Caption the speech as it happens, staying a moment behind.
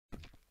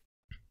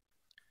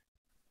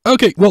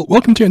Okay, well,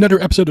 welcome to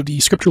another episode of the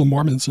Scriptural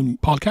Mormonism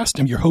podcast.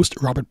 I'm your host,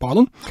 Robert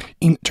Bollin.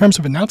 In terms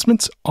of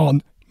announcements,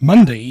 on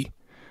Monday,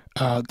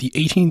 the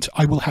 18th,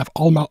 I will have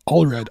Alma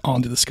Allred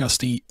on to discuss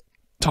the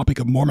topic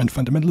of Mormon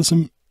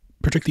fundamentalism,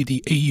 particularly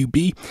the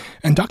AUB,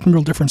 and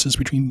doctrinal differences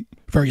between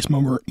various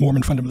Mormon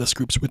fundamentalist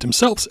groups with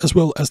themselves, as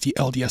well as the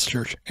LDS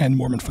Church and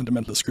Mormon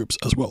fundamentalist groups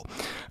as well.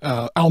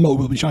 Alma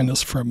will be joining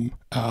us from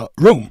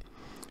Rome.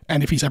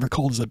 And if he's ever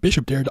called as a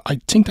bishop there, I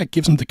think that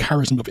gives him the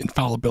charism of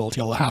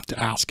infallibility. I'll have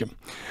to ask him.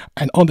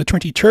 And on the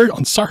 23rd,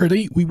 on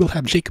Saturday, we will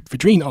have Jacob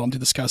Vidrine on to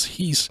discuss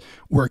his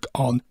work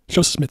on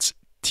Joseph Smith's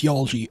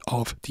theology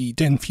of the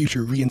then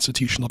future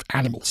reinstitution of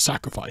animal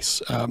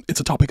sacrifice.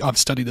 It's a topic I've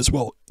studied as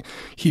well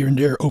here and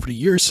there over the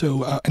years.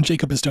 And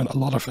Jacob has done a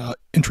lot of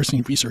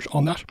interesting research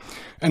on that.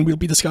 And we'll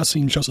be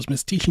discussing Joseph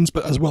Smith's teachings,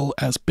 but as well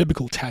as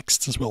biblical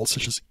texts as well,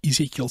 such as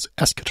Ezekiel's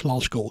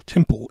eschatological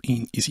temple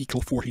in Ezekiel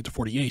 40 to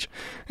 48,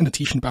 and the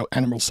teaching about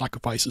animal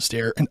sacrifices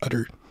there and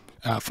other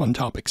fun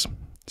topics.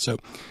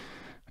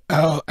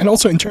 And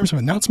also in terms of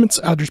announcements,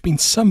 there's been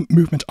some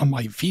movement on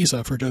my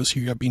visa for those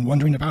who have been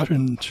wondering about it,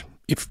 and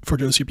for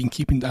those who've been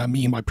keeping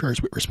me in my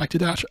prayers with respect to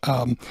that.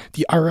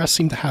 The IRS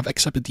seem to have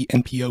accepted the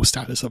NPO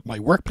status of my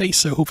workplace,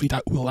 so hopefully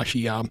that will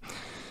actually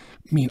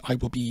mean I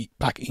will be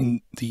back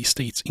in the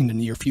States in the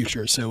near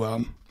future.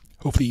 So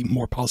hopefully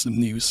more positive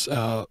news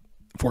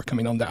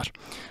forthcoming on that.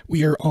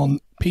 We are on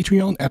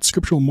Patreon at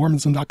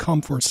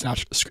scripturalmormonism.com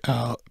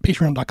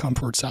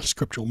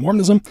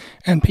patreon.com/scripturalmormonism,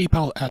 and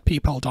PayPal at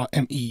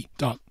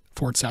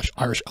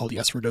paypal.me/Irish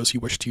LDS for those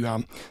who wish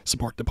to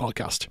support the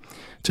podcast.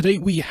 Today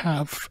we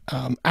have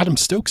Adam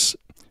Stokes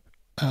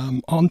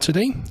on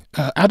today.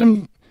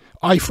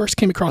 I first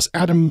came across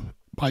Adam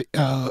by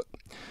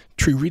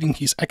through reading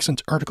his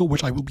excellent article,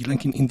 which I will be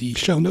linking in the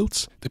show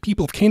notes, The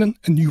People of Canaan,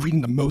 a New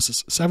Reading of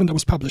Moses 7, that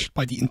was published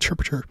by the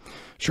Interpreter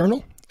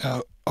Journal,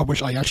 of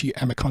which I actually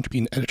am a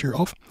contributing editor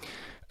of.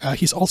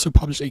 He's also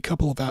published a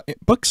couple of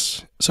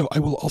books, so I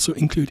will also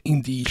include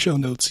in the show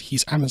notes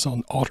his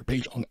Amazon author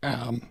page on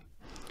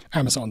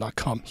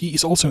Amazon.com. He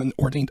is also an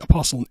ordained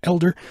apostle and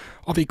elder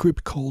of a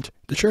group called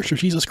The Church of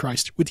Jesus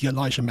Christ with the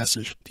Elijah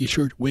Message, the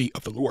Assured Way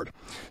of the Lord.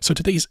 So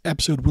today's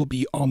episode will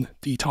be on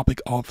the topic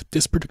of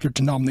this particular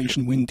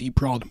denomination within the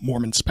broad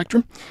Mormon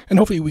spectrum, and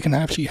hopefully we can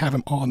actually have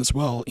him on as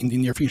well in the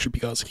near future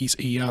because he's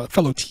a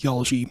fellow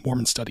theology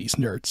Mormon studies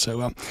nerd.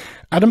 So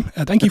Adam,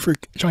 thank you for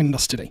joining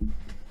us today.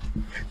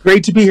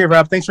 Great to be here,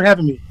 Rob. Thanks for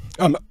having me.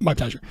 My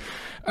pleasure.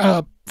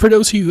 For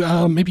those who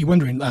may be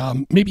wondering,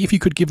 maybe if you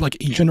could give like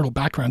a general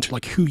background to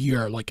like who you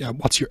are, like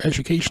what's your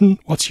education,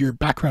 what's your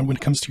background when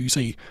it comes to,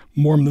 say,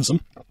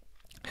 Mormonism,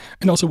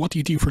 and also what do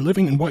you do for a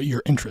living and what are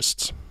your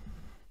interests?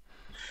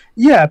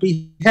 Yeah, I'd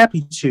be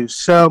happy to.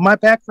 So my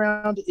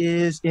background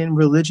is in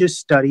religious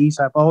studies.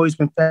 I've always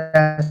been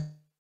fascinated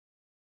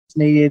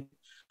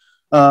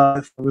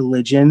with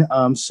religion.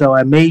 So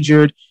I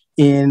majored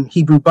in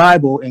Hebrew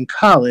Bible in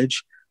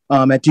college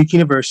at Duke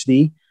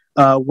University.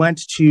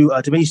 Went to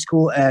divinity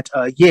school at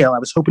Yale. I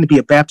was hoping to be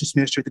a Baptist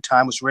minister at the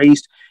time, was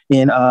raised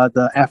in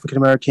the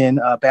African-American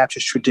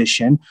Baptist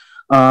tradition.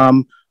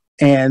 And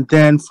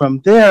then from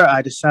there,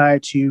 I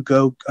decided to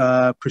go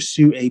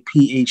pursue a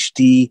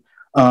PhD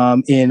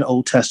in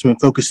Old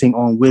Testament, focusing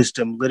on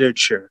wisdom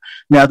literature.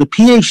 Now, the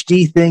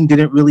PhD thing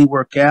didn't really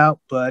work out,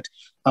 but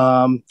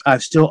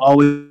I've still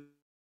always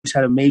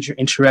had a major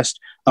interest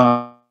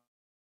in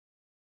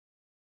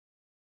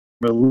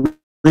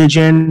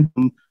religion.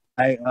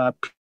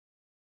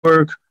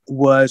 Work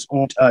was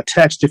on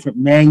text, different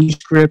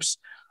manuscripts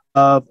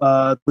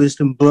of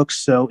wisdom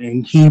books. So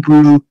in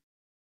Hebrew,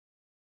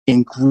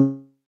 in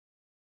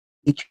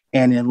Greek,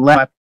 and in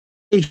Latin.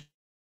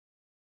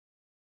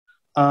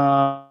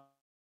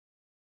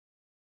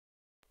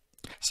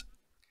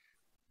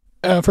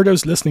 For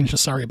those listening,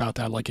 just sorry about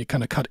that. Like it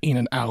kind of cut in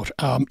and out.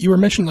 You were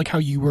mentioning like how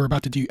you were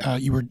about to do.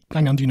 You were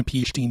planning on doing a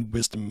PhD in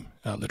wisdom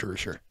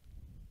literature.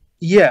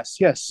 Yes.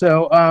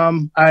 So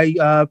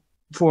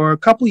for a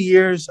couple of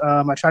years,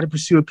 I tried to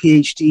pursue a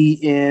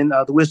PhD in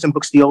the wisdom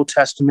books of the Old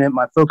Testament.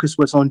 My focus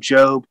was on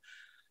Job.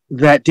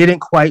 That didn't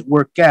quite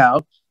work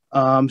out.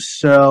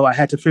 So I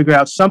had to figure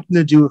out something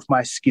to do with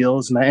my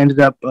skills, and I ended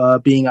up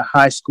being a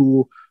high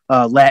school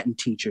Latin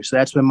teacher. So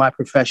that's been my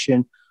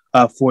profession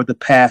for the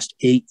past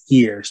 8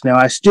 years. Now,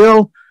 I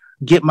still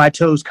get my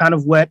toes kind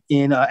of wet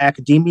in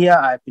academia.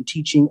 I've been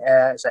teaching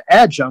as an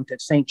adjunct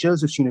at St.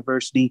 Joseph's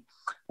University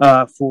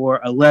for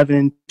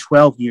 11,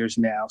 12 years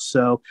now.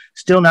 So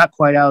still not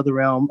quite out of the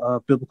realm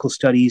of biblical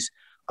studies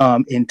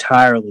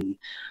entirely.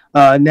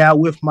 Now,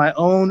 with my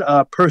own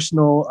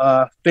personal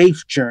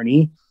faith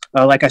journey,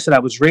 like I said, I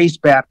was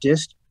raised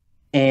Baptist.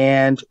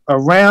 And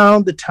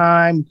around the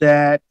time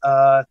that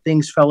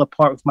things fell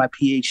apart with my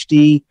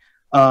PhD,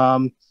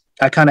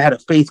 I kind of had a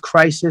faith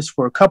crisis.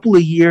 For a couple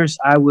of years,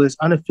 I was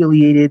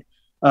unaffiliated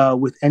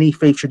with any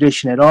faith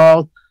tradition at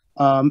all.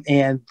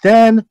 And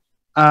then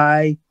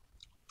I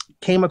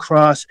came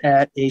across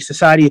at a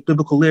Society of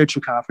Biblical Literature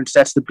conference.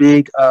 That's the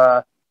big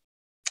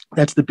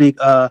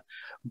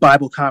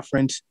Bible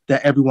conference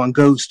that everyone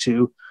goes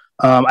to.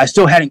 I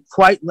still hadn't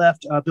quite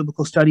left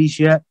biblical studies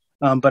yet,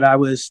 but it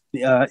was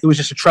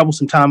just a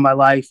troublesome time in my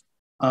life.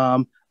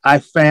 I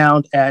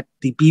found at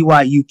the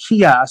BYU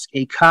kiosk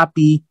a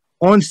copy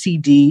on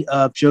CD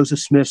of Joseph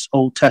Smith's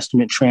Old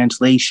Testament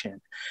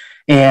translation.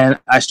 And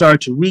I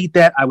started to read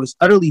that. I was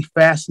utterly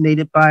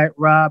fascinated by it,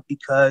 Rob,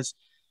 because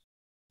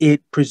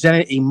it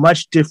presented a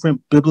much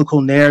different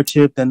biblical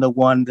narrative than the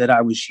one that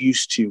I was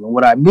used to. And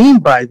what I mean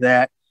by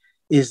that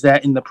is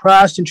that in the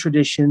Protestant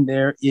tradition,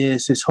 there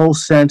is this whole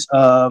sense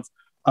of,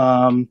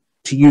 to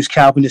use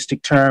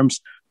Calvinistic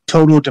terms,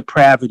 total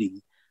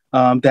depravity.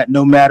 That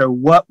no matter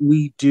what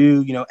we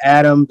do,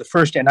 Adam, the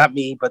first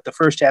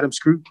Adam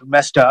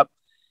messed up,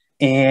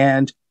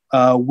 and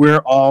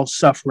we're all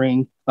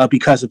suffering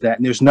because of that.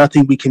 And there's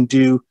nothing we can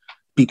do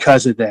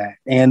because of that.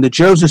 And the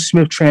Joseph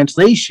Smith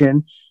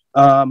translation,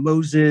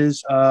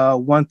 Moses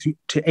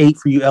 1-8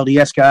 for you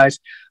LDS guys,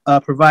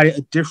 provided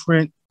a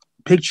different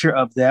picture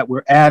of that,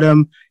 where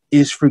Adam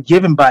is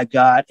forgiven by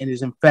God and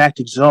is in fact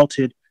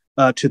exalted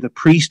to the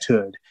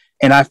priesthood.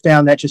 And I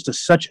found that just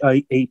such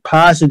a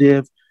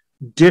positive,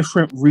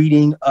 different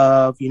reading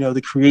of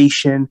the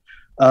creation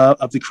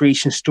of the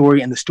creation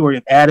story and the story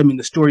of Adam and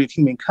the story of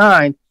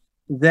humankind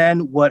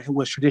than what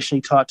was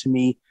traditionally taught to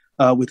me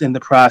within the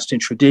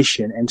Protestant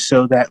tradition. And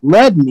so that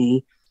led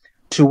me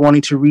to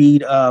wanting to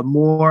read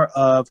more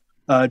of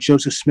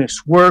Joseph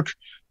Smith's work,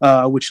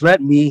 which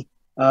led me,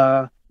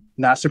 not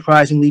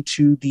surprisingly,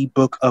 to the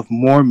Book of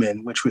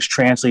Mormon, which was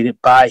translated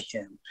by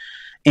him.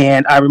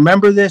 And I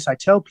remember this. I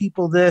tell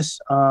people this.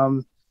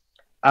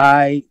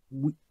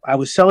 I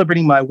was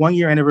celebrating my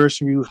 1-year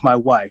anniversary with my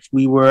wife.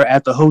 We were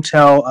at the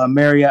Hotel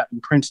Marriott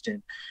in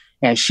Princeton,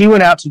 and she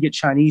went out to get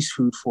Chinese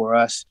food for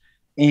us.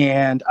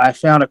 And I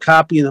found a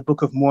copy of the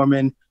Book of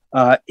Mormon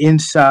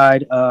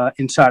inside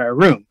our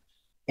room.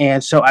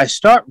 And so I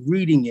start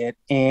reading it.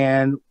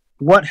 And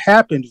what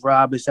happened,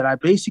 Rob, is that I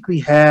basically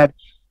had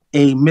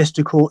a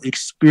mystical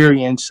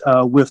experience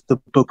with the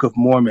Book of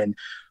Mormon.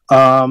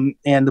 And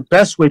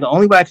the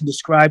only way I can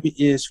describe it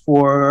is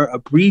for a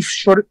brief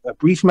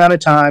amount of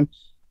time,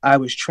 I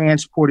was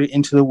transported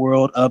into the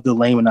world of the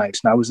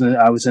Lamanites. And I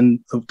was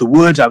in the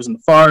woods, I was in the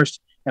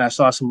forest, and I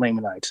saw some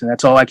Lamanites. And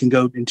that's all I can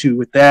go into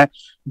with that.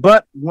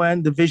 But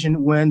when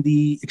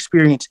the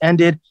experience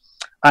ended,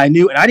 I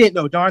knew, and I didn't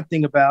know a darn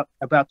thing about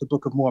the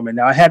Book of Mormon.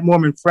 Now, I had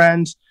Mormon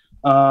friends,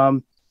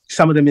 some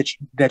of them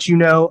that you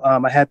know.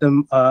 I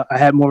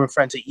had Mormon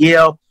friends at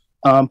Yale.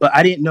 But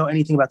I didn't know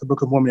anything about the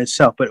Book of Mormon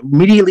itself. But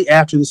immediately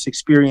after this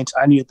experience,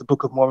 I knew that the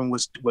Book of Mormon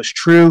was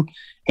true,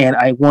 and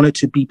I wanted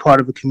to be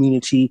part of a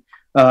community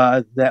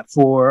that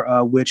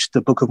for which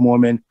the Book of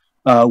Mormon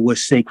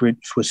was sacred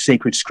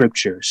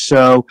scripture.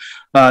 So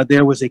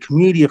there was a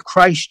Community of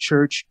Christ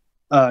church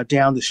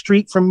down the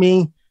street from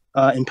me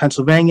in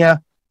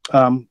Pennsylvania,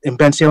 in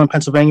Bensalem,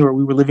 Pennsylvania, where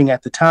we were living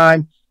at the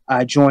time.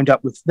 I joined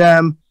up with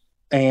them,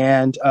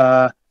 and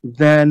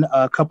then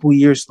a couple of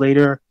years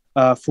later,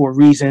 for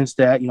reasons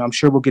that I'm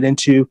sure we'll get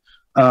into,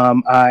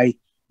 I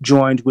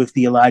joined with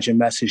the Elijah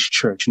Message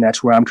Church, and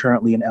that's where I'm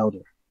currently an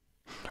elder.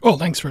 Oh,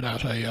 thanks for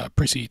that. I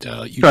appreciate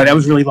you. Sorry, that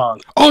was really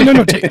long. Oh,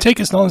 no. Take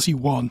as long as you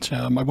want.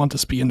 I want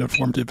this to be an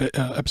informative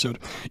episode.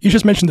 You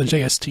just mentioned the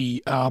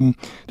JST.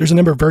 There's a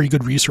number of very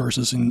good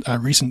resources in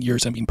recent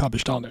years that have been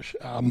published on it.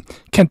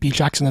 Kent B.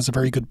 Jackson has a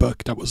very good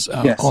book that was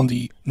on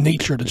the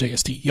nature of the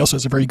JST. He also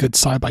has a very good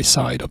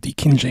side-by-side of the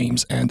King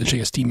James and the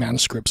JST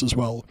manuscripts as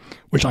well,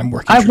 which I'm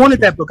working I wanted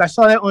that book. I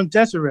saw that on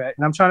Deseret,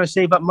 and I'm trying to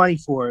save up money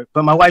for it.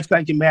 But my wife's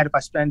going to get mad if I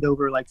spend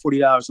over like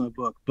 $40 on the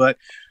book. But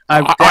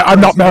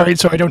I'm not married,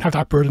 so I don't have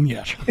that burden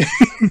yet.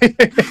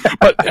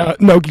 But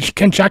no,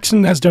 Ken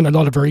Jackson has done a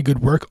lot of very good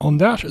work on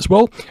that as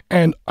well,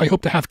 and I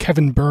hope to have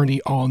Kevin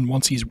Burney on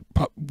once his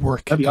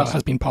work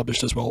has been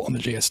published as well on the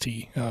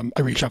JST.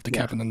 I reached out to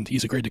Kevin, and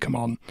he's agreed to come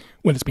on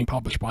when it's been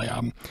published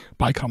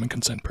by Common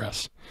Consent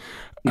Press.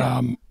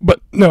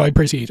 But no, I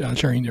appreciate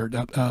sharing your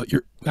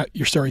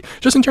story.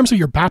 Just in terms of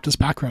your Baptist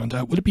background,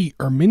 would it be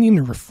Arminian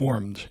or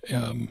Reformed?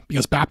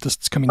 Because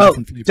Baptists come in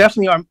different flavors.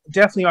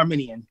 Definitely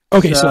Arminian.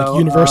 Okay, so like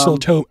universal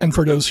atonement, and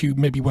for those who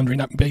may be wondering,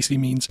 that basically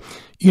means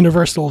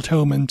universal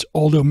atonement.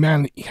 Although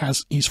man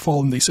he's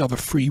fallen, they still have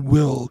a free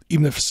will,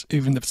 even if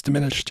it's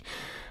diminished,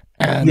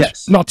 and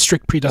not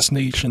strict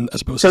predestination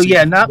as opposed. So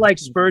not like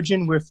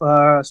Spurgeon with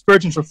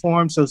Spurgeon's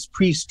Reformed. So it's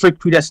strict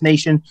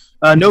predestination.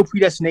 No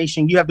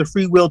predestination. You have the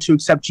free will to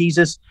accept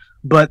Jesus,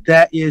 but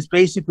that is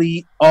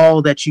basically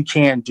all that you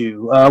can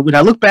do. When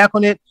I look back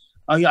on it,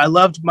 I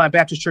loved my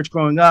Baptist church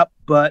growing up,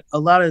 but a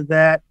lot of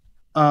that.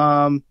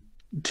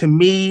 To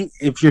me,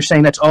 if you're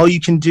saying that's all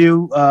you can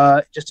do,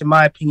 just in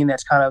my opinion,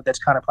 that's kind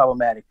of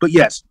problematic. But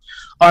yes,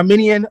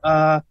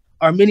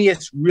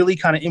 Arminius really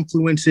kind of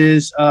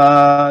influences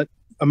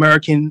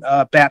American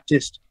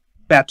Baptist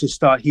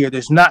thought here.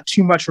 There's not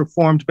too much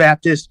Reformed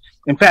Baptist.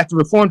 In fact, the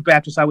Reformed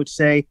Baptists, I would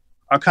say,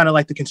 are kind of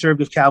like the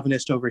conservative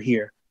Calvinist over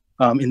here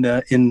in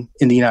the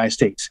United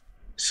States.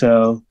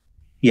 So,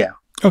 yeah.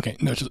 Okay,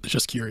 no,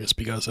 just curious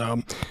because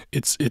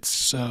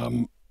it's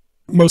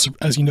most of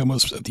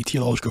the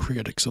theological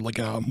critics of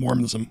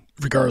Mormonism,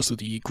 regardless of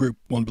the group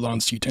one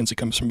belongs to, tends to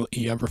come from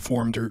a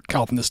Reformed or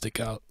Calvinistic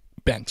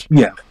bent.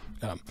 Yeah.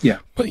 Yeah.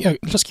 But yeah,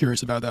 just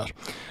curious about that.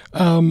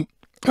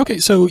 Okay,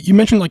 so you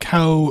mentioned like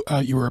how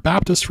you were a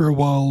Baptist for a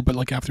while, but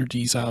like after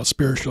these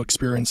spiritual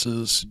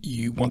experiences,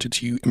 you wanted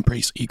to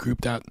embrace a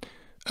group that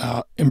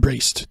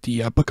embraced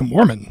the Book of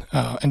Mormon,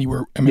 and you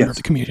were a member of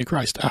the Community of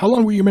Christ. How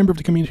long were you a member of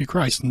the Community of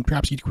Christ? And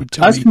perhaps you could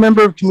tell me. I was a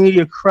member of Community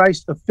of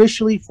Christ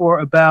officially for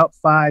about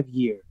 5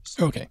 years.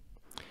 Okay.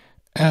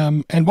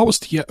 And what was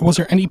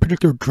there any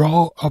particular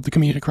draw of the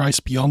Community of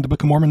Christ beyond the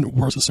Book of Mormon,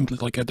 or was it simply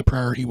like the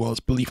priority was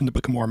belief in the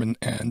Book of Mormon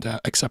and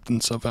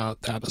acceptance of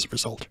that as a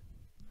result?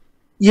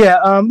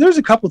 Yeah, there's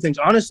a couple things.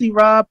 Honestly,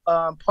 Rob,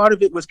 part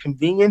of it was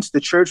convenience. The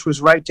church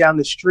was right down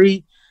the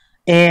street,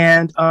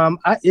 and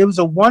it was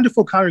a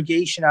wonderful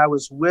congregation I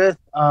was with.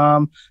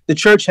 The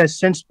church has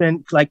since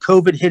been, like,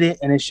 COVID hit it,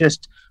 and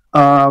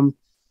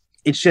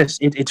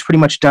it's pretty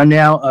much done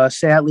now,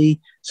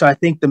 sadly. So I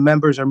think the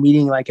members are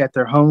meeting like at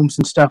their homes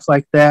and stuff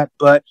like that.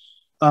 But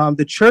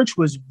the church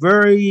was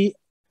very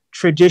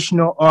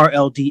traditional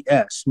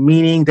RLDS,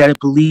 meaning that it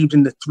believed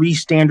in the 3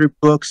 standard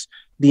books: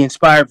 the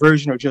inspired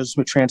version or Joseph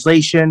Smith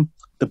translation,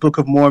 the Book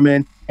of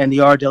Mormon, and the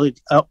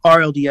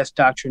RLDS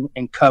Doctrine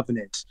and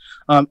Covenants,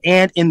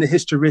 and in the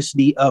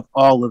historicity of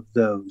all of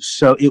those.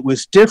 So it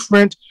was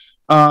different.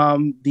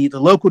 The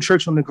local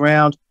church on the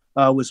ground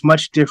was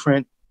much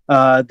different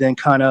than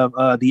kind of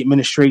the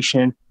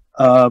administration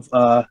of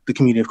the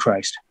Community of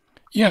Christ.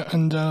 Yeah,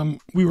 and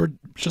we were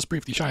just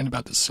briefly chatting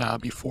about this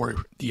before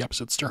the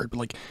episode started, but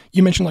like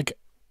you mentioned, like,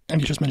 and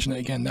you just mentioned it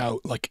again now,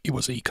 like it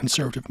was a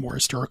conservative, more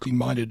historically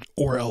minded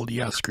or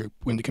LDS group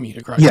in the Community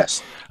of Christ.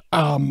 Yes.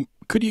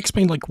 Could you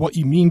explain like what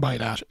you mean by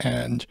that,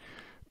 and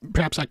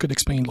perhaps that could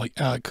explain like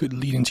could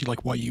lead into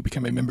like why you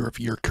became a member of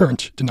your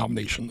current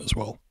denomination as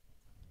well?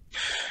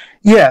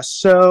 Yeah.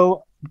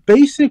 So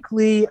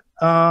basically,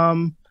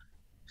 there's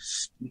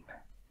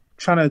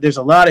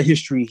a lot of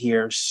history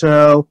here.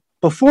 So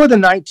before the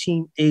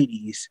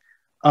 1980s,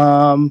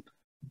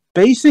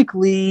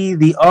 basically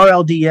the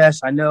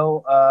RLDS, I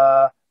know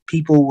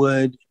people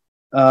would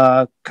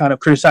kind of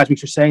criticize me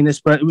for saying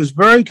this, but it was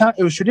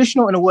it was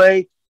traditional in a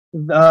way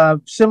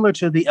similar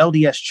to the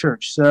LDS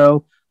Church.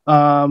 So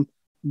the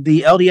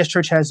LDS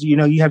Church has,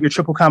 you have your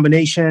triple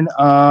combination,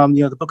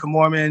 the Book of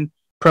Mormon,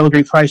 Pearl of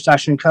Great Price,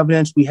 Doctrine and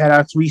Covenants. We had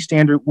our 3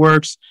 standard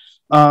works,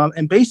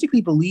 and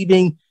basically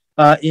believing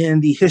in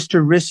the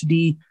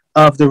historicity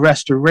of the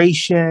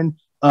Restoration,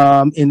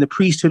 in the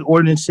priesthood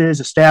ordinances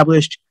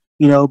established,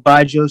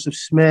 by Joseph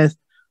Smith.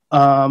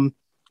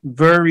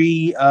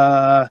 Very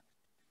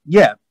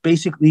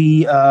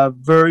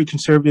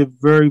conservative,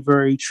 very,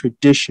 very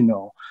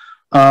traditional.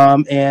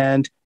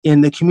 And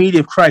in the Community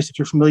of Christ, if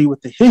you're familiar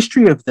with the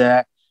history of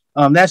that,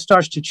 that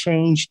starts to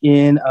change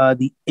in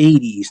the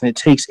 80s, and it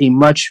takes a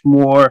much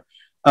more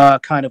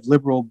kind of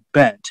liberal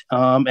bent.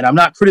 And I'm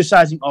not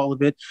criticizing all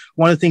of it.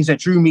 One of the things that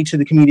drew me to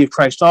the Community of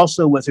Christ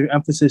also was their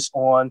emphasis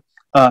on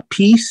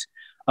peace.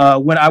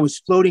 When I was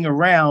floating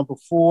around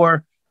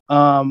before,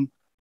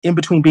 in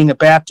between being a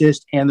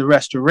Baptist and the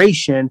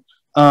Restoration,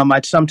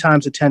 I'd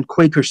sometimes attend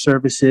Quaker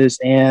services,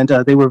 and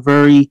they were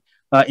very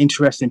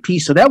interested in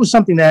peace. So that was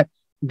something that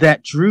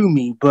drew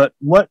me. But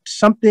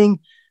something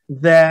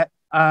that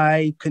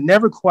I could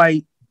never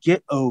quite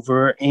get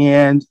over,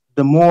 and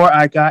the more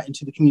I got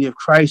into the Community of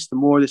Christ, the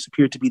more this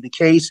appeared to be the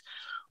case,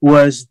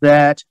 was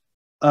that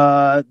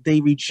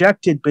they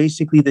rejected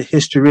basically the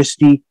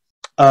historicity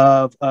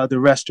of the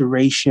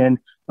Restoration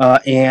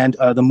and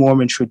the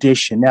Mormon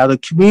tradition. Now, the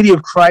Community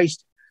of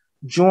Christ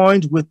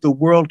joined with the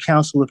World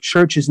Council of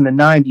Churches in the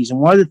 90s. And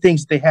one of the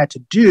things that they had to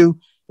do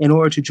in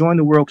order to join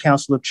the World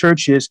Council of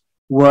Churches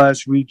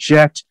was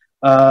reject,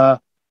 how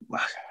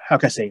can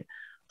I say it?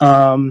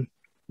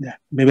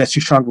 Maybe that's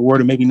too strong a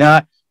word, or maybe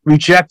not.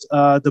 Reject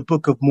the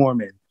Book of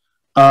Mormon.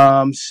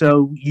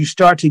 So you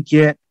start to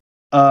get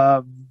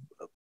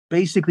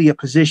basically a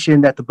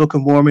position that the Book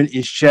of Mormon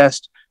is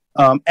just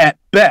at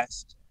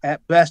best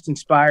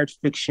inspired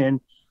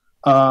fiction,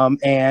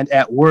 and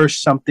at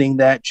worst something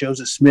that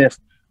Joseph Smith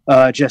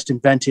just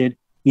invented,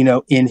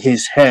 in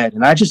his head.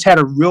 And I just had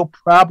a real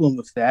problem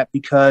with that,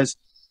 because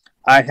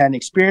I hadn't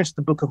experienced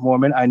the Book of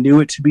Mormon. I knew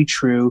it to be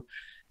true.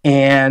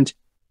 And,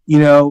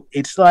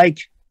 it's like,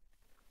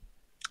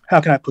 how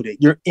can I put it?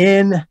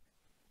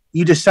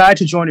 You decide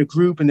to join a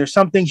group, and there's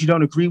some things you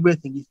don't agree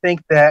with, and you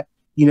think that,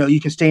 you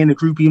can stay in the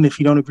group even if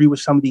you don't agree with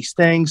some of these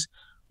things.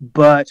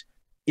 But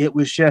it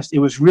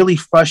was really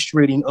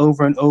frustrating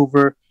over and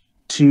over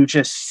to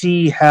just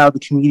see how the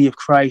Community of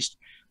Christ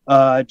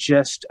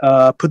just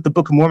put the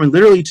Book of Mormon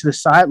literally to the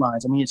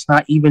sidelines. I mean, it's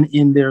not even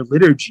in their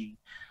liturgy.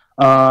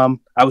 I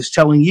was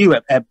telling you,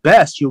 at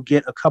best, you'll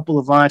get a couple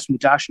of lines from the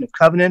Doctrine of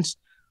Covenants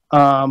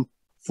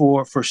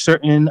for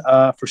certain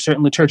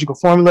liturgical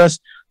formulas,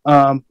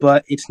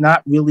 but it's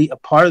not really a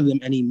part of them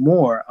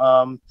anymore.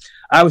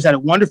 I was at a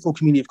wonderful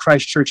Community of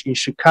Christ church in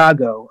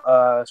Chicago,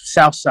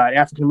 Southside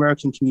African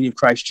American Community of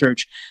Christ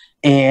Church,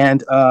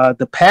 and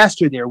the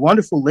pastor there,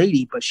 wonderful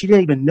lady, but she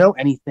didn't even know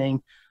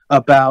anything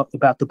about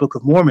the Book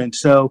of Mormon.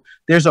 So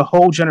there's a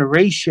whole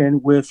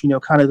generation with,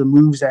 kind of the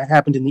moves that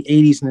happened in the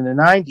 80s and in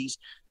the 90s.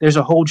 There's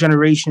a whole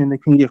generation in the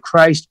Community of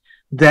Christ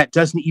that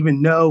doesn't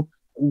even know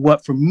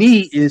what for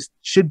me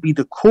should be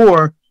the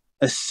core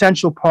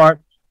essential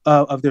part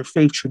of their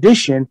faith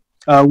tradition,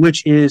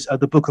 which is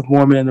the Book of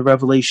Mormon and the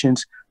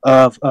revelations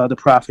of the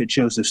prophet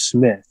Joseph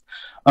Smith.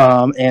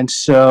 And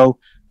so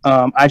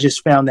I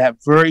just found that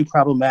very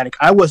problematic.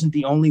 I wasn't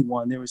the only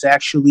one. There was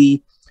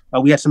actually,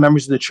 we had some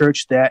members of the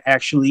church that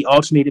actually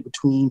alternated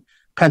between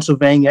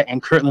Pennsylvania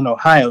and Kirtland,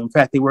 Ohio. In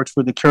fact, they worked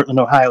for the Kirtland,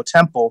 Ohio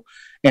Temple,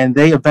 and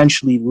they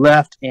eventually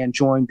left and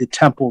joined the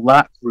Temple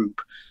Lot group.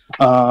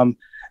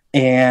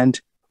 And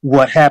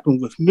what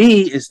happened with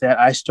me is that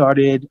I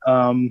started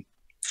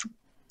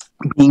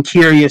being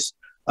curious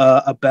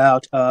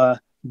about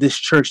this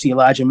church, the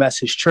Elijah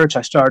Message Church.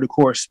 I started a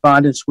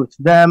correspondence with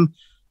them.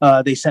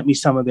 They sent me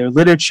some of their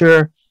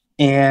literature.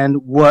 And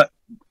what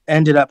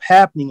ended up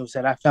happening was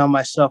that I found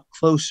myself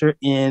closer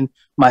in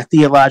my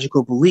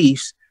theological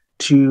beliefs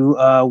to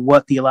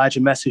what the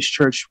Elijah Message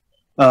Church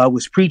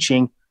was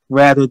preaching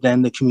rather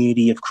than the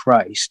community of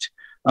Christ.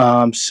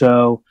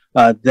 So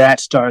that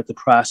started the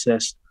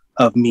process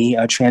of me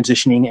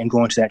transitioning and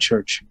going to that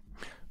church.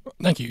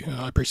 Thank you.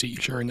 I appreciate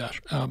you sharing that.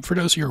 For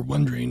those who are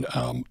wondering,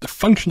 the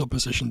functional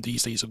position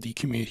these days of the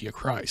community of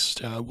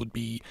Christ would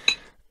be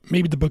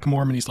maybe the Book of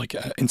Mormon is like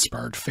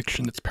inspired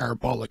fiction. It's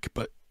parabolic,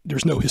 but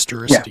there's no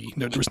historicity.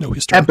 Yeah. There was no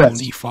historical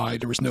Nephi.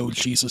 There was no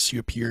Jesus who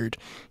appeared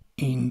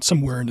in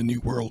somewhere in the New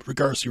World,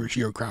 regardless of your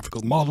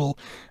geographical model.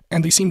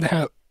 And they seem to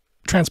have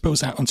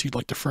transposed that onto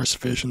like the first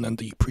vision and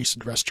the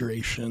priesthood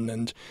restoration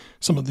and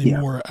some of the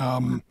more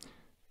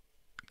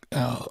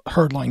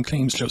hardline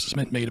claims Joseph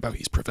Smith made about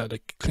his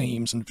prophetic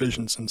claims and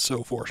visions and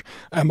so forth.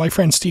 My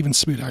friend Stephen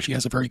Smoot actually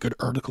has a very good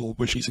article,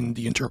 which is in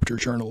the Interpreter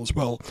Journal as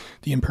well,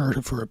 the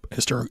imperative for a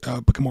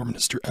Book of Mormon,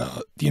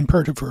 the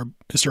imperative for a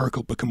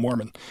historical Book of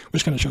Mormon,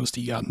 which kind of shows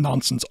the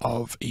nonsense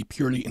of a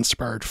purely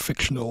inspired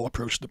fictional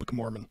approach to the Book of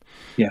Mormon.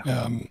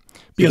 Yeah,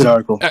 because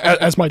article.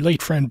 As my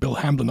late friend Bill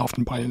Hamlin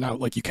often pointed out,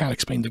 like you can't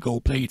explain the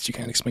gold plates, you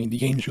can't explain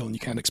the angel, and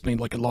you can't explain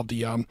like a lot of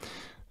the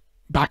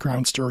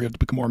background story of the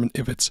Book of Mormon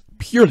if it's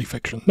purely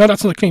fiction. Now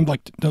that's not a claim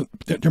like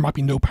there might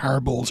be no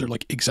parables or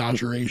like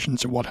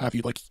exaggerations or what have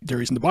you like there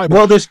is in the Bible.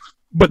 Well, there's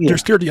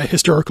clearly a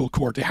historical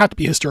core. There had to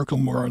be historical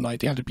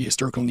Moronite, there had to be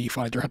historical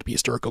Nephi, there had to be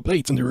historical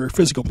plates, and there were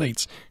physical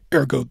plates.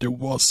 Ergo, there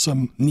was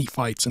some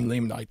Nephites and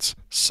Lamanites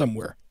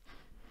somewhere,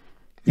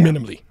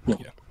 minimally. Yeah.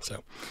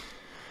 So.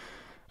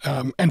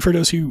 And for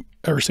those who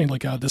are saying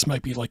like this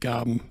might be like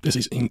this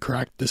is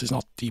incorrect, this is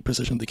not the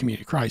position of the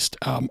community of Christ,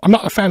 I'm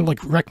not a fan of like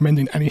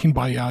recommending anything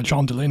by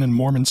John DeLynn and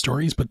Mormon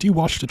Stories, but do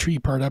watch the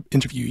 3-part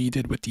interview he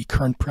did with the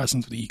current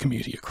president of the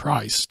community of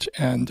Christ,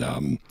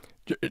 and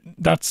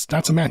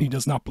that's a man who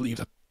does not believe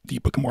that the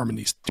Book of Mormon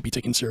needs to be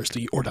taken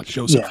seriously or that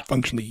Joseph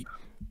functionally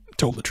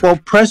told the truth. Well,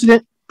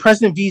 President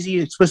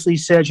VZ explicitly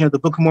said, the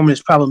Book of Mormon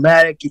is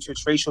problematic due to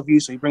its racial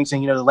views, so he brings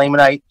in the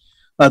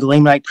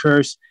Lamanite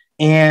curse.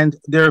 And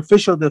the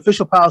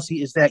official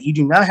policy is that you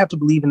do not have to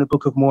believe in the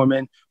Book of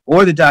Mormon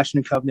or the Doctrine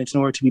and Covenants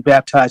in order to be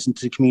baptized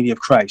into the community of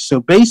Christ.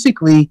 So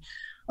basically,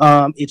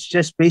 it's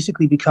just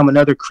basically become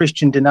another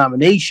Christian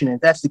denomination. And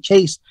if that's the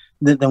case,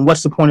 then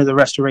what's the point of the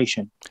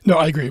restoration? No,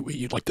 I agree with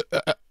you. Like,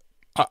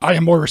 I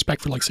have more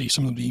respect for, like, say,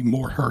 some of the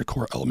more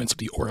hardcore elements of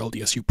the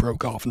ORLDS who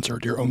broke off and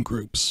started their own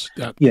groups.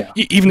 That,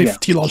 even if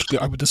theologically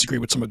I would disagree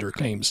with some of their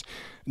claims,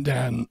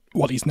 than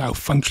what is now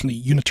functionally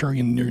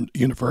Unitarian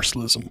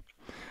Universalism.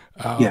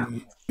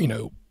 And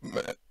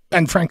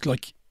frankly,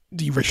 like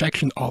the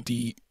rejection of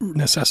the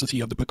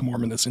necessity of the Book of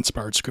Mormon as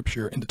inspired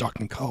scripture in the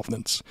Doctrine and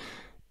Covenants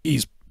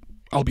is,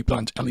 I'll be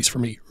blunt, at least for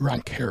me,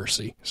 rank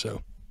heresy.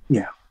 So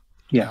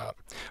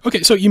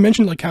okay, so you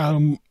mentioned like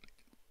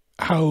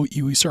how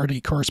you started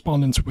a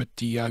correspondence with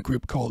the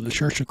group called the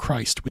Church of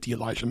Christ with the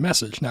Elijah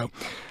Message. Now,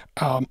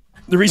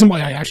 the reason why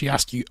I actually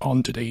asked you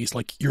on today is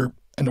like you're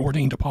an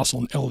ordained apostle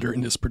and elder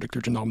in this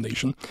particular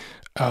denomination.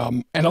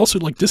 And also,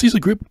 like, this is a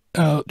group,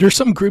 there's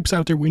some groups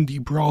out there in the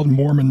broad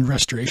Mormon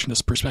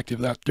restorationist perspective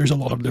that there's a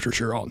lot of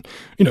literature on,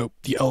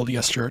 the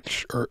LDS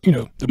Church or,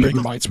 the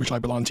Brighamites, which I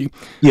belong to.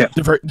 Yeah.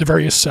 The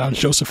various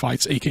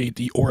Josephites, aka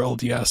the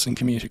ORLDS and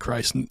Community of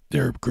Christ and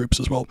their groups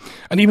as well.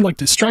 And even like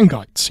the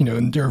Strangites,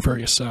 and their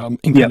various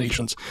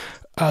inclinations.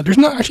 There's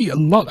not actually a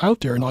lot out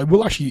there, and I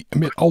will actually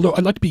admit, although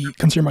I'd like to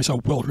consider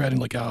myself well-read in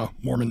like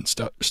Mormon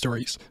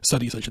studies,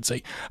 I should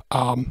say.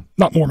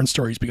 Not Mormon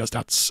Stories, because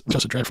that's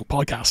just a dreadful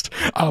podcast.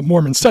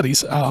 Mormon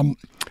Studies.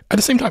 At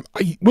the same time,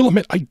 I will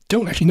admit I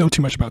don't actually know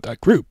too much about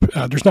that group.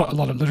 There's not a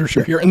lot of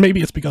literature here, and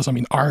maybe it's because I'm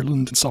in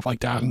Ireland and stuff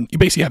like that, and you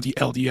basically have the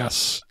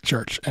LDS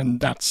Church, and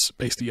that's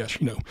basically it,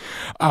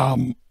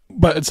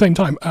 But at the same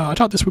time, I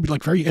thought this would be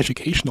like very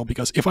educational,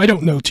 because if I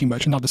don't know too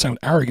much, and not to sound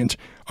arrogant,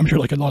 I'm sure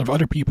like a lot of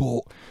other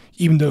people,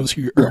 even those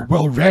who are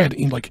well read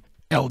in like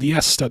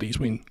LDS studies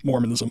in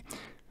Mormonism,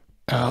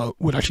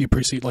 would actually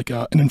appreciate like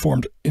an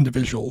informed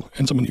individual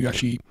and someone who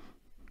actually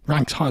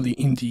ranks highly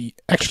in the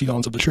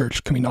echelons of the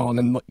church coming on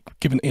and like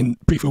giving in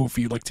brief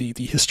overview like the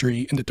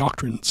history and the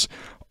doctrines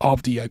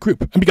of the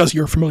group. And because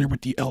you're familiar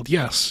with the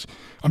LDS,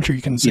 I'm sure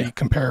you can say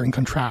compare and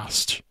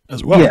contrast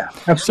as well. Yeah,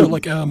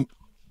 absolutely. So like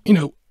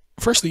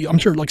firstly, I'm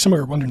sure like some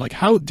are wondering, like,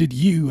 how did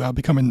you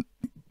become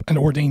an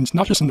ordained,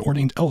 not just an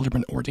ordained elder, but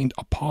an ordained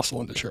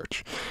apostle in the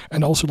church?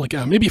 And also, like,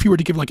 maybe if you were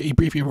to give like a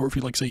brief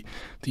overview, like, say,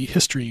 the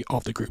history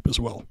of the group as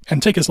well,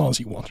 and take as long as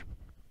you want.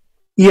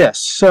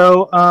 Yes.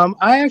 So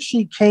I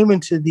actually came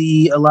into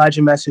the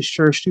Elijah Message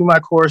Church through my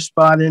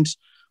correspondence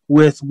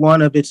with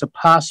one of its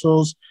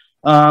apostles,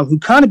 who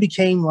kind of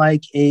became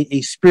like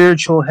a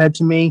spiritual head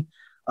to me,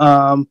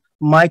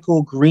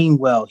 Michael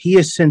Greenwell. He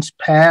has since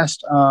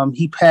passed.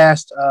 He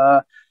passed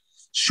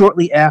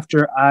shortly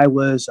after I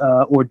was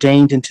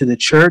ordained into the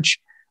church.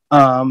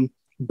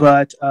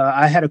 But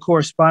I had a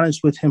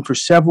correspondence with him for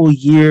several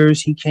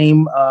years. He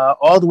came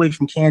all the way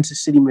from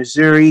Kansas City,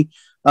 Missouri,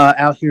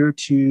 out here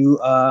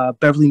to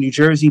Burlington, New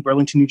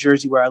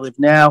Jersey, where I live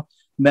now,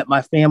 met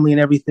my family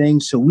and everything.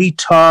 So we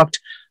talked.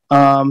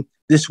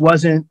 This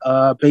wasn't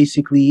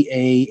basically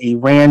a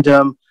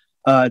random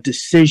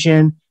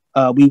decision.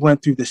 We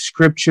went through the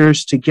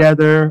scriptures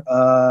together,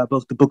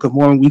 both the Book of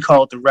Mormon, we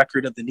call it the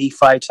record of the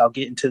Nephites. I'll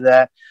get into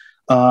that.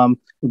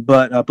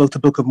 But both the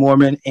Book of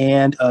Mormon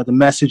and the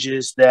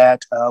messages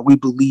that we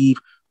believe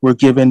were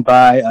given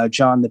by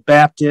John the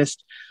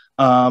Baptist.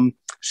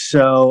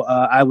 So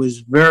I was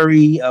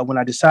very, when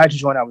I decided to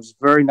join, I was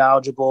very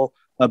knowledgeable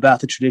about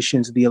the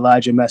traditions of the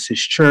Elijah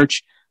Message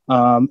Church.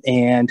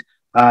 And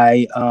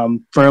I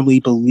firmly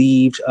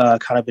believed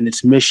kind of in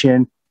its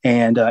mission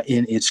and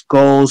in its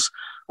goals.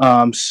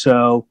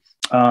 So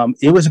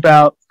it was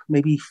about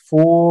maybe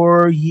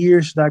 4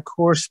 years that I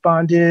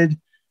corresponded,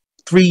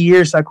 3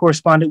 years I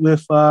corresponded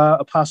with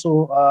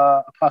Apostle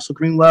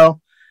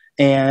Greenwell,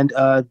 and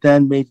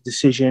then made the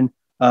decision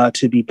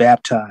to be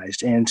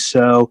baptized. And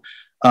so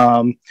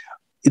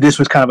this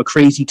was kind of a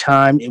crazy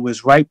time. It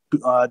was right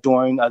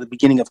during the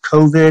beginning of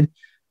COVID.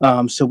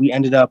 So we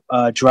ended up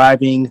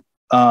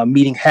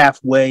meeting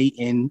halfway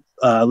in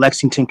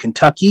Lexington,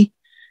 Kentucky.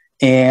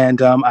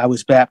 And I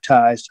was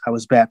baptized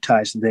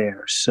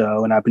there.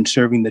 So, and I've been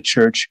serving the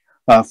church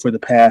for the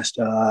past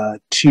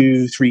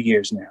 2-3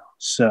 years now.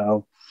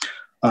 So,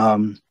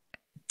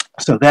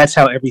 so that's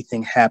how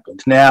everything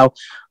happened. Now,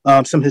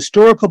 some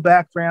historical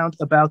background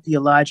about the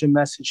Elijah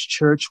Message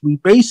Church. We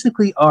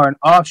basically are an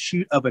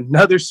offshoot of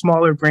another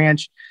smaller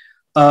branch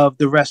of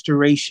the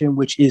Restoration,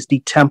 which is the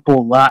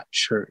Temple Lot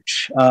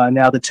Church.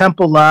 Now, the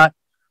Temple Lot,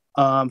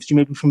 as you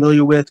may be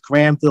familiar with,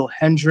 Granville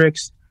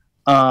Hendricks,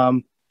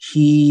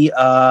 he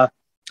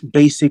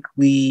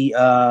basically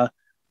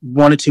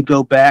wanted to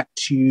go back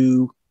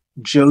to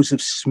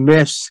Joseph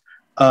Smith's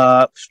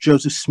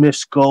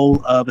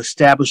goal of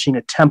establishing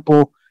a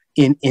temple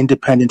in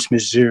Independence,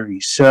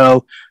 Missouri.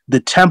 So the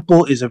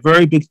temple is a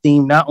very big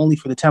theme, not only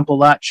for the Temple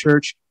Lot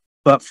Church,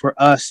 but for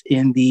us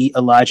in the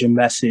Elijah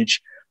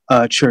Message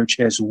Church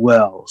as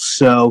well.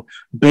 So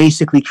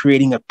basically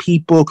creating a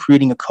people,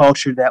 creating a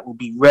culture that will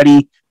be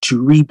ready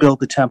to rebuild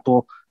the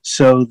temple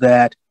so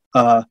that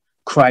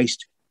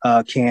Christ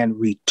can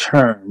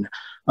return.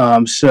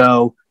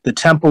 So the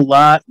Temple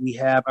Lot, we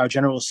have our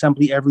General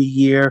Assembly every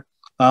year.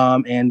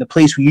 And the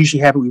place we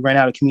usually have it, we rent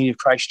out a Community of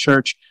Christ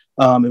Church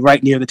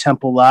right near the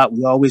Temple Lot.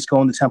 We always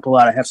go in the Temple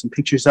Lot. I have some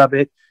pictures of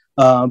it.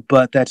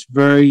 But that's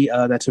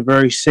a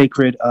very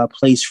sacred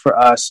place for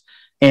us.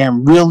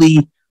 And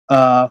really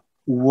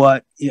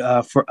what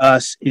for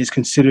us is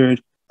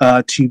considered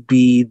to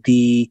be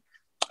the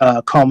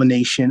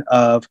culmination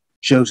of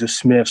Joseph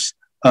Smith's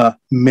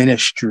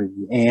ministry.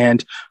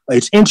 And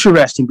it's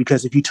interesting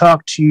because if you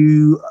talk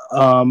to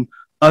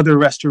other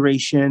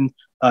Restoration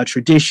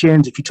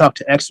traditions, if you talk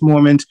to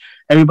ex-Mormons,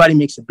 everybody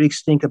makes a big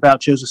stink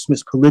about Joseph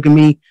Smith's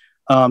polygamy.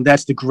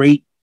 That's the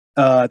great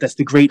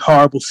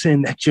horrible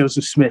sin that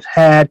Joseph Smith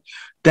had.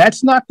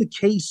 That's not the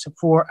case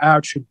for our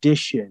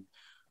tradition.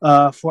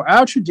 For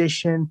our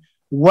tradition,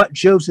 what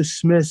Joseph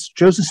Smith's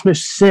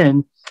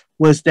sin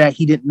was that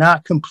he did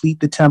not complete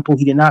the temple.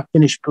 He did not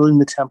finish building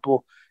the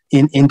temple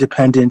in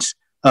Independence,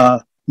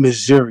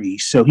 Missouri.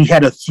 So he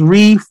had a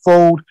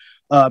threefold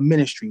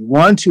ministry.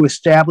 One, to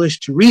reestablish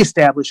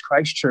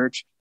Christ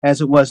Church as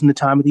it was in the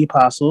time of the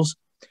apostles.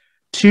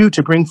 Two,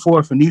 to bring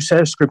forth a new set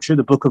of scripture,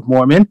 the Book of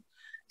Mormon.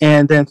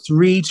 And then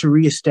three,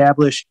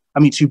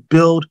 to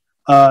build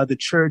the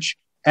church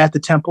at the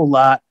Temple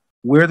Lot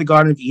where the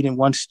Garden of Eden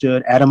once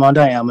stood,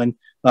 Adam-on-Diamond,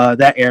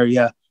 that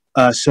area,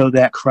 so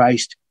that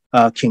Christ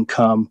can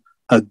come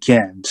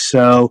again.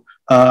 So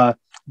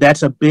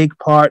that's a big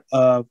part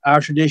of our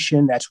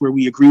tradition. That's where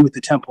we agree with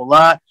the Temple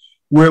Lot.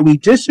 Where we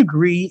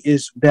disagree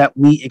is that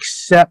we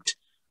accept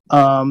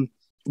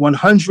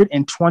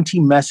 120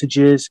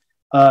 messages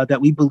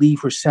that we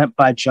believe were sent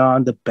by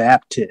John the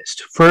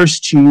Baptist.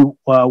 First to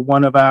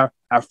one of our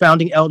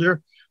founding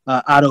elder,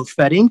 Otto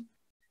Fetting,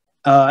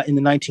 in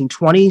the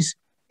 1920s,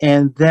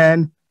 and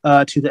then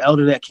to the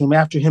elder that came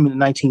after him in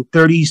the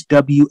 1930s,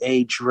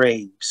 W.A.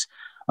 Draves.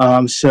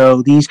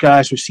 So these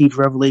guys received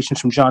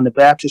revelations from John the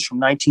Baptist from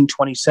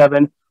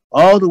 1927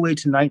 all the way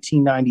to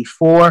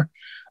 1994.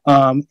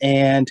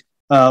 And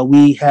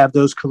we have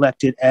those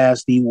collected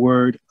as the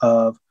Word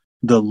of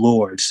the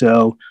Lord.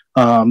 So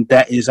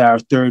that is our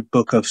third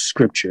book of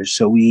scripture.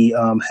 So we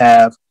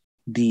have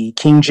the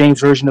King James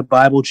Version of the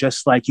Bible,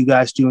 just like you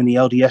guys do in the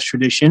LDS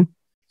tradition.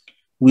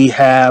 We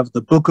have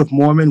the Book of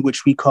Mormon,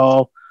 which we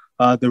call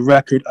the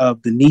record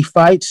of the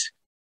Nephites.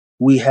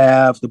 We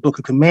have the Book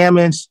of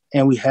Commandments,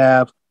 and we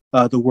have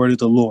the Word of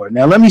the Lord.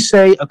 Now, let me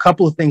say a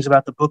couple of things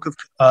about the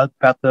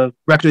about the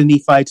record of the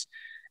Nephites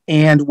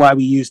and why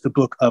we use the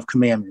Book of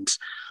Commandments.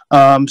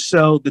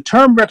 So the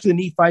term record of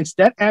the Nephites,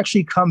 that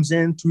actually comes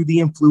in through the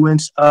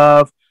influence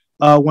of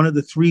one of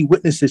the three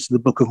witnesses to the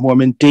Book of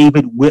Mormon,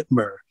 David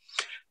Whitmer.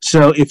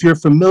 So if you're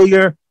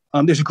familiar,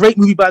 there's a great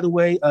movie, by the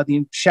way,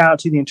 shout out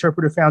to the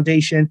Interpreter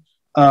Foundation.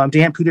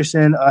 Dan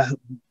Peterson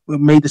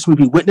made this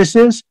movie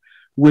Witnesses,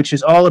 which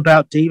is all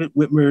about David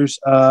Whitmer's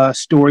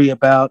story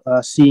about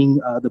seeing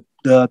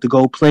the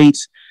gold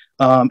plates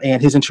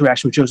and his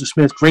interaction with Joseph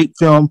Smith. Great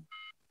film.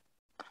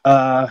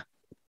 Are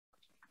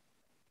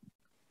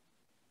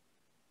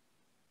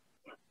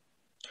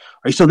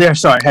you still there?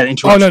 Sorry, I had an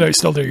interruption. Oh, no,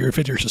 still there. Your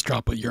video just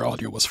dropped, but your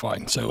audio was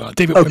fine. So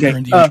David Whitmer,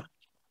 indeed.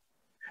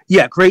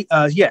 Yeah, great.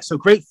 So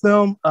great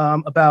film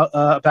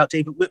about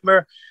David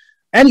Whitmer.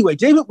 Anyway,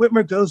 David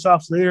Whitmer goes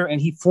off later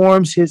and he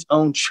forms his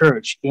own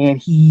church. And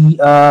he,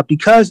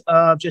 because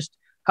of just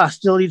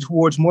hostility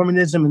towards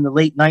Mormonism in the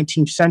late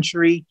 19th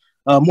century,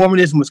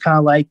 Mormonism was kind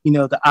of like,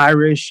 the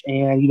Irish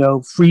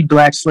and, freed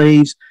black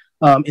slaves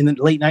in the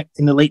late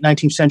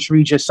 19th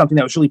century, just something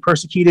that was really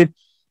persecuted.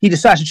 He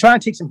decides to try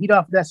and take some heat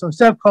off of that. So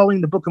instead of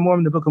calling the Book of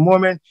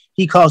Mormon,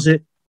 he calls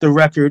it the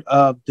record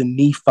of the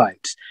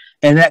Nephites.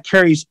 And that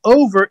carries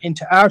over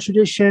into our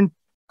tradition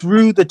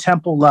through the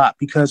temple lot,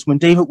 because when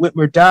David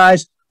Whitmer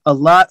dies, a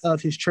lot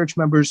of his church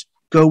members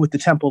go with the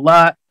temple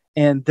lot,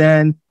 and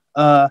then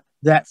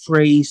that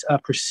phrase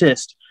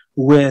persists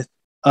with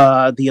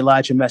the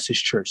Elijah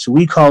Message Church. So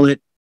we call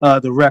it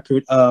the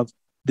record of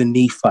the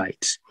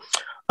Nephites.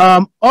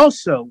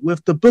 Also,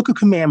 with the Book of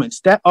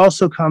Commandments, that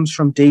also comes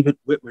from David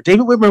Whitmer.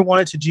 David Whitmer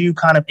wanted to do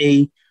kind of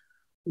a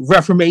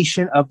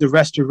reformation of the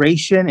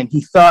Restoration, and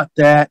he thought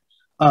that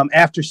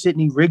after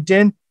Sidney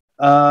Rigdon,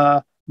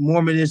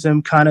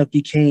 Mormonism kind of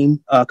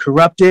became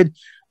corrupted.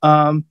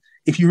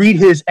 If you read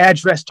his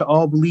address to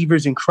all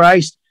believers in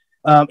Christ,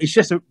 it's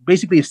just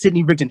basically a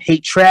Sidney Rigdon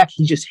hate track.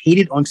 He just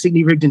hated on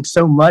Sidney Rigdon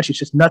so much. It's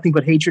just nothing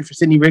but hatred for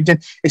Sidney Rigdon.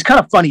 It's kind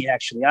of funny,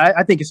 actually.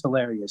 I think it's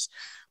hilarious.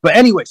 But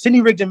anyway,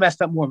 Sidney Rigdon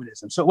messed up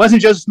Mormonism. So it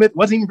wasn't Joseph Smith, it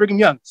wasn't even Brigham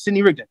Young,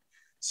 Sidney Rigdon.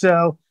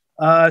 So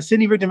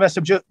Sidney Rigdon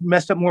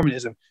messed up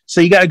Mormonism. So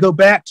you got to go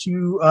back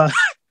to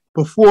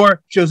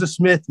before Joseph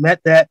Smith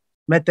met that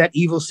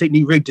evil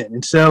Sidney Rigdon.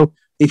 And so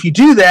if you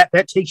do that,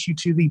 that takes you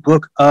to the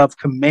Book of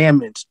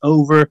Commandments,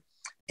 over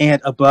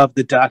and above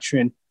the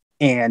Doctrine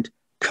and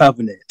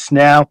Covenants.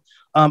 Now,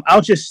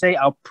 I'll just say,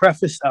 I'll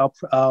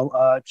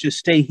just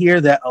stay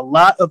here that a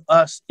lot of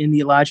us in the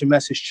Elijah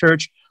Message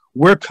Church,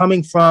 we're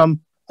coming from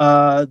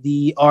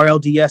the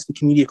RLDS, the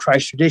Community of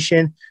Christ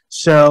tradition.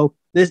 So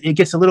it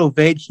gets a little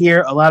vague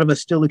here. A lot of us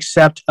still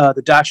accept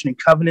the Doctrine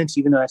and Covenants,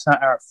 even though that's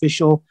not our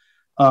official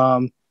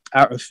book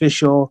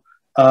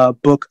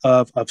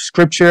of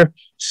Scripture.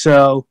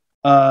 So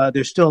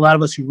there's still a lot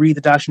of us who read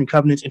the Doctrine and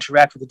Covenants,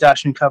 interact with the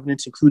Doctrine and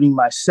Covenants, including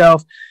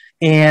myself.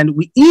 And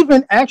we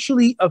even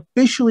actually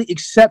officially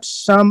accept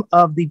some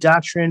of the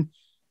Doctrine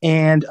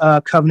and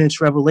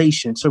Covenants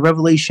revelation. So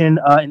Revelation,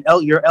 in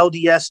your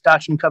LDS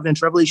Doctrine and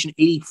Covenants, Revelation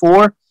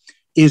 84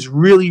 is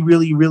really,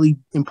 really, really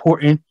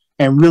important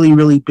and really,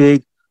 really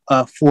big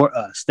for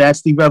us.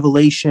 That's the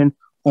revelation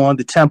on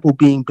the temple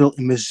being built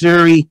in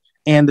Missouri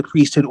and the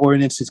priesthood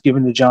ordinances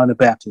given to John the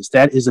Baptist.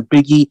 That is a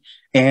biggie,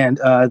 and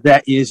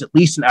that is, at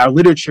least in our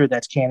literature,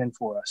 that's canon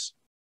for us.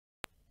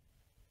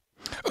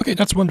 Okay,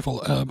 that's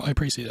wonderful. I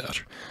appreciate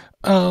that.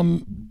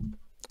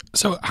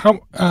 So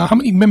how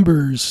many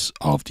members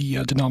of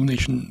the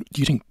denomination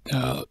do you think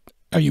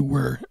you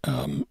were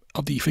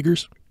of the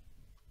figures?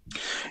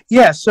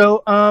 Yeah,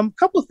 so a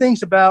couple of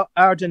things about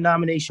our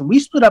denomination. We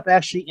split up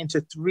actually into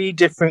three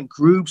different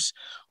groups.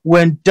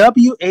 When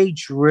W.A.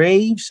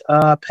 Draves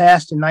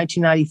passed in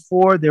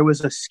 1994, there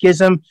was a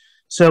schism.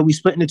 So we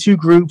split into two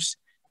groups.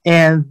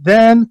 And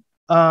then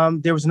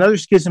there was another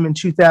schism in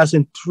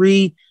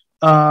 2003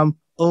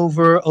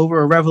 over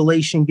a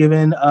revelation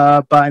given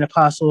by an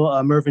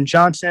apostle, Mervyn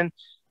Johnson.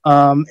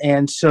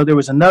 And so there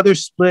was another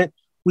split.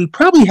 We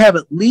probably have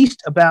at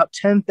least about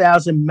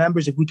 10,000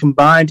 members if we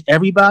combined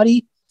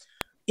everybody.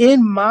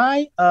 In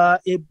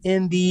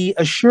the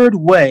Assured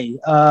Way,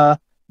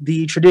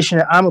 the tradition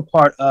that I'm a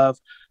part of,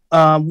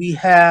 we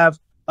have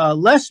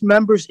less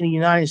members in the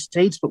United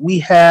States, but we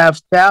have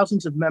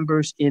thousands of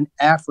members in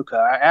Africa.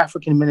 Our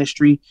African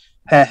ministry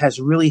has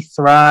really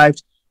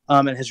thrived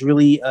and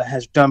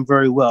has done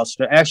very well. So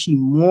there are actually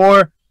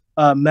more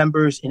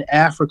members in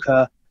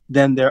Africa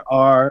than there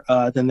are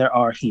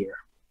here.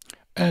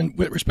 And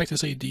with respect to,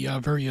 say, the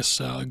various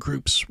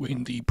groups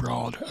within the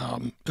broad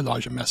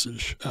Elijah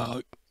Message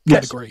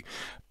category, yes,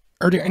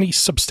 are there any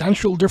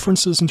substantial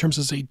differences in terms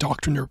of, say,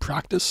 doctrine or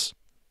practice?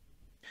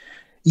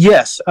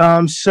 Yes.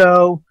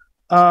 So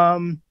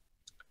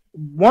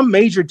one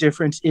major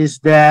difference is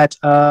that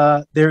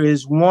there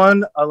is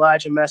one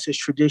Elijah Message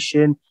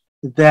tradition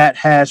that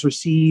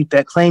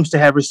claims to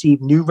have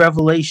received new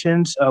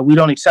revelations. We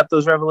don't accept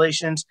those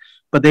revelations,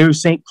 but they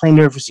claim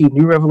to have received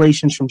new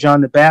revelations from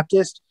John the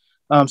Baptist.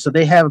 So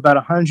they have about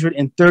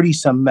 130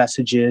 some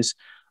messages,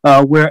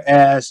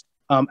 whereas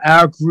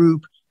our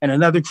group and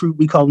another group,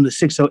 we call them the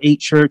 608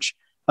 Church,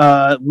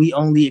 we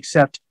only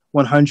accept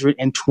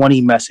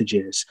 120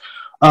 messages.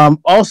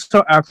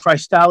 Also, our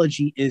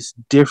Christology is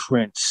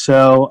different.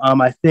 So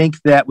I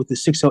think that with the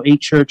 608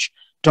 Church,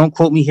 don't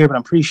quote me here, but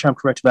I'm pretty sure I'm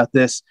correct about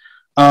this,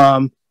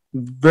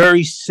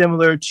 very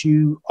similar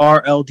to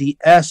our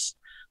LDS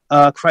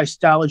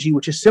Christology,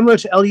 which is similar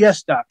to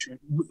LDS doctrine,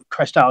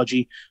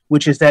 Christology,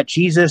 which is that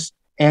Jesus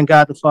and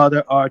God the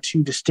Father are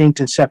two distinct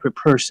and separate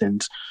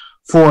persons.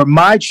 For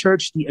my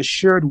church, the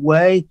Assured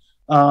Way,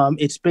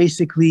 it's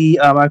basically,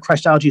 our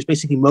Christology is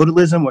basically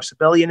modalism or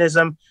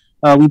Sabellianism.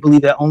 We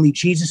believe that only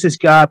Jesus is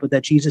God, but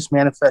that Jesus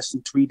manifests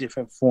in three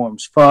different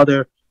forms: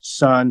 Father,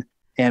 Son,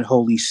 and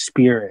Holy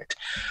Spirit.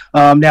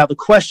 Now, the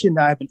question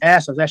that I've been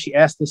asked, I was actually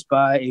asked this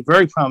by a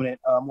very prominent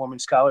Mormon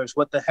scholar, is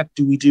what the heck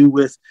do we do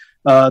with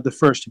the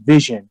first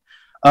vision?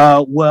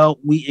 Well,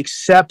 we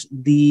accept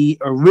the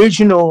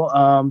original,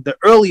 the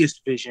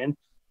earliest vision.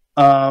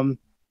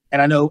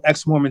 And I know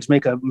ex-Mormons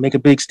make a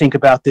big stink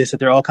about this, that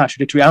they're all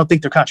contradictory. I don't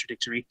think they're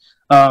contradictory,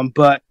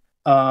 but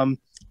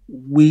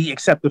we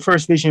accept the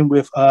first vision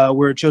with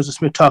where Joseph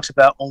Smith talks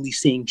about only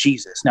seeing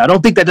Jesus. Now, I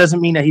don't think that doesn't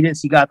mean that he didn't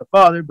see God the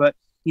Father, but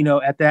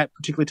at that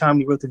particular time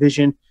when he wrote the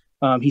vision,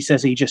 he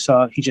says that he just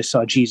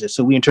saw Jesus.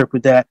 So we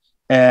interpret that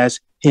as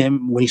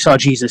him, when he saw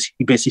Jesus,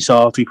 he basically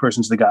saw all three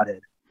persons of the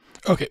Godhead.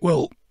 Okay,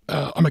 well,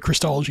 I'm a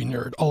Christology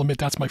nerd. I'll admit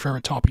that's my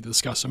favorite topic to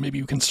discuss, so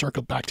maybe we can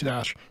circle back to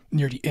that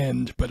near the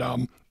end. But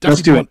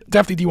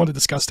definitely do want to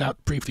discuss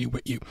that briefly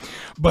with you.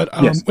 But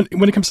yes.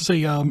 when it comes to,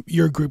 say,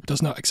 your group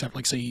does not accept,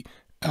 like, say,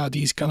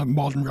 these kind of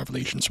modern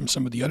revelations from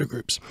some of the other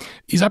groups,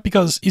 is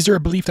there a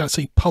belief that,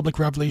 say, public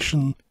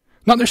revelation,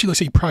 not necessarily,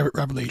 say, private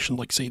revelation,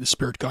 like, say, the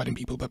Spirit guiding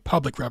people, but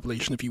public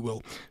revelation, if you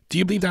will, do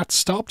you believe that's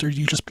stopped, or do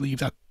you just believe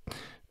that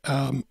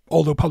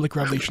although public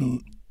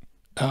revelation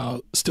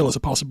still is a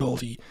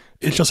possibility,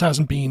 it just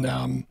hasn't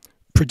been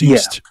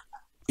produced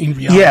in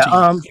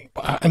reality?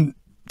 And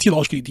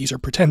theologically, these are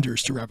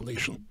pretenders to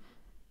revelation.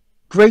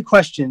 Great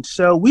question.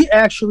 So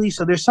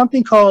there's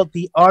something called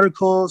the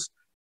Articles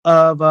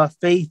of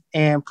Faith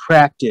and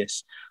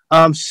Practice,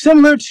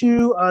 similar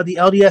to the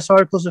LDS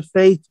Articles of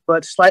Faith,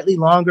 but slightly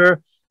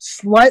longer,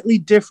 slightly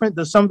different,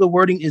 though some of the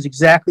wording is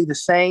exactly the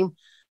same.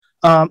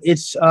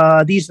 These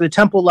are the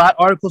Temple Lot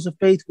Articles of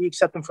Faith. We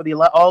accept them for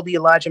all the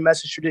Elijah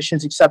message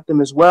traditions accept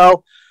them as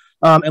well.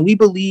 And we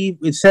believe,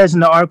 it says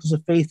in the Articles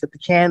of Faith, that the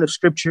canon of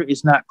Scripture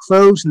is not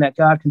closed and that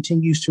God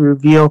continues to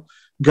reveal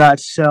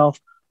God's self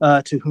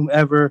to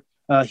whomever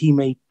he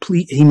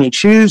may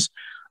choose.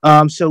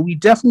 So we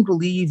definitely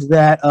believe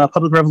that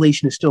public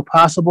revelation is still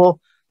possible.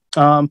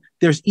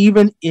 There's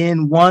even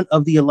in one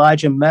of the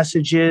Elijah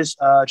messages,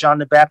 John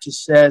the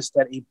Baptist says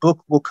that a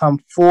book will come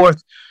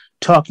forth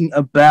talking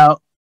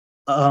about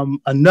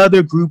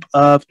another group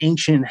of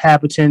ancient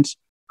inhabitants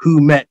who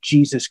met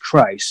Jesus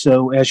Christ.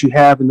 So as you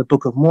have in the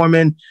Book of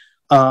Mormon,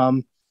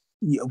 the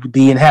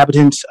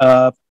inhabitants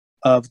of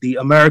the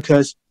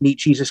Americas meet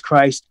Jesus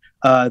Christ.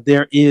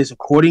 There is,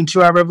 according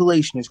to our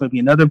revelation, there's going to be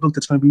another book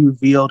that's going to be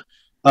revealed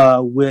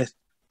with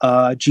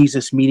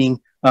Jesus meeting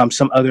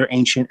some other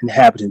ancient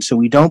inhabitants. So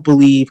we don't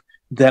believe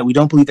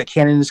that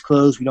canon is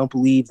closed. We don't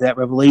believe that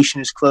revelation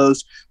is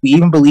closed. We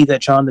even believe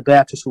that John the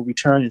Baptist will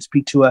return and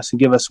speak to us and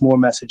give us more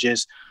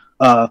messages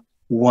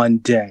one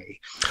day.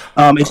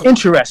 It's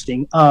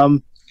interesting.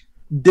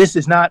 This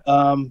is not,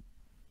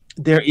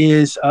 there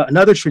is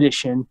another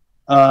tradition.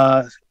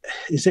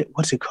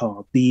 What's it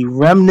called? The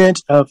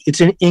Remnant of,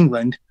 it's in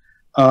England.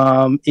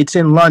 It's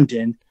in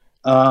London.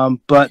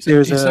 But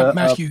is that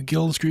Matthew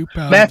Gill's group?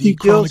 Matthew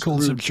Gill's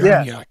Chronicles group, of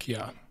Jeremiah,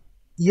 yeah.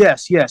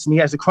 Yes. And he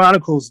has the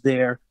Chronicles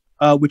there,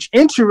 which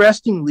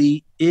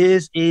interestingly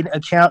is an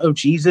account of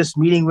Jesus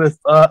meeting with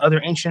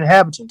other ancient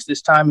inhabitants,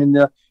 this time in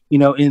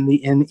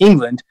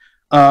England.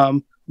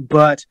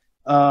 But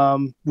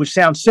which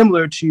sounds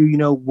similar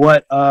to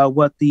what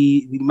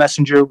the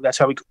messenger,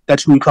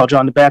 that's who we call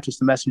John the Baptist,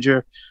 the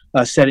messenger,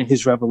 said in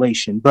his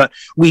revelation. But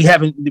we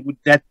haven't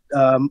that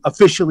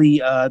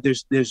officially.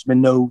 There's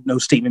been no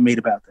statement made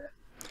about that.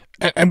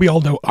 And we all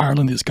know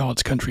Ireland is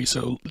God's country,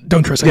 so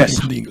don't trust anything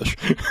from the English.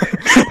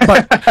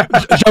 But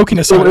joking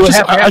aside,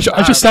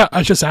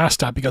 I just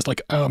asked that because,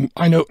 like,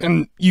 I know,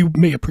 and you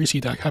may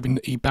appreciate that having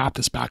a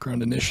Baptist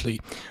background initially,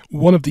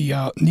 one of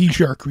the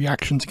knee-jerk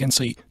reactions against,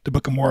 say, the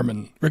Book of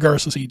Mormon,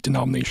 regardless of the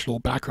denominational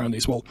background,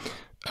 is, well,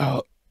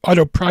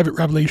 either private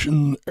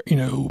revelation,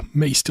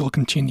 may still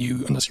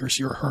continue unless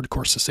you're a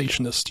hardcore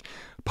cessationist.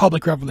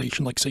 Public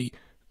revelation, like, say,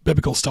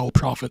 biblical style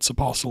prophets,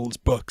 apostles,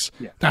 books,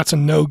 that's a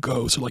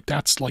no-go. So, like,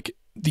 that's like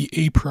the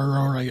a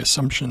priori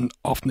assumption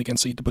often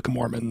against, say, the Book of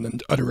Mormon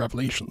and other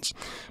revelations.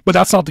 But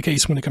that's not the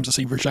case when it comes to,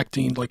 say,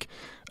 rejecting, like,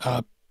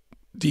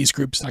 these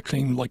groups that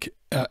claim, like,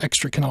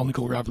 extra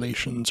canonical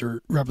revelations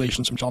or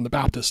revelations from John the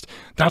Baptist.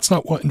 That's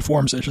not what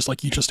informs it. It's just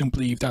like, you just don't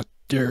believe that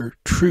they're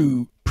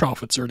true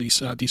prophets, or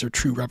these are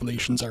true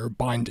revelations that are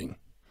binding.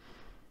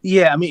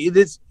 Yeah, I mean, it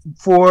is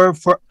for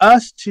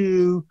us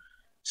to.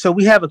 So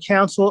we have a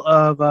council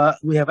of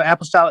we have an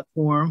apostolic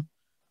forum,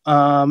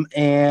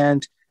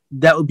 and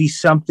that would be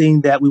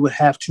something that we would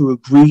have to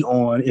agree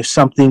on if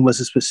something was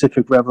a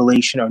specific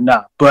revelation or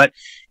not. But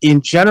in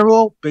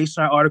general, based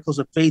on our articles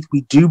of faith, we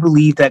do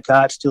believe that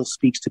God still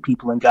speaks to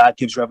people and God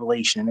gives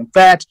revelation. And in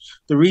fact,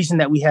 the reason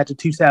that we had the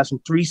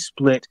 2003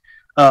 split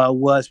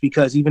was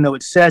because even though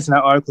it says in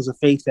our articles of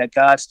faith that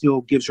God still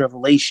gives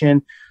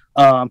revelation,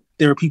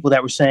 there were people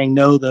that were saying,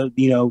 no,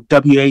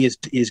 WA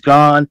is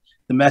gone.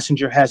 The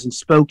messenger hasn't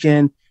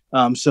spoken.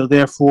 So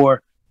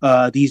therefore,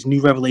 these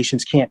new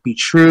revelations can't be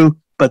true.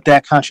 But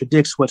that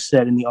contradicts what's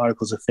said in the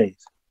articles of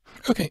faith.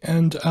 Okay,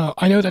 and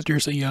I know that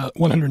there's a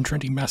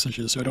 120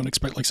 messages, so I don't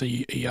expect, like,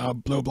 say, a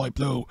blow by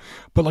blow.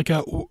 But like,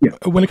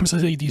 when it comes to,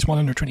 say, these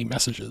 120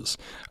 messages,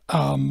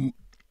 as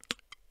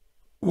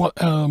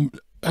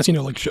you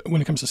know, like,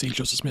 when it comes to, say,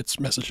 Joseph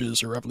Smith's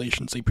messages or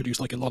revelations, they produce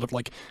like a lot of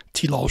like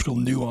theological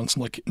nuance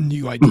and like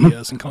new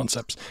ideas and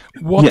concepts.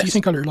 What do you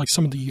think are like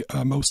some of the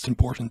most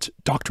important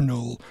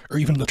doctrinal or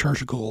even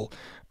liturgical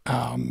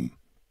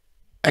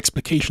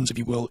explications, if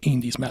you will, in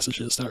these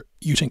messages that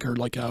you think are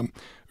like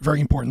very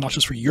important, not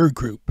just for your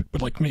group,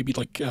 but like maybe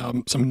like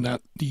something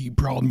that the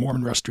broad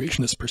Mormon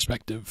restorationist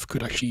perspective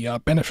could actually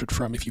benefit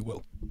from, if you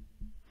will?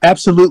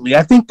 Absolutely.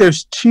 I think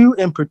there's two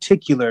in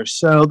particular.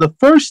 So the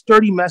first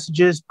 30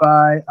 messages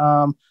by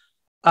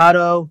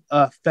Otto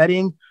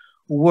Fetting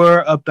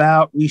were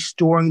about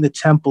restoring the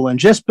temple and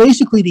just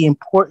basically the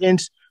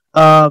importance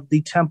of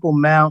the Temple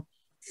Mount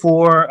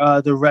for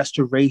the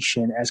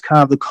restoration as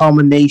kind of the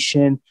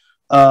culmination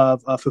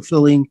of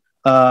fulfilling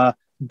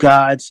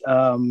God's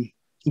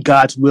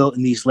will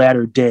in these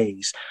latter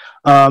days.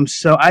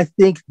 So I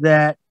think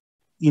that,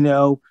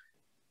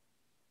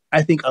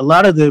 I think a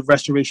lot of the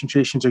restoration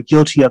traditions are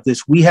guilty of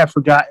this. We have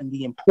forgotten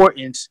the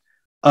importance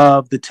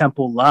of the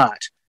temple lot,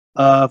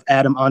 of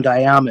Adam on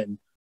Diamond,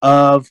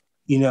 of,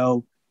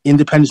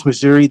 Independence,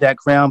 Missouri, that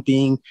ground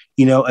being,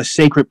 a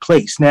sacred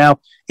place. Now,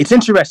 it's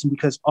interesting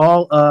because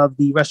all of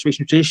the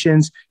restoration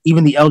traditions,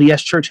 even the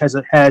LDS Church has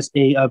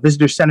a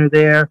visitor center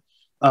there.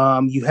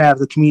 You have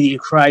the Community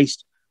of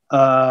Christ.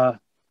 I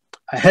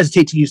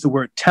hesitate to use the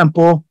word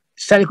temple.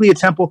 It's technically a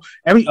temple.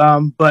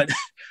 But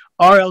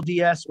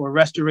RLDS or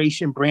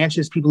restoration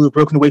branches, people who have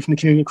broken away from the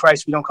Community of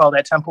Christ, we don't call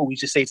that temple. We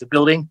just say it's a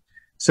building.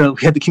 So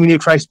we have the Community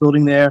of Christ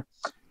building there.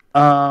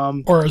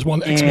 Or as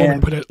one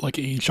ex-Mormon put it, like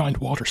a giant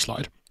water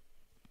slide.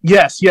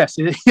 Yes.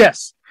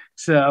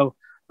 So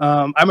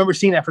I remember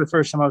seeing that for the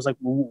first time. I was like,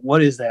 well,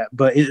 what is that?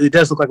 But it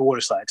does look like a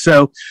water slide.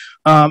 So,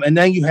 and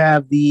then you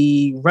have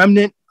the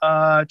Remnant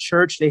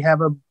Church. They have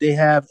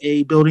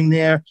a building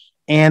there,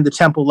 and the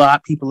temple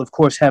lot. People, of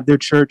course, have their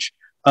church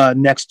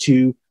next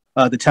to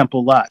the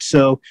temple lot.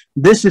 So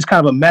this is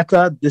kind of a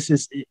mecca. This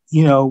is,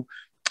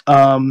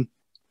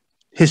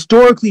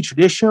 historically,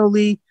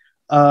 traditionally,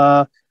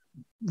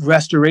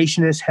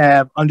 restorationists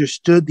have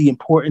understood the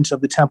importance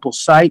of the temple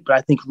site, but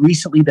I think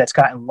recently that's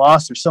gotten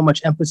lost. There's so much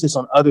emphasis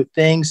on other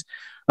things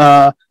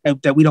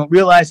that we don't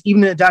realize,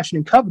 even in the Doctrine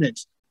and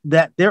Covenants,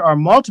 that there are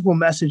multiple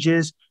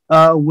messages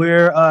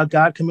where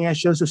God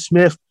commands Joseph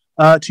Smith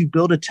to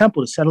build a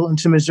temple, to settle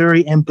into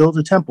Missouri and build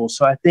a temple.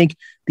 So I think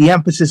the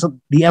emphasis on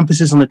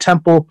the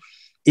temple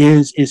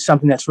is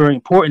something that's very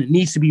important. It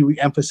needs to be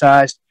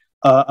reemphasized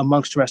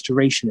amongst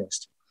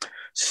restorationists.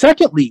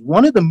 Secondly,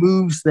 one of the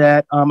moves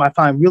that I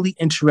find really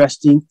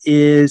interesting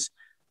is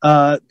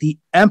the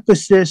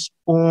emphasis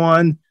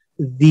on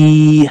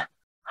the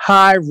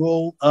high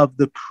role of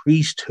the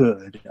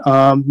priesthood.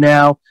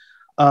 Now,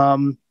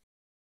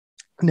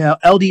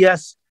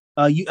 LDS,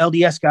 you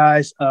LDS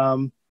guys,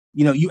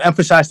 you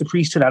emphasize the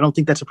priesthood. I don't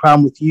think that's a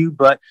problem with you,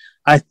 but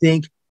I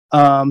think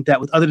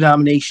that with other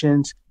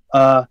denominations,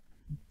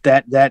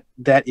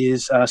 that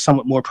is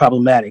somewhat more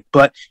problematic.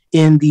 But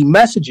in the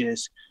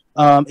messages,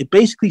 it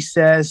basically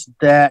says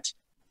that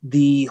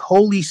the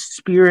Holy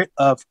Spirit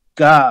of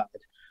God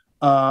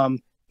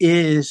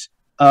is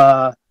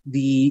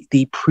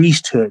the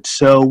priesthood.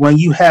 So when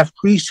you have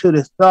priesthood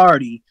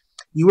authority,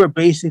 you are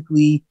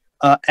basically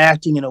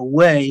acting in a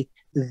way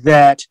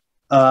that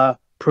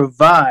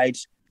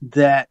provides,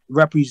 that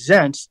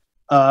represents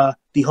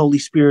the Holy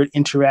Spirit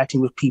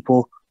interacting with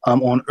people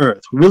on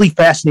earth. Really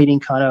fascinating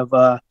kind of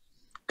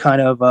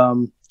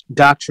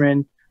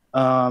doctrine.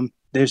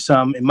 There's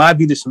some, in my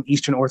view, there's some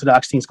Eastern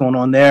Orthodox things going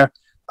on there.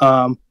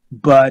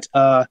 But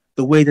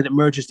the way that it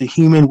merges the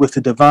human with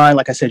the divine,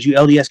 like I said, you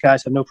LDS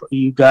guys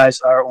you guys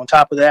are on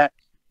top of that.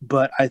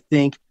 But I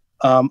think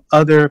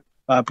other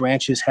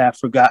branches have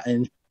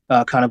forgotten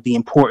kind of the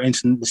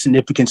importance and the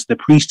significance of the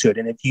priesthood.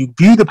 And if you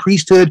view the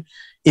priesthood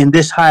in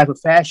this high of a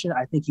fashion,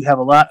 I think you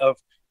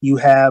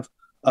have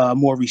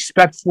more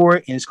respect for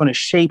it, and it's going to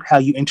shape how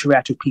you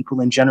interact with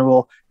people in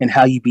general and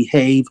how you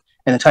behave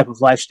and the type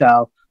of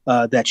lifestyle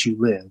that you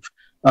live.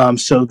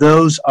 So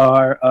those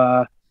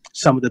are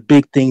some of the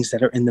big things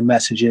that are in the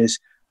messages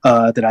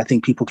that I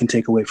think people can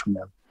take away from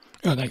them.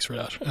 Oh, thanks for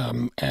that.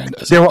 And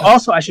there were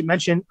also, I should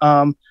mention,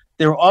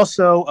 There were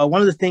also one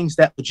of the things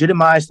that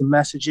legitimized the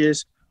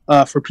messages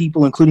for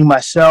people, including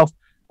myself.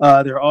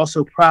 There are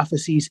also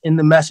prophecies in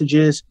the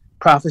messages,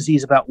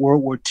 prophecies about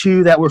World War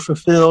II that were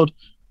fulfilled,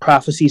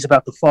 prophecies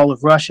about the fall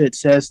of Russia. It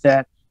says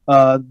that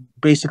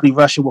basically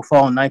Russia will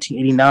fall in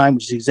 1989,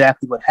 which is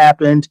exactly what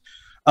happened.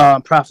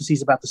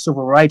 Prophecies about the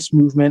civil rights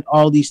movement,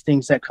 all these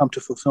things that come to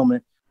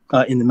fulfillment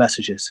in the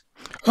messages.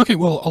 Okay,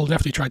 well, I'll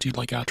definitely try to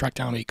track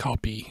down a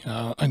copy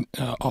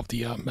of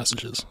the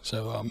messages.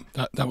 So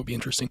that would be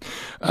interesting.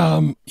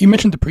 You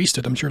mentioned the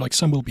priesthood. I'm sure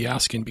some will be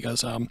asking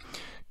because in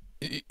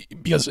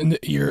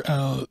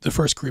the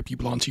first group you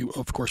belonged to,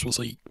 of course, was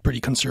a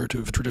pretty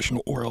conservative,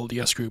 traditional or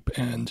LDS group,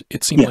 and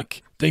it seemed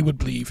like they would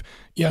believe,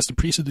 yes, the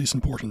priesthood is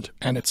important,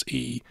 and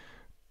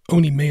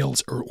only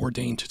males are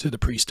ordained to the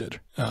priesthood.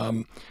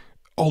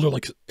 Although,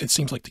 it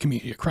seems like the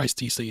Community of Christ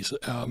these days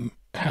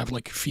have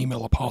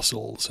female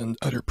apostles and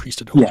other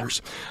priesthood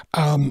holders.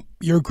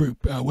 Your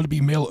group, would it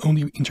be male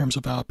only in terms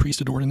of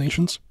priesthood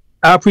ordinations?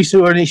 Our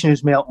priesthood ordination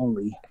is male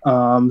only.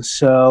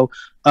 So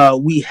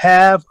we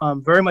have,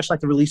 very much like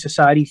the Relief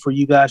Society for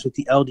you guys with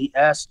the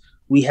LDS,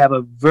 we have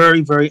a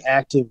very, very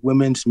active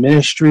women's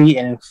ministry.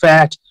 And in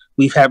fact,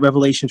 we've had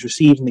revelations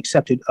received and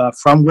accepted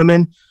from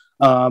women.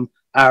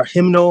 Our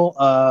hymnal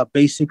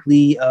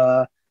basically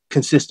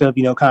consists of,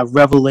 kind of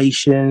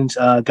revelations.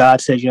 God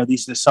says,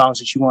 these are the songs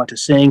that you want to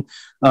sing.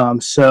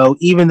 So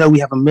even though we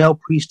have a male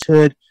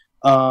priesthood,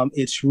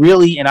 it's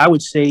really, and I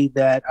would say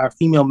that our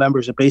female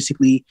members are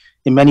basically,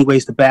 in many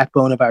ways, the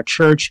backbone of our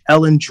church.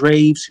 Ellen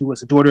Draves, who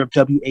was a daughter of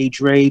W.A.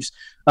 Draves,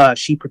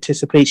 she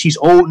participates. She's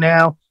old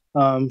now.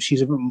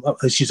 She's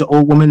an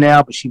old woman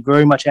now, but she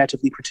very much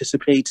actively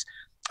participates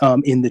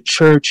in the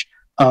church.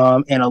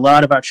 And a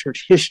lot of our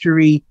church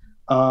history,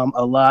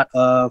 a lot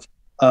of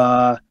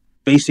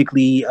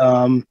basically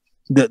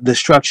the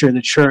structure of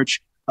the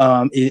church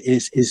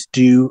is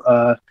due.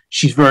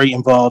 She's very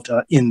involved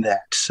in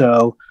that.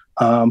 So.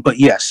 But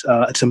yes,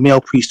 it's a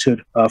male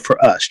priesthood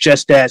for us,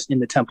 just as in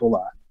the temple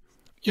law.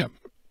 Yeah,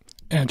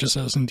 and just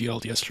as in the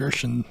LDS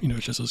Church, and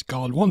just as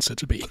God wants it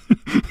to be.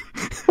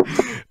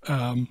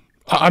 I'm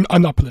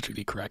not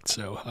politically correct,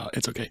 so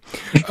it's okay.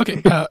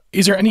 Okay,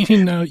 is there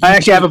anything? I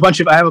actually have a bunch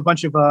of. I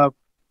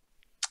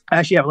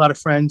actually have a lot of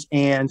friends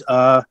and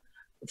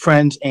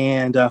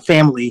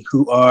family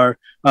who are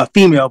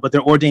female, but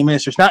they're ordained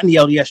ministers, not in the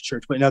LDS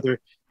Church, but in other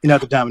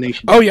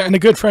denominations. Oh yeah, and a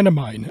good friend of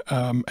mine,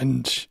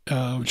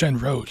 Jen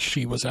Roach,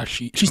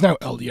 she's now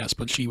LDS,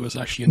 but she was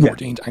actually an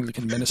ordained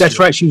Anglican minister. That's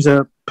right, she was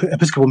a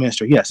Episcopal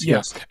minister. Yes, yeah.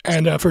 Yes.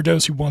 And for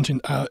those who want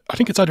to, I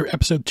think it's either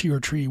episode 2 or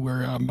 3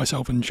 where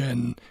myself and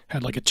Jen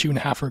had a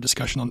 2.5-hour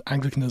discussion on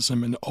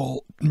Anglicanism and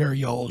all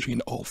Mariology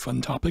and all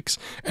fun topics.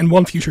 And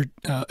one future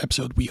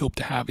episode we hope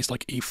to have is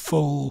a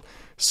full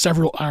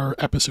several-hour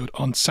episode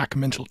on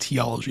sacramental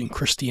theology and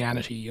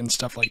Christianity and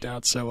stuff like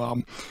that. So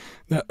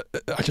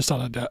I just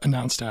thought I'd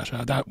announce that.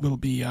 That will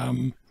be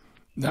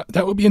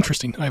that will be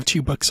interesting. I have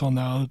 2 books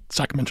on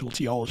sacramental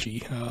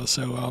theology,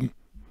 so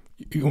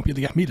you won't be able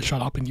to get me to shut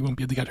up, and you won't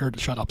be able to get her to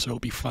shut up. So it'll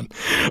be fun.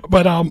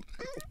 But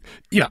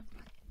yeah.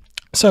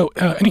 So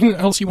anything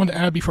else you want to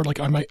add before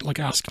I might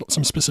ask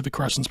some specific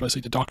questions about,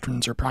 say, the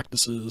doctrines or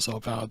practices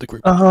of the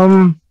group?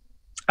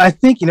 I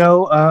think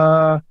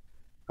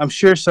I'm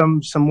sure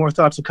some more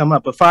thoughts will come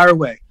up, but fire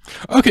away.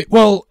 Okay,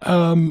 well,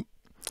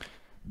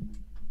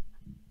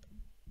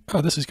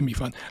 this is gonna be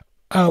fun.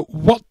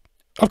 What,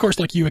 of course,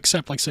 you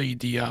accept, say,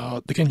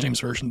 the King James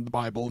version of the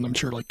Bible, and I'm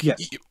sure,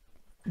 yes.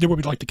 There would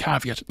be the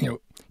caveat,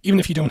 even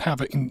if you don't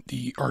have it in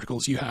the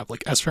articles you have,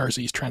 as far as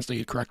these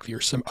translated correctly or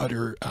some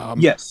other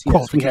yes,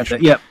 qualification. We have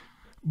that. Yep.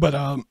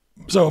 But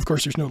so of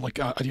course there's no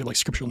idea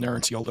scriptural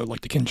inerrancy, although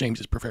the King James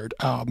is preferred.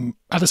 At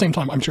the same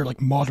time, I'm sure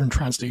modern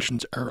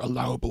translations are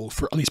allowable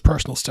for at least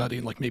personal study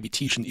and maybe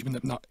teaching, even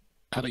if not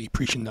at a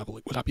preaching level.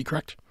 Would that be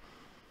correct?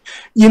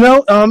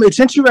 It's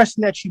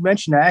interesting that you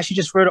mentioned that. I actually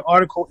just read an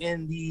article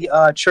in the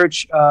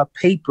church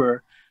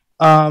paper,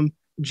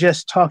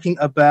 just talking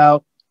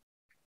about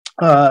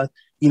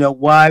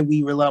why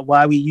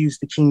we use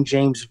the King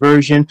James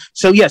version.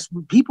 So yes,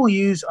 people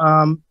use.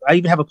 I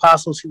even have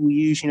apostles who will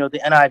use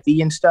the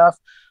NIV and stuff.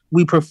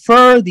 We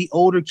prefer the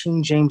older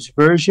King James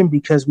version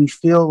because we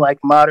feel like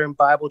modern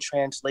Bible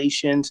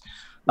translations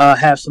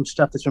have some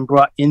stuff that's been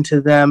brought into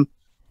them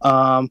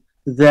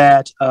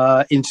that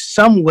in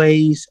some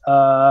ways,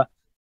 how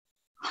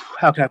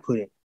can I put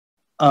it,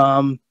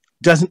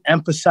 doesn't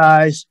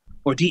emphasize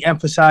or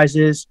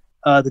de-emphasizes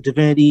the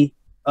divinity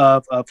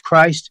of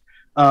Christ.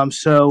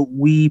 So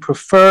we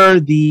prefer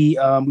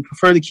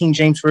the King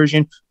James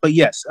version. But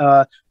yes,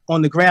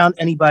 on the ground,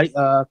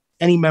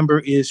 any member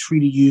is free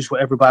to use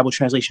whatever Bible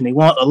translation they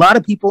want. A lot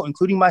of people,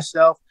 including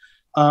myself,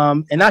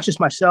 and not just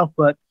myself,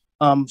 but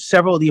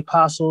several of the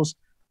apostles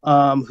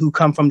who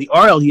come from the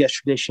RLDS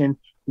tradition,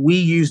 we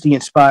use the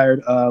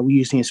inspired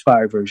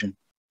version.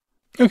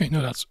 Okay,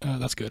 no,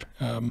 that's good.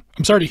 I'm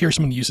sorry to hear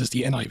someone uses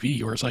the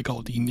NIV, or as I call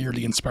it, the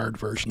nearly inspired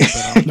version.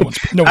 But no one's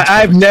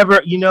I've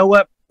never,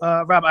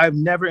 Rob, I've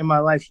never in my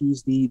life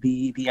used the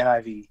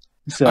NIV.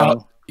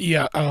 So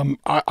Yeah,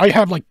 I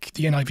have like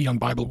the NIV on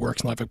Bible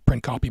Works, and I have a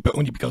print copy, but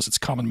only because it's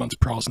common amongst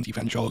Protestant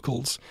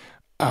evangelicals.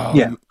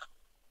 Yeah.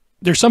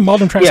 There's some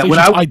modern Yeah. translations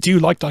I do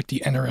like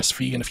the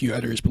NRSV and a few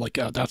others, but like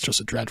that's just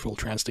a dreadful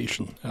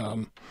translation.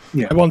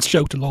 Yeah. I once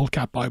joked the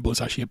Lolcat Bible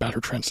is actually a better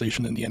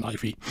translation than the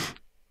NIV.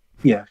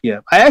 Yeah, yeah.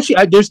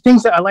 There's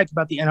things that I liked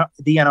about the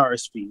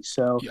NRSV.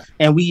 So, Yeah.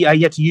 and I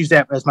get to use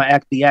that as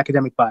the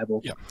academic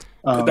Bible. Yeah,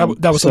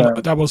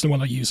 that was the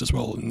one I used as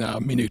well in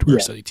Minute where I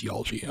studied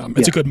theology.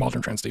 It's a good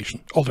modern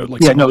translation, although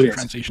like some modern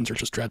translations are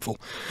just dreadful.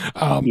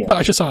 But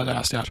I just thought I'd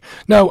ask that.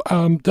 Now,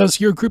 does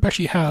your group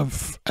actually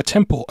have a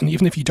temple? And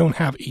even if you don't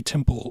have a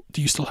temple,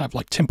 do you still have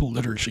like temple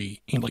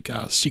liturgy in like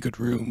secret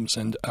rooms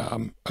and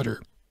other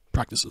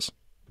practices?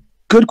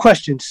 Good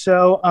question.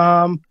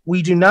 So,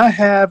 we do not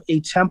have a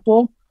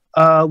temple.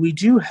 We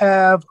do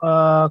have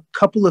a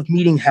couple of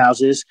meeting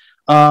houses.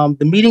 The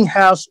meeting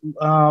house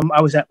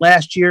I was at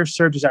last year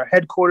served as our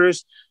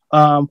headquarters.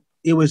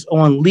 It was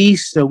on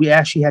lease, so we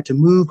actually had to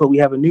move, but we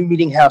have a new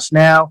meeting house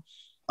now.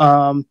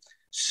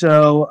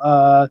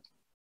 So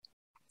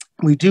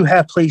we do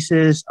have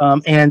places,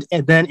 and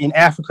then in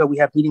Africa we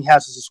have meeting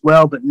houses as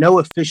well, but no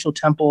official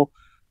temple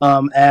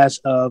as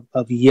of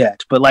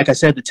yet. But like I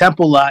said, the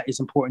temple lot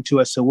is important to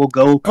us, so we'll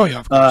go. Oh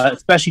yeah, of course.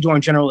 Especially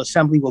during General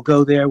Assembly, we'll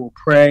go there. We'll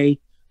pray.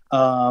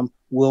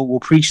 We'll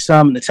preach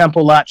some. And the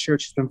Temple Lot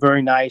Church has been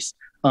very nice,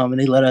 and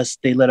they let us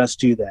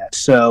do that.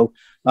 So,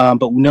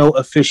 but no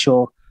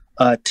official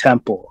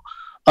temple.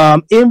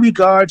 In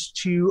regards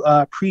to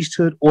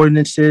priesthood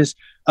ordinances,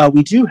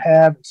 we do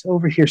have, it's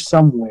over here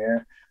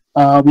somewhere.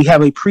 We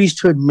have a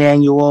priesthood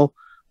manual,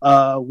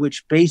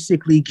 which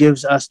basically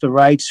gives us the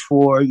rights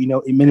for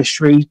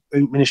administration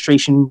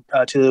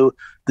to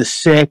the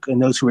sick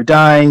and those who are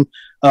dying,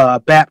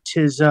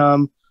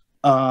 baptism.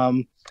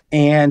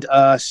 And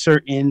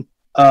certain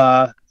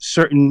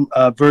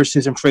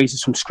verses and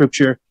phrases from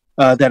Scripture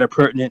that are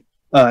pertinent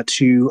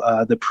to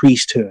the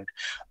priesthood.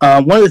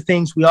 One of the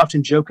things we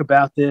often joke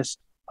about this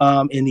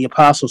in the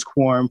Apostles'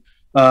 Quorum,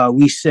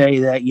 we say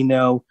that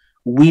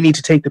we need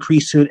to take the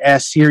priesthood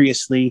as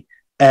seriously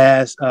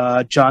as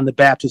John the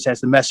Baptist,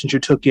 as the messenger,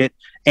 took it,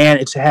 and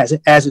as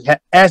it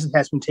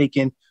has been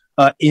taken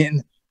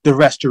in the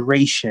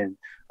Restoration.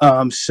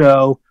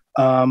 So.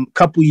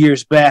 Couple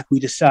years back, we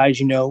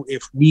decided,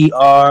 if we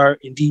are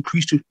indeed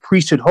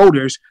priesthood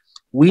holders,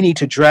 we need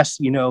to dress,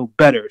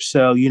 better.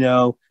 So,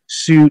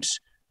 suits,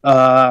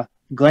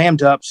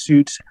 glammed up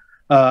suits,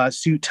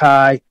 suit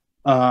tie,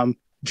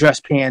 dress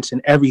pants,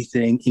 and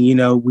everything.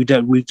 And,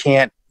 we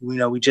can't,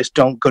 we just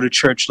don't go to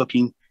church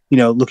looking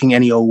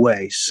any old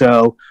way.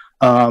 So,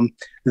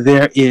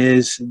 there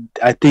is,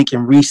 I think,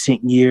 in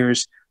recent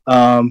years,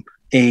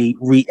 a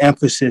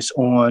re-emphasis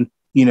on,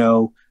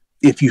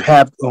 if you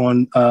have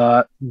on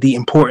the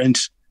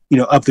importance,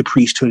 of the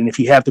priesthood, and if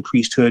you have the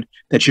priesthood,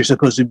 that you're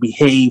supposed to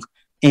behave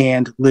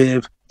and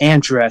live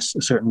and dress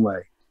a certain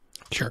way.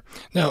 Sure.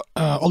 Now,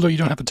 although you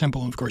don't have a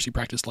temple, and of course you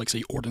practice, like,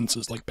 say,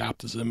 ordinances like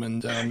baptism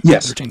and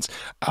yes. other things.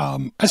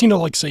 As you know,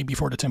 like, say,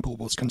 before the temple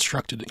was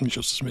constructed in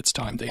Joseph Smith's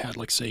time, they had,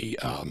 like, say,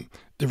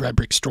 the red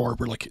brick store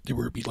where, like, there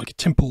would be, like,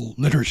 temple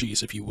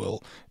liturgies, if you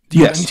will. Do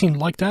you have anything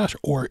like that?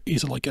 Or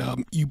is it like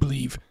you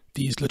believe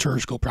these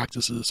liturgical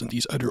practices and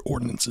these other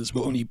ordinances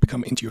will only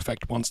become into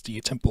effect once the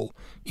temple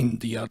in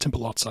the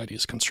temple lot site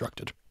is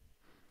constructed?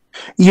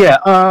 Yeah,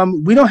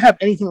 we don't have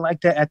anything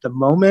like that at the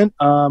moment.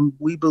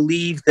 We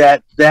believe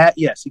that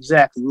yes,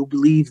 exactly. We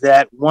believe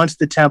that once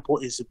the temple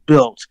is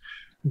built,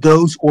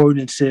 those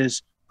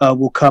ordinances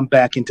will come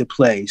back into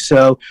play.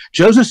 So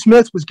Joseph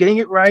Smith was getting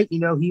it right. He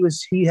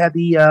was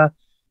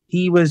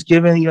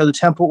given the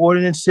temple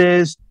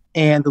ordinances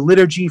and the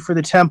liturgy for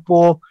the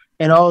temple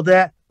and all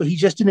that, but he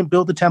just didn't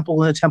build the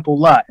temple in a temple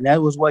lot, and that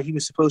was what he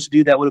was supposed to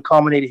do. That would have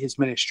culminated his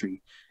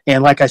ministry.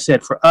 And like I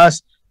said, for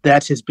us,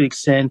 that's his big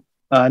sin.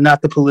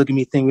 Not the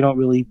polygamy thing. We don't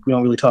really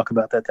talk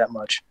about that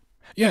much.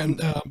 Yeah,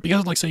 and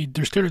because, like, say,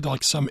 there's clearly,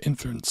 like, some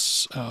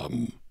influence,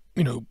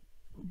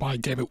 by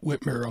David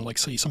Whitmer on, like,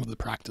 say, some of the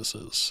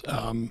practices.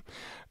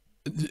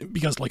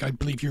 Because, like, I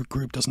believe your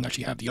group doesn't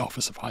actually have the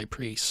office of high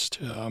priest.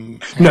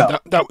 No,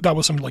 that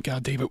was something like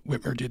David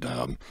Whitmer did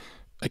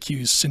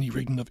accuse Sidney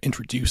Rigdon of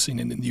introducing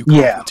in the New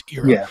Covenant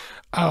era.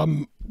 Yeah.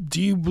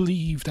 Do you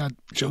believe that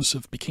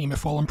Joseph became a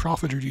fallen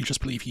prophet, or do you just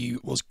believe he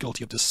was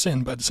guilty of this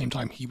sin, but at the same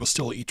time he was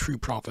still a true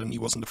prophet and he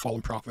wasn't a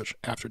fallen prophet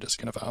after this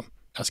kind of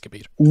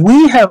escapade?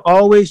 We have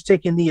always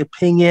taken the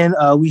opinion,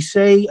 we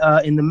say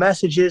in the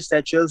messages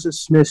that Joseph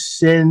Smith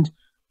sinned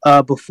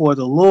before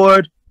the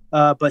Lord,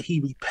 but he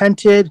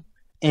repented,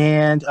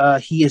 and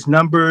he is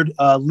numbered,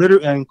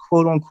 literally and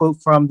quote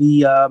unquote from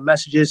the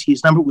messages, he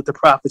is numbered with the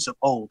prophets of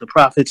old, the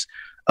prophets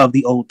of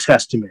the Old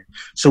Testament.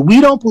 So we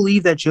don't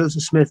believe that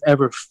Joseph Smith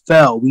ever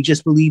fell. We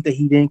just believe that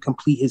he didn't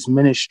complete his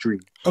ministry.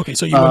 Okay,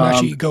 so you wouldn't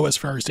actually go as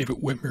far as David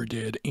Whitmer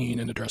did in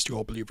an address to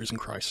all believers in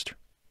Christ?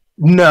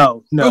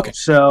 No. Okay.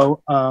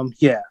 So,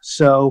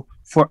 So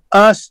for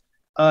us,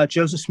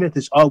 Joseph Smith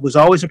was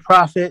always a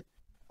prophet.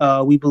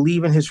 We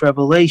believe in his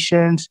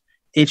revelations.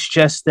 It's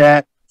just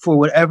that for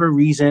whatever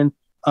reason,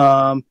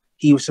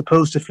 he was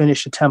supposed to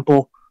finish the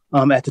temple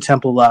at the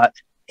temple lot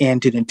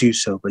and didn't do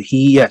so. But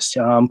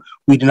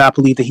we do not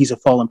believe that he's a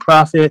fallen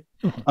prophet.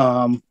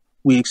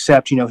 We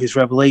accept, his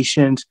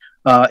revelations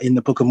in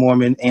the Book of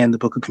Mormon and the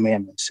Book of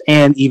Commandments,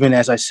 and even,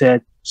 as I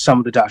said, some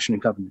of the Doctrine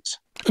and Covenants.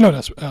 No,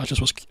 that's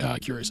just was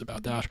curious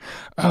about that.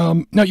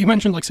 Now, you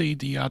mentioned, like, say,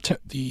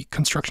 the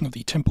construction of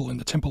the temple and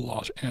the temple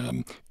lot.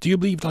 Do you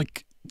believe,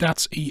 like,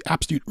 that's a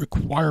absolute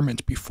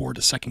requirement before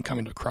the second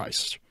coming of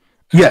Christ?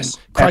 Yes,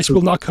 Christ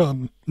will not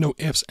come, no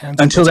ifs,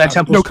 ands, until that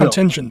temple, no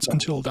contingents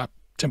until that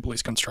temple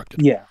is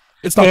constructed. Yeah,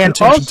 it's not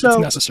contingent; it's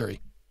necessary.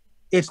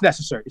 It's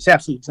necessary. It's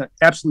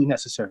absolutely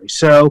necessary.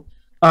 So,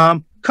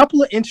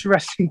 couple of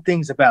interesting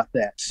things about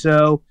that.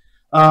 So,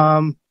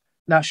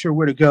 not sure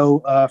where to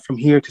go from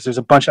here because there's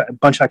a bunch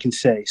I can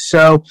say.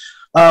 So,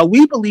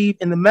 we believe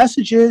in the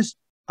messages.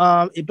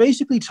 It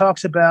basically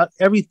talks about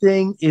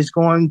everything is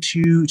going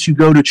to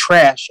go to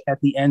trash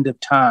at the end of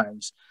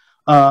times.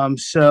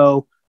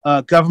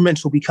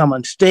 Governments will become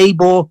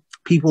unstable.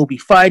 People will be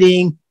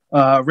fighting,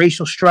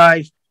 racial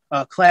strife,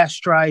 class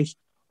strife,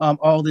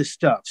 all this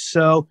stuff.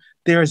 So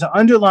there is an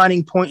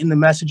underlining point in the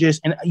messages,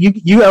 and you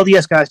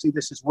LDS guys do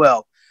this as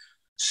well.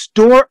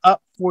 Store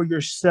up for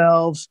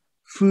yourselves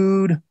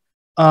food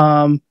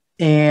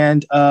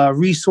and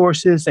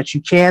resources that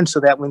you can, so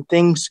that when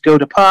things go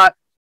to pot,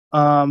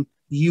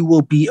 you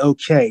will be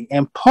okay.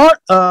 And part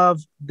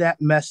of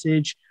that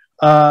message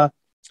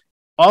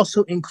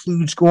also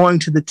includes going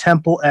to the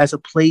temple as a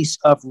place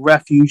of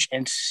refuge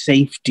and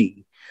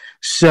safety.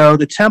 So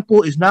the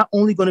temple is not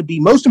only going to be,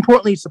 most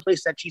importantly, it's the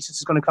place that Jesus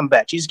is going to come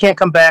back. Jesus can't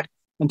come back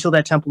until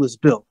that temple is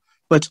built.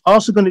 But it's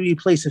also going to be a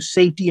place of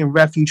safety and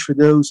refuge for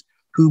those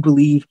who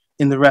believe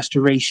in the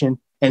restoration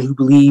and who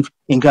believe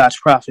in God's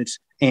prophets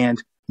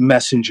and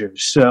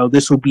messengers. So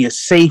this will be a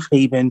safe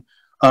haven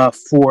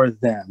for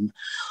them.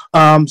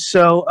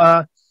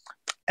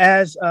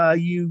 As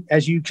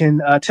you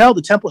can tell,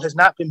 the temple has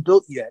not been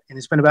built yet, and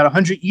it's been about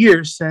 100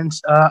 years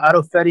since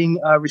Otto Fetting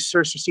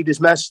first received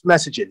his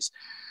messages.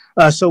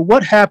 So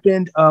what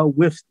happened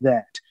with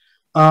that?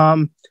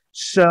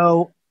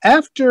 So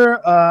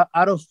after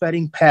Otto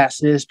Fetting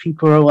passes,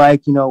 people are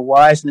like,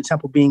 why isn't the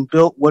temple being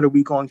built? What are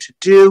we going to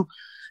do?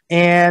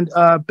 And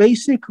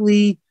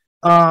basically,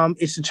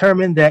 it's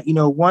determined that,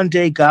 one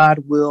day God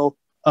will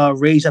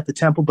raise up the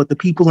temple, but the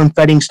people in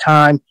Fetting's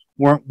time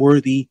weren't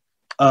worthy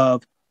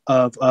of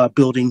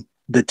building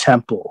the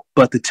temple.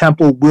 But the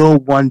temple will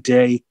one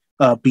day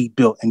be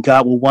built, and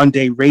God will one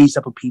day raise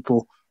up a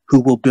people who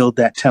will build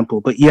that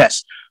temple. But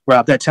yes,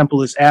 Rob, that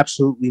temple is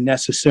absolutely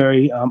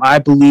necessary. I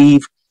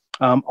believe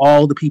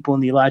all the people in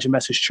the Elijah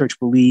Message Church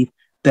believe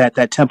that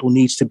that temple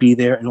needs to be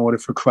there in order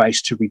for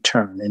Christ to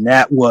return. And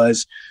that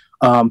was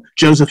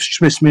Joseph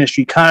Smith's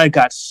ministry kind of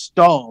got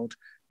stalled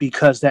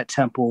because that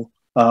temple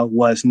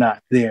was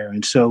not there.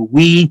 And so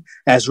we,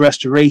 as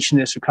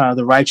restorationists, are kind of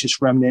the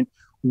righteous remnant,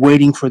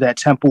 waiting for that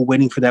temple,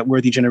 waiting for that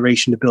worthy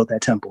generation to build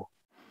that temple.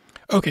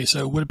 Okay,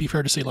 so would it be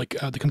fair to say, like,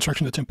 the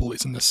construction of the temple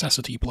is a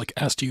necessity, but, like,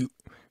 as to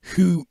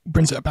who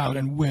brings it about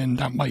and when,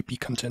 that might be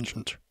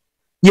contingent?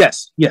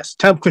 Yes.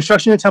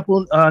 Construction of the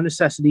temple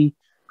necessity.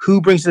 Who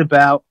brings it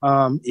about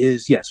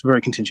is, yes,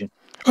 very contingent.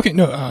 Okay,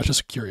 no,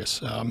 just curious.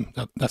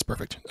 That's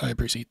perfect. I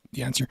appreciate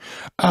the answer.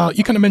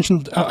 You kind of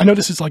mentioned, I know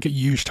this is like a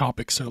huge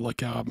topic, so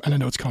like, and I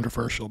know it's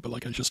controversial, but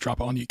like I just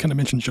drop on you. Kind of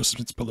mentioned Joseph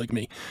Smith's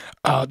polygamy.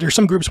 There's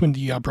some groups from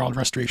the broad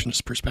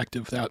restorationist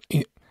perspective that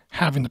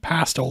have in the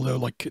past, although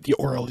like the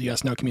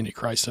RLDS, now Community of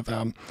Christ,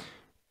 have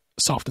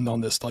softened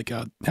on this, like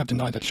have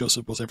denied that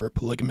Joseph was ever a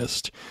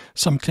polygamist.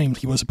 Some claimed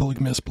he was a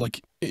polygamist, but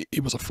like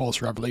it was a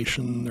false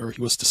revelation, or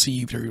he was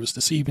deceived, or he was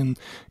deceiving,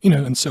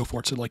 and so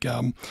forth. So like,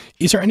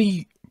 is there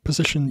any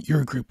position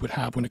your group would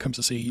have when it comes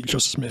to, say,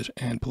 Joseph Smith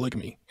and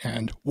polygamy,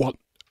 and what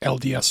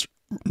LDS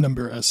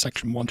number as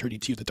section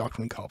 132 of the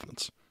Doctrine and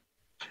Covenants?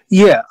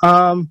 Yeah,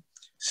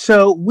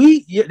 so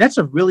that's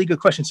a really good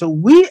question. So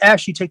we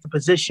actually take the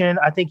position,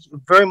 I think,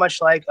 very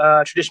much like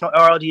traditional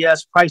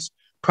RLDS,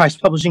 Price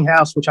Publishing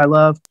House, which I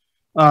love.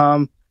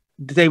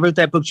 They wrote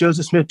that book,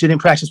 Joseph Smith Didn't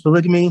Practice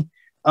Polygamy.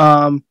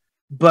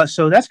 But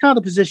so that's kind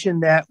of the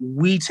position that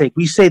we take.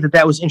 We say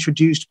that was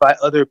introduced by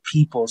other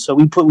people. So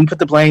we put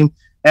the blame,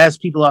 as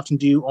people often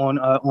do,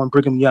 on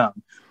Brigham Young.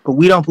 But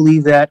we don't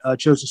believe that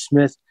Joseph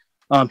Smith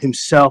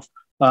himself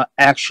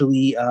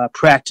actually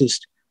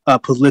practiced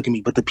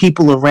polygamy. But the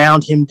people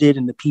around him did,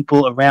 and the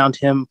people around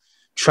him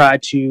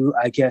tried to,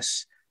 I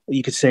guess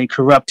you could say,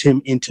 corrupt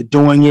him into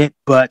doing it.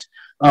 But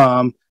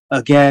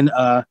again,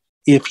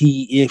 if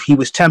he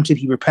was tempted,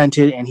 he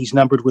repented, and he's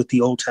numbered with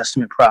the Old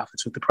Testament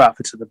prophets, with the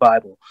prophets of the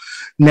Bible.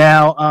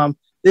 Now,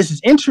 this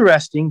is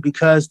interesting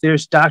because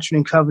there's Doctrine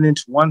and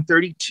Covenants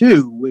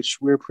 132, which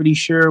we're pretty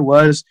sure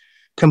was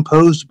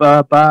composed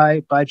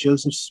by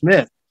Joseph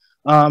Smith.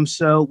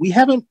 So we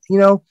haven't,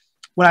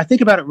 when I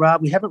think about it,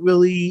 Rob, we haven't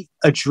really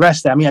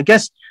addressed that. I mean, I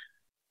guess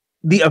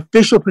the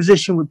official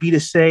position would be to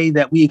say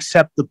that we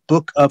accept the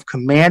Book of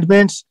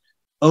Commandments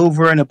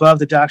over and above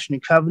the Doctrine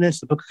and Covenants,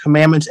 the Book of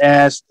Commandments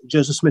as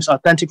Joseph Smith's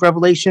authentic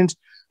revelations.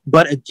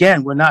 But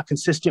again, we're not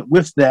consistent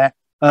with that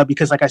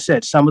because, like I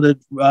said, some of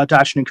the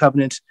Doctrine and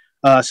Covenants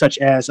such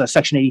as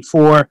Section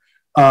 84,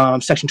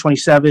 Section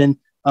 27,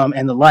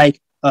 and the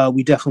like,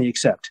 we definitely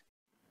accept.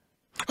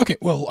 Okay,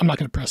 well, I'm not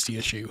going to press the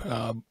issue,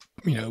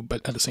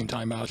 but at the same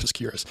time, I was just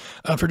curious.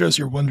 For those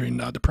who are wondering,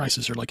 the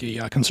prices are like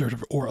a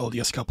conservative or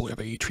LDS couple of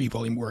a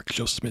 3-volume work.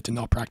 Joseph Smith did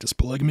not practice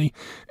polygamy.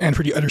 And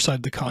for the other side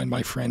of the coin,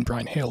 my friend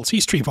Brian Hales,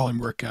 he's 3-volume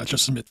work,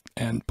 Joseph Smith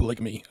and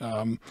polygamy,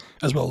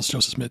 as well as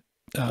Joseph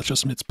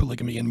Smith's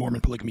polygamy and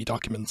Mormon polygamy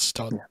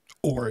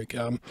documents.org,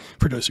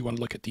 for those who want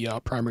to look at the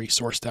primary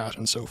source data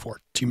and so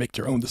forth to make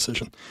their own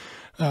decision.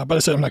 But I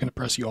said I'm not going to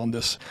press you on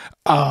this,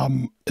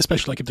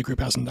 especially like if the group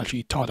hasn't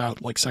actually taught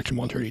out like Section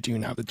 132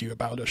 and how to do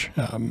about it.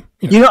 I'm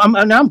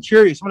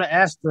curious. I'm going to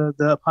ask the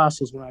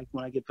apostles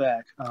when I get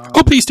back.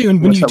 Oh, please do.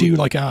 And when you do,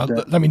 like,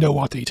 let me know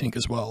what they think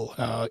as well.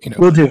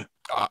 We'll do.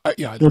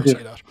 Yeah, I'd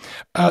say that.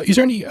 Is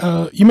there any?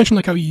 You mentioned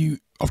like how you,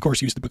 of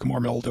course, use the Book of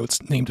Mormon, although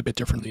it's named a bit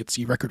differently. It's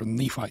the Record of the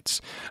Nephites.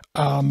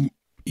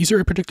 Is there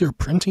a particular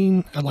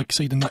printing, like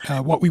say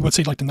what we would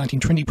say like the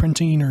 1920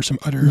 printing or some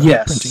other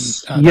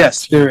printing?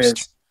 Yes, there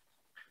is.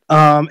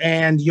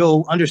 And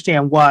you'll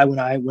understand why when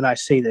I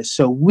say this.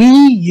 So we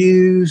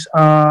use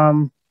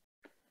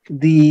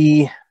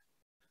this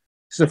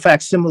is a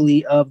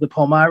facsimile of the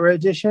Palmyra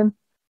edition.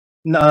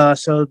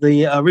 So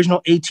the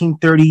original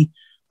 1830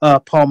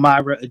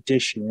 Palmyra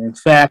edition. In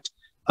fact,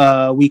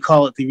 we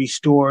call it the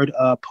restored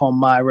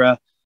Palmyra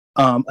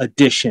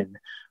edition.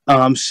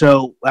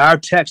 So our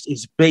text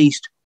is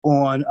based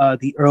on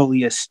the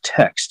earliest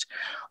text.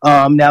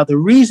 Now, the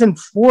reason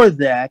for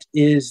that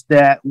is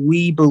that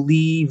we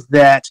believe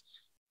that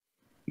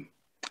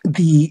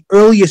the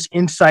earliest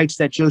insights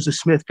that Joseph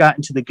Smith got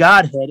into the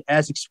Godhead,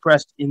 as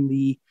expressed in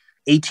the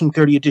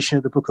 1830 edition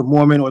of the Book of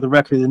Mormon or the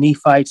Record of the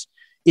Nephites,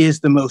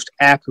 is the most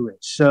accurate.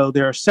 So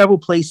there are several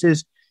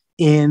places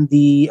in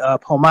the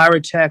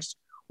Palmyra text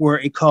where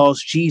it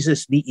calls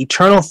Jesus the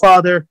Eternal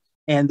Father,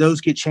 and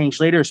those get changed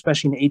later,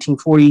 especially in the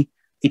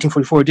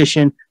 1844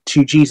 edition,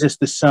 to Jesus,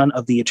 the Son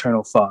of the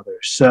Eternal Father.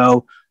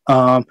 So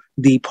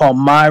the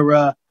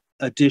Palmyra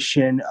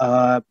edition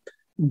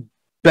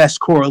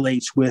best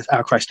correlates with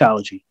our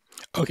Christology.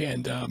 Okay,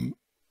 and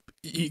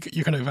you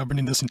kind of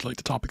bringing this into like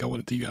the topic I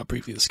wanted to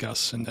briefly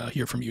discuss and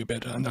hear from you a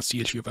bit, and that's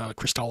the issue of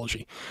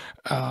Christology.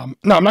 No,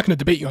 I'm not going to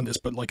debate you on this,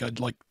 but like I'd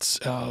like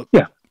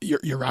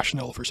your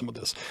rationale for some of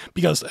this,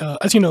 because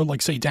as you know,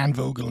 like say Dan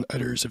Vogel and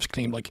others have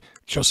claimed like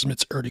Joseph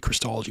Smith's early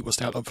Christology was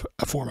that of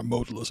a form of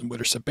modalism,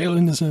 whether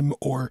Sabellianism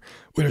or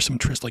whether some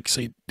twist like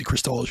say the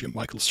Christology of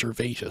Michael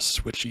Servetus,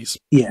 which he's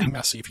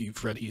messy if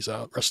you've read his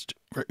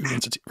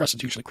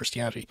Restitution of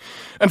Christianity.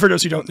 And for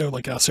those who don't know,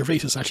 like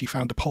Servetus actually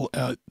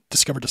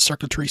discovered the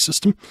circulatory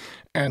system,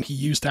 and he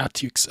used that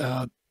to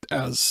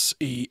as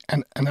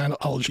an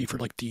analogy for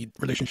like the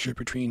relationship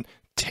between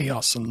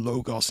Theos and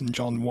Logos in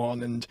John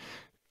 1, and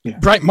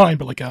bright mind,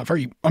 but like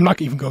I'm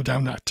not even go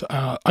down that.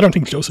 I don't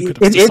think Joseph could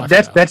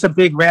have that's a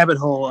big rabbit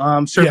hole.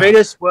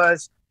 Servetus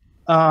was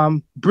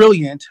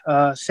brilliant,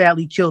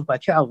 sadly killed by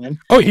Calvin.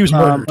 Oh, he was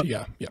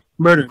murdered.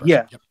 Murdered.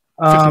 Yeah.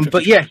 50,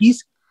 but yeah,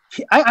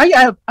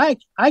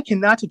 I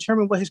cannot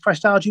determine what his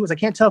Christology was. I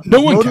can't tell if it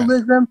was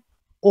modalism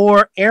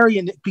or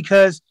Arian,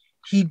 because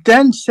he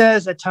then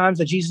says at times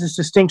that Jesus is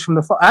distinct from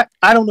the Father.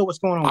 I don't know what's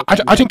going on.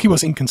 I think he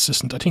was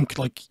inconsistent. I think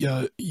like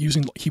he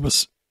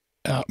was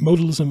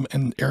modalism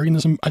and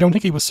Arianism. I don't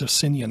think he was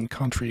Socinian,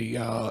 contrary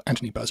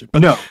Anthony Buzzard.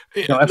 But no,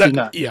 absolutely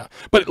not. Yeah,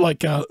 but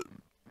like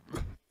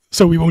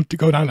so we won't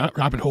go down that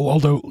rabbit hole.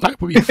 Although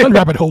that would be a fun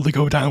rabbit hole to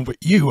go down with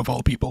you of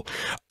all people.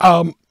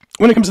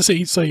 When it comes to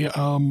say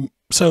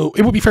so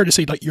it would be fair to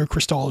say that your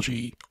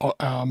Christology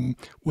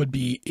would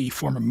be a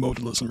form of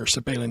modalism or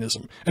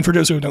Sabellianism. And for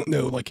those who don't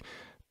know, like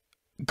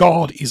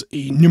God is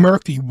a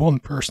numerically one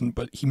person,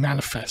 but he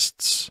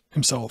manifests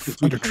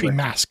himself under 3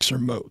 masks or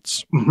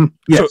modes. Mm-hmm.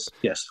 Yes,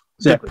 yes,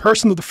 exactly. The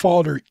person of the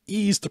Father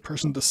is the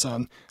person of the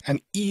Son,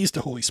 and is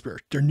the Holy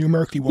Spirit. They're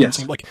numerically one.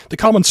 Yes. Like the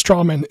common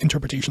strawman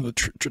interpretation of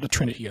the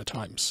Trinity at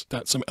times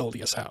that some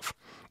LDS have.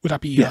 Would that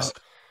be? Yes.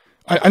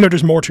 I know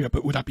there's more to it,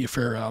 but would that be a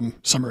fair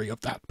summary of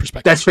that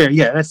perspective? That's fair.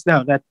 Yeah,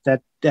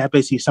 that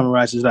basically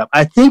summarizes it up.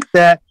 I think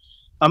that,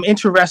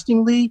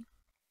 interestingly,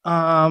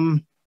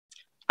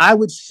 I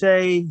would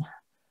say,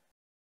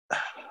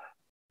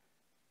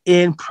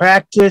 in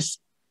practice,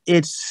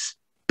 it's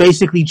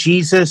basically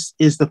Jesus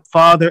is the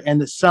Father and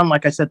the Son.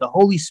 Like I said, the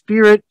Holy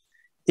Spirit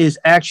is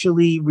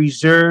actually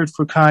reserved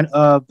for kind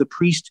of the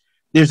priest.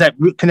 There's that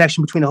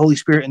connection between the Holy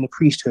Spirit and the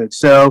priesthood.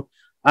 So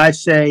I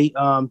say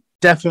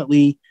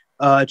definitely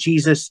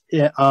Jesus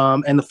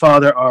and the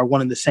Father are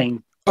one and the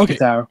same. Okay.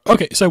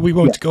 Okay. So we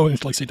won't go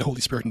into like say the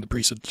Holy Spirit and the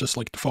priesthood, just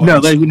like the Father.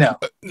 No,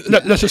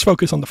 let's just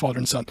focus on the Father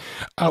and Son.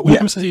 When it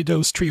comes to say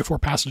those 3 or 4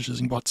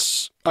 passages in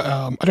what's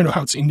I don't know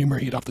how it's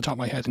enumerated off the top of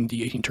my head in the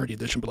 1830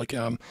 edition, but like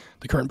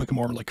the current Book of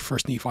Mormon, like 1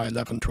 Nephi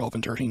 11, 12,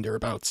 and 13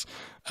 thereabouts.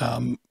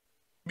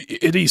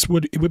 It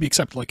would be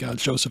accepted like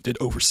Joseph did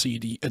oversee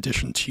the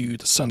addition to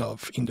the son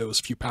of in those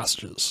few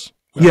passages.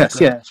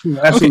 Yes,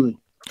 absolutely.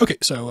 Okay,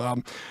 so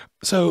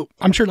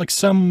I'm sure like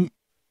some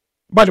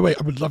By the way,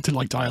 I would love to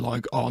like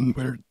dialogue on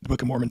whether the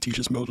Book of Mormon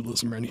teaches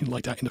modalism or anything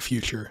like that in the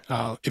future,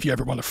 if you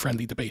ever want a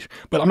friendly debate.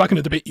 But I'm not going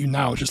to debate you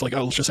now. It's just like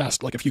I'll just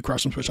ask like a few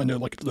questions, which I know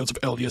like loads of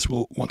LDS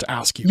will want to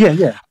ask you.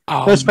 Yeah.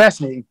 That's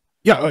fascinating.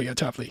 Yeah, oh yeah,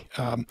 definitely.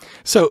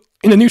 So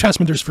in the New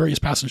Testament, there's various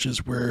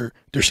passages where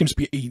there seems to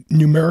be a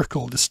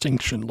numerical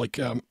distinction. Like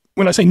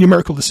when I say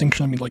numerical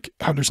distinction, I mean like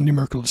how there's a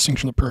numerical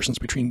distinction of persons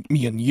between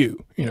me and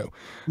you.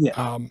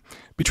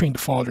 Between the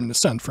Father and the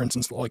Son. For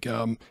instance, like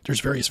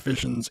there's various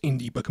visions in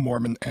the Book of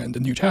Mormon and the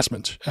New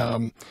Testament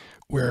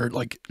where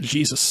like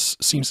Jesus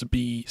seems to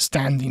be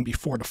standing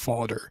before the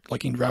Father,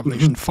 like in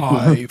Revelation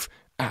 5,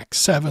 Acts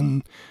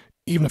 7.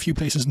 Even a few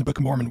places in the Book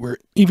of Mormon where,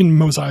 even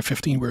Mosiah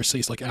 15, where it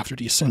says like after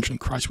the ascension,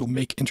 Christ will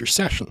make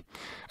intercession.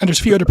 And there's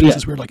a few other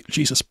places where like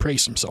Jesus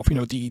praised himself,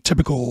 the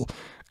typical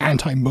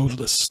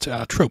anti-modalist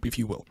trope, if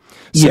you will.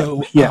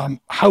 So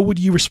how would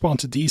you respond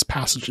to these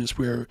passages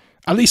where,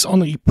 at least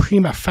on a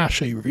prima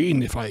facie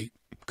reading, if I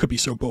could be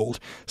so bold,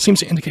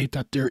 seems to indicate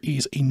that there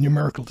is a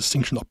numerical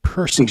distinction of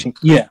person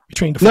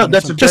between the Father and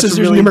the Son, just as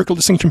there's a numerical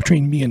distinction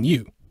between me and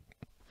you.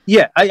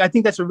 Yeah, I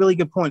think that's a really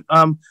good point.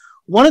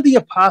 One of the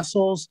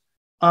apostles,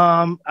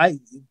 I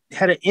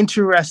had an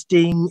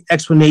interesting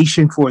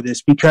explanation for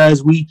this,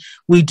 because we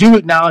do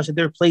acknowledge that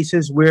there are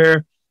places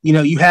where,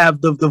 you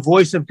have the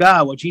voice of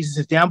God. Well, Jesus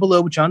is down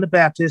below with John the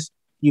Baptist.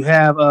 You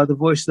have the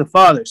voice of the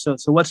Father. So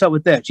what's up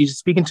with that? Jesus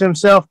speaking to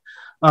himself.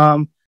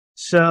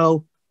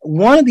 So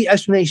one of the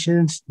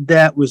explanations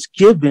that was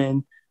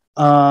given,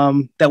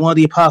 that one of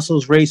the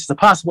apostles raised as a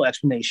possible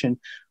explanation,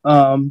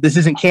 this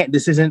isn't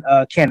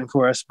canon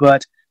for us,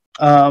 but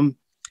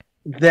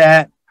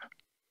that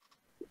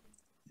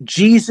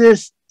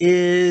Jesus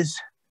is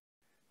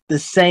the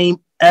same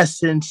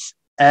essence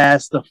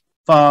as the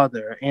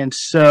Father. And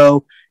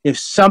so if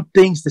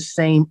something's the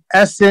same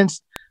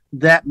essence,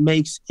 that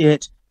makes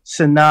it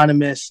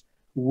synonymous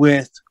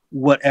with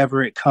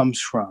whatever it comes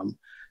from.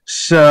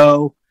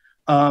 So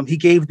he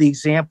gave the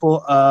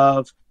example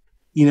of,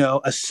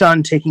 a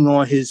son taking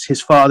on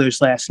his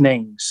father's last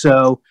name.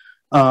 So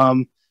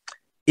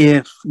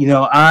if,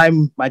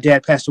 my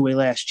dad passed away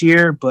last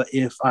year, but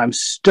if I'm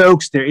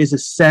Stokes, there is a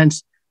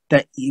sense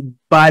that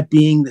by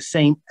being the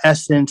same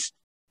essence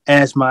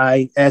as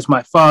my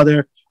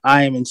father,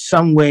 I am in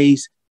some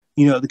ways,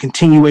 the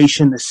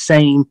continuation, the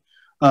same.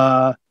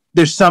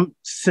 There's some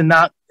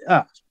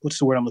what's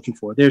the word I'm looking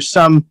for? There's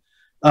some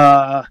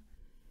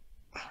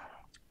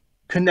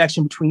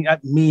connection between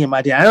me and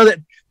my dad. I know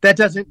that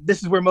doesn't.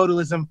 This is where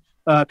modalism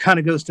kind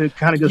of goes to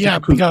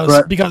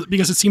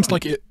because it seems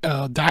like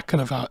that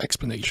kind of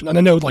explanation, and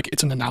I know like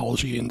it's an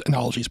analogy and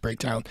analogies break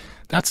down.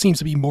 That seems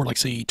to be more like,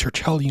 say,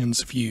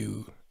 Tertullian's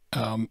view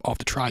of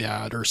the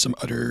triad, or some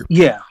other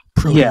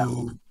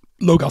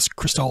logos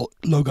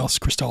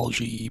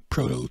Christology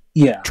proto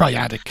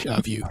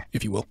triadic view,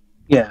 if you will.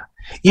 Yeah,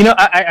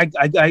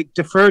 I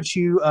defer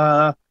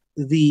to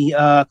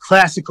the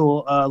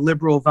classical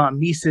liberal von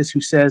Mises,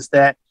 who says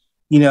that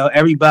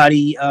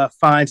everybody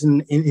finds in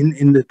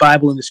the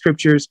Bible and the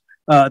scriptures,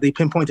 they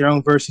pinpoint their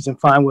own verses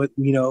and find what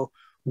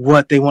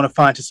they want to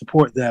find to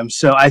support them.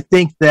 So I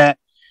think that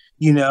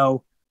we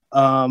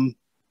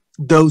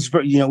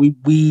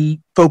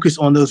focus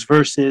on those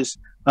verses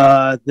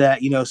that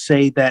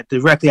say that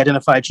directly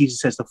identify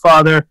Jesus as the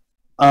Father,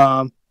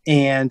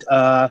 and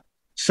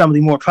some of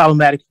the more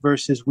problematic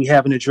verses we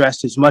haven't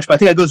addressed as much. But I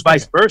think that goes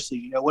vice versa.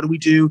 What do we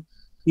do?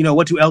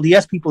 What do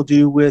LDS people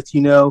do with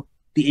the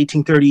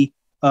 1830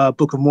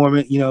 Book of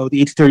Mormon? The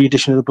 1830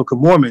 edition of the Book of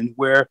Mormon,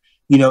 where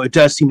it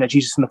does seem that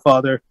Jesus and the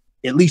Father,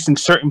 at least in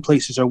certain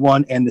places, are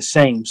one and the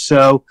same.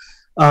 So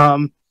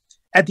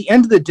at the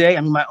end of the day,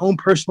 my own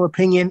personal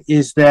opinion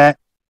is that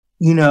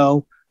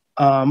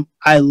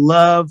I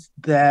love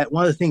that.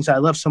 One of the things I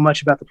love so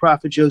much about the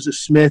prophet Joseph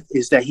Smith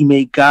is that he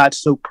made God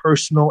so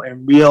personal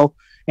and real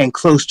and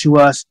close to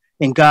us.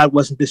 And God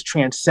wasn't this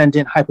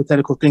transcendent,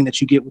 hypothetical thing that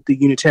you get with the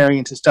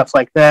Unitarians and stuff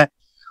like that.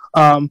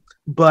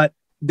 But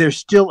there's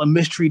still a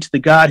mystery to the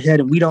Godhead,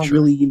 and we don't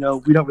really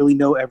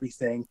know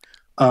everything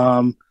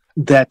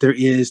that there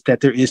is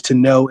to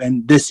know.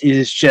 And this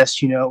is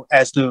just,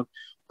 as the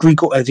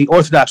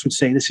Orthodox would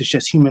say, this is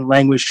just human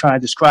language trying to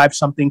describe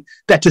something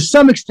that to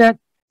some extent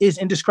is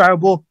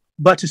indescribable,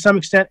 but to some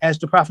extent, as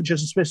the prophet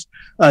Joseph Smith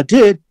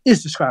did,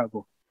 is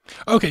describable.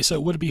 Okay, so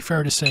would it be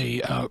fair to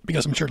say,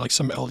 because I'm sure like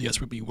some LDS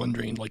would be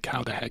wondering like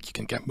how the heck you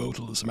can get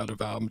modalism out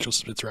of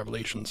Joseph Smith's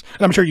revelations,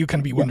 and I'm sure you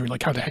can be wondering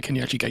like how the heck can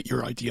you actually get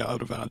your idea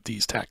out of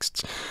these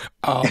texts?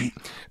 I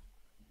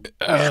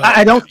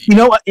don't,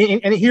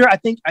 and here I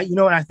think, and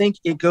I think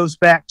it goes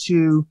back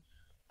to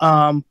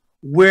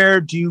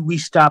where do we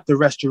stop the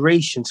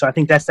restoration? So I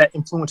think that's that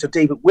influence of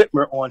David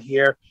Whitmer on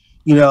here.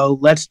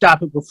 Let's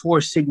stop it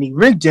before Sidney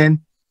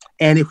Rigdon.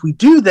 And if we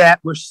do that,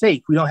 we're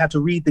safe. We don't have to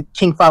read the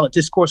King Follett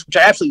Discourse, which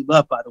I absolutely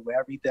love, by the way.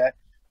 I read that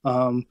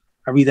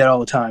all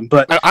the time.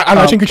 But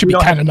I think it should be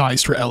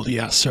canonized for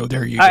LDS. So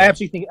there you go. I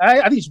absolutely think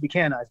it should be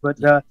canonized, but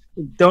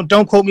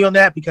don't quote me on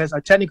that, because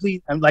I'm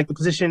like, the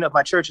position of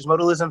my church is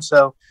modalism.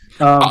 So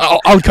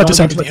I'll cut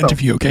this out of the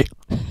interview, okay?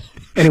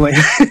 Anyway,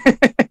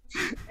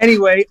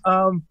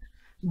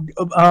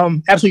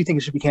 absolutely think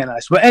it should be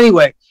canonized. But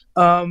anyway,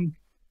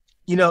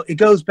 it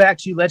goes back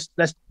to let's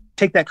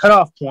take that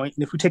cutoff point,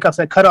 and if we take off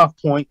that cutoff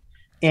point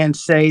and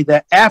say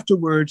that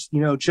afterwards,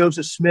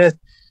 Joseph Smith,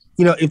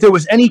 if there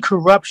was any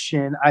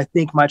corruption, I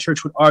think my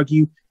church would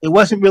argue it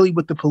wasn't really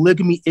with the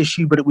polygamy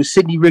issue, but it was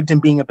Sidney Rigdon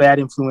being a bad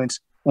influence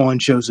on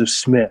Joseph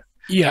Smith.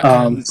 Yeah,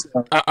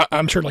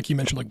 I'm sure, like you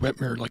mentioned, like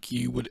Whitmer, like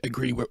you would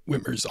agree with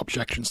Whitmer's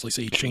objections, like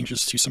say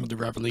changes to some of the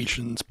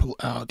revelations,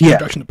 the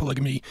introduction of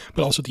polygamy,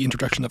 but also the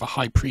introduction of a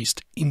high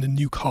priest in the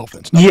New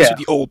Covenant, not just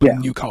the Old, but the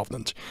New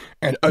Covenant,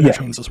 and other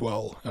things as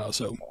well.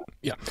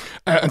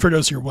 And for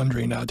those who are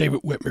wondering,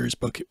 David Whitmer's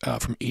book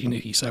from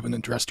 1887,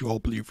 Addressed to All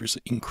Believers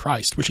in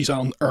Christ, which is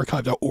on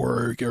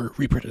archive.org or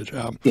reprinted.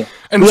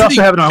 And we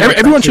also have it on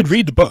everyone should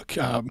read the book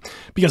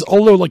because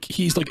although like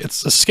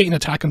it's a scathing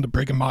attack on the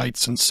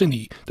Brighamites and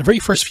Finney, the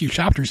very first few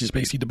chapters is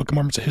basically the Book of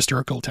Mormon's a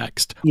historical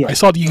text. I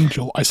saw the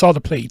angel, I saw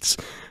the plates.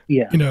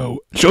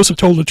 Joseph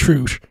told the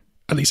truth,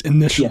 at least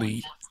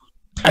initially,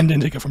 and then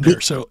take it from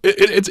there. So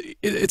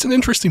it's an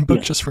interesting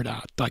book just for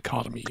that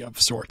dichotomy of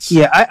sorts.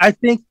 I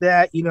think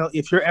that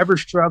if you're ever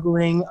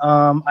struggling,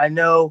 I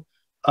know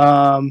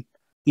a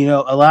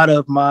lot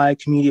of my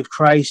Community of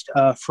Christ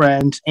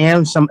friends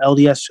and some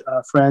LDS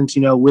friends,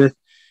 with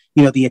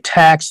the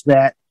attacks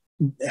that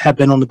have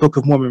been on the Book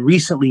of Mormon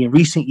recently in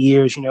recent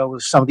years,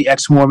 with some of the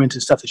ex-Mormons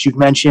and stuff that you've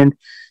mentioned,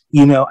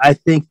 I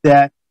think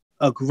that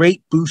a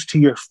great boost to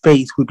your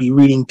faith would be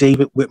reading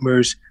David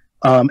Whitmer's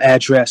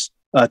address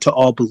to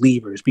all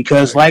believers,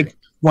 because like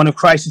one of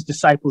Christ's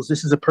disciples,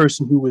 this is a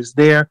person who was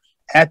there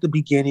at the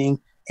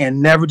beginning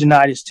and never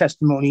denied his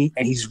testimony,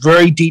 and he's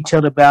very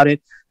detailed about it.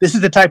 This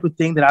is the type of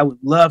thing that I would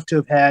love to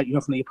have had,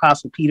 from the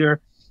Apostle Peter.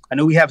 I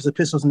know we have his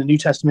epistles in the New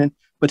Testament,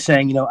 but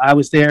saying, I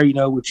was there,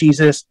 with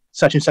Jesus,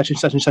 such and such and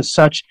such and such,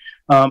 such.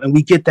 And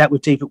we get that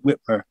with David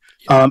Whitmer.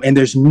 And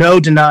there's no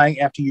denying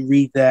after you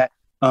read that,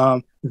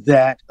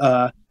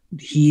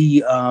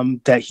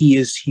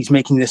 he's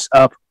making this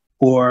up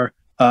or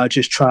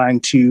just trying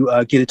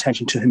to get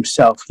attention to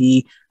himself.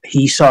 He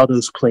saw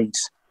those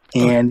plates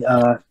and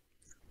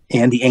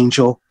the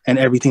angel and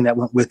everything that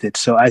went with it.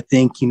 So I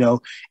think,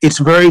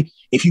 it's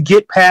if you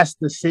get past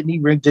the Sidney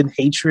Rigdon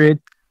hatred,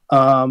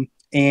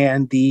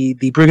 and the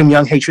Brigham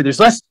Young hatred, there's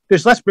less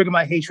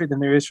Brighamite hatred than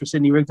there is for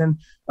Sidney Rigdon.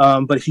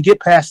 But if you get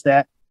past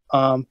that,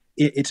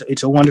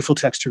 it's a wonderful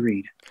text to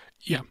read.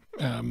 Yeah,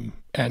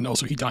 and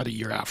also he died a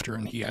year after,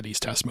 and he had his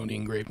testimony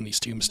engraved in his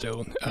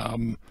tombstone.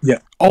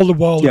 All the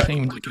while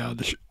claimed like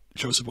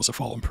Joseph was a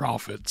fallen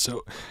prophet.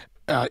 So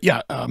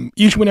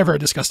usually whenever I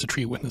discuss the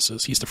three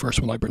witnesses, he's the first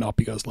one I bring up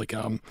because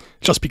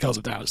just because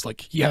of that, it's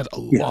like he had a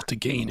lot to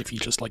gain if he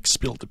just like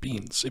spilled the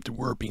beans, if there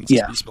were beans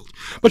to be spilled.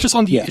 But just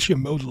on the issue of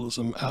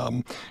modalism,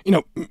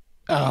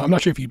 I'm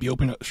not sure if you'd be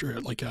open to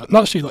not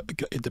necessarily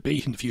like a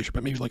debate in the future,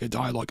 but maybe like a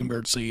dialogue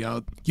compared to say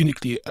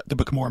uniquely the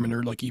Book of Mormon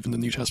or like even the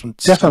New Testament.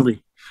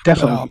 Definitely.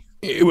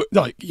 It would,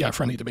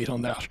 friendly debate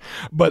on that.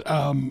 But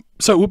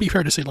so it would be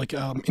fair to say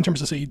in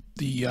terms of say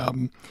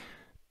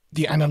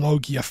the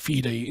analogia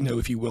fide,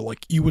 if you will,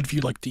 like you would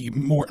view like the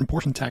more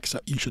important text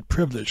that you should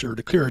privilege, or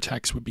the clearer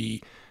text would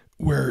be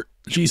where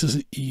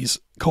Jesus is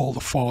called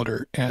the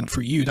Father, and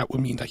for you that would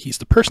mean that he's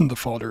the person of the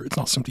Father. It's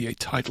not simply a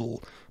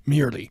title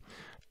merely.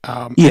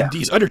 And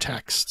these other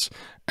texts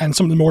and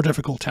some of the more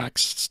difficult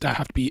texts that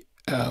have to be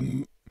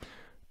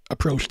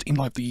approached in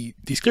like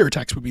these clearer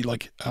texts would be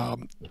like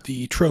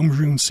the throne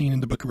room scene in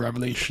the Book of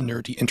Revelation,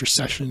 or the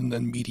intercession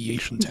and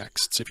mediation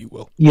texts, if you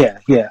will.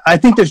 I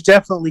think there's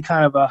definitely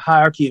kind of a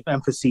hierarchy of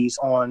emphases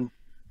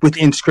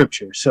within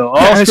Scripture. So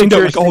I think that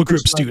like all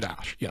groups do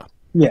that. Yeah.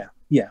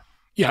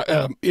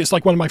 It's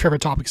like one of my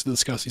favorite topics to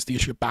discuss is the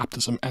issue of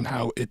baptism and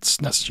how it's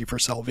necessary for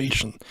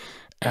salvation,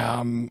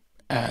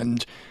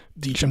 and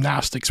the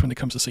gymnastics when it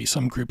comes to say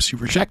some groups who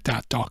reject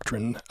that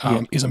doctrine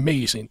is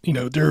amazing.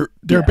 Their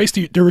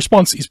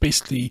response is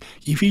basically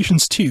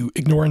Ephesians 2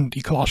 ignoring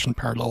the Colossian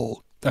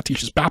parallel that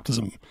teaches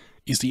baptism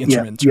is the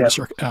instrument.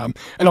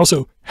 And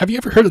also, have you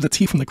ever heard of the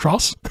thief on the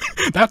cross?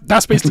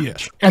 That's basically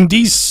it. And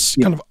these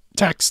kind of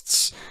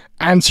texts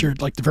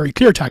answered like the very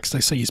clear text. They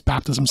say is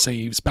baptism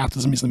saves,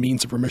 baptism is the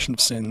means of remission of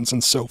sins,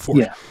 and so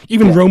forth.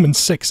 Even Romans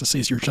 6 that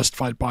says you're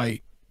justified by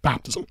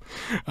baptism.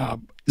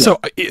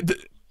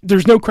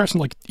 There's no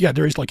question,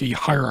 there is like a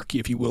hierarchy,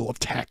 if you will, of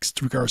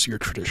text regards to your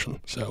tradition.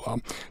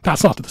 So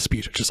that's not the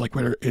dispute. It's just like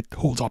whether it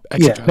holds up.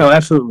 No,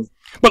 absolutely.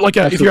 But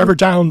if you're ever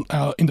down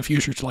in the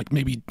future to like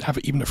maybe have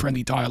even a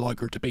friendly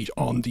dialogue or debate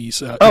on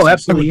these.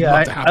 Absolutely.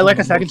 I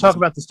can talk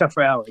about this stuff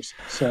for hours.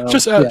 So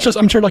just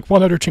I'm sure like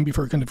one other thing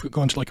before kind of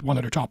go into like one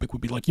other topic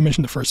would be like you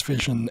mentioned the first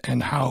vision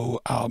and how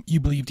you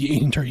believe the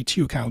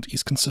 1832 account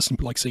is consistent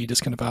with like say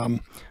this kind of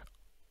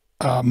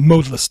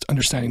modalist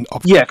understanding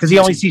of because he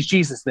only sees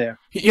Jesus there.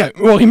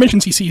 Well, he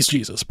mentions he sees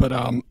Jesus, but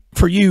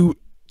for you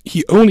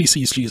he only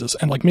sees Jesus,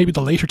 and like maybe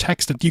the later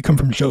text that you come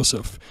from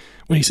Joseph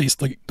when he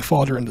sees like the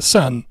Father and the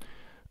Son,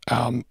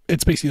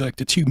 it's basically like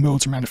the two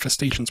modes or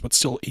manifestations but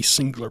still a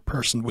singular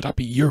person. Would that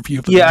be your view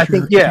of the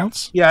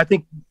accounts? I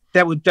think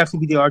that would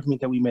definitely be the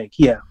argument that we make.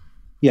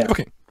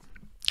 Okay.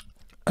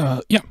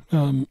 Yeah.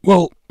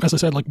 Well, as I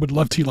said, like, would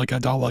love to like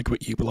dialogue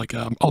with you, but like,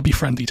 I'll be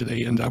friendly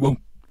today, and I won't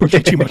push you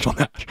too much on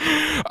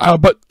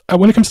that. But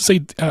when it comes to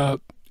say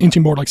into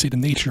more like say the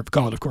nature of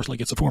God, of course, like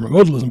it's a form of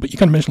modalism, but you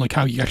kind of mentioned like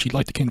how you actually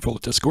like the kinfold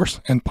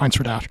discourse and points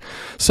for that.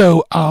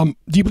 So,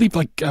 do you believe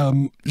like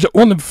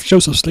one of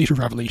Joseph's later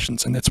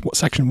revelations, and that's what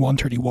section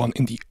 131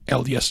 in the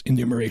LDS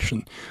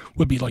enumeration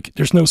would be like,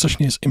 there's no such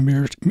thing as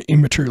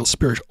immaterial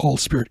spirit, all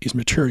spirit is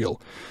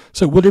material.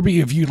 So would there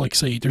be a view like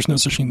say there's no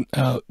such thing,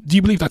 do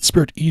you believe that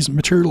spirit is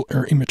material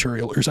or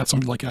immaterial, or is that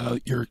something like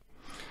you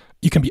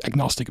can be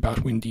agnostic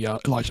about in the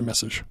Elijah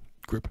Message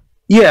group?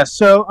 Yeah,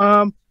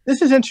 so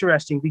this is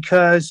interesting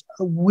because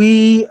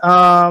so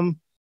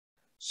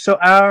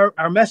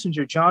our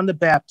messenger, John the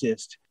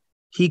Baptist,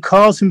 he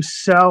calls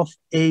himself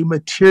a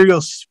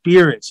material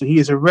spirit. So he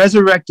is a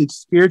resurrected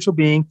spiritual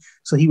being.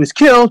 So he was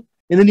killed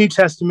in the New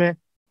Testament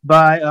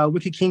by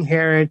wicked King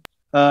Herod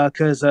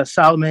because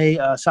Salome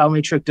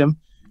tricked him.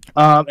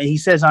 And he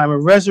says, I'm a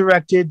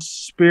resurrected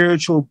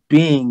spiritual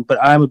being, but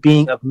I'm a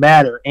being of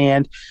matter.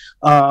 And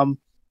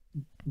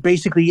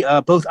basically,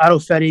 both Otto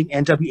Fetting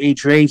and W.A.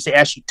 Draves, they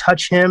actually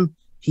touch him.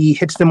 He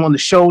hits them on the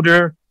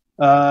shoulder.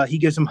 He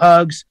gives them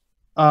hugs.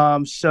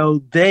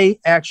 So they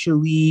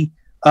actually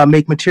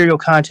make material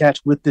contact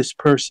with this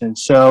person.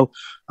 So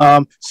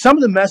some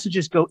of the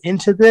messages go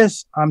into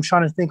this. I'm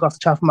trying to think off the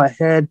top of my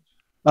head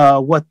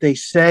what they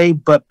say,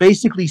 but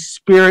basically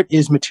spirit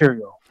is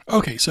material.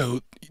 Okay,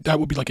 so that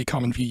would be like a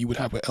common view you would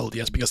have with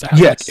LDS because they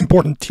have like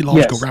important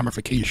theological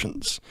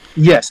ramifications.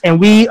 Yes,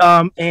 and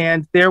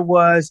and there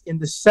was in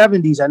the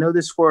 70s, I know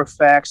this for a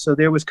fact, so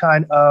there was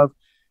kind of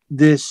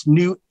this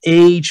new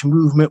age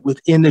movement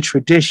within the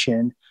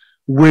tradition,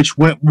 which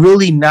went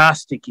really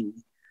Gnostic-y,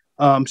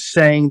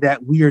 saying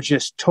that we are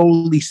just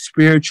totally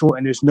spiritual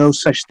and there's no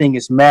such thing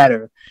as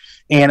matter.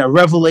 And a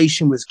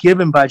revelation was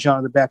given by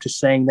John the Baptist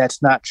saying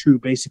that's not true.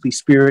 Basically,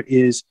 spirit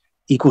is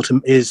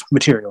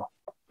material.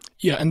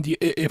 Yeah, and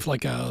if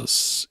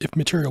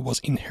material was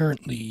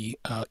inherently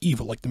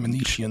evil, like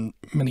the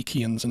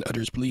Manichaeans and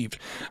others believed,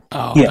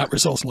 that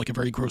results in like a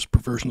very gross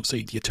perversion of,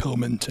 say, the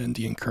atonement and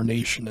the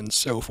incarnation and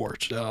so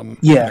forth.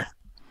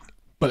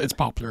 But it's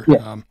popular.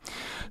 Yeah.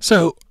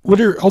 So would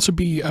there also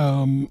be?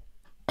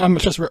 I'm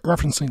just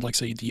referencing, like,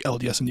 say, the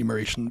LDS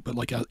enumeration, but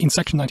like in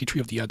section 93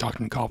 of the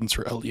Doctrine and Covenants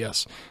for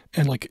LDS,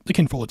 and like the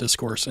Kinfold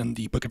Discourse and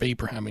the Book of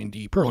Abraham and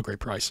the Pearl of Great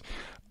Price,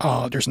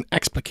 there's an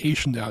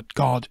explication that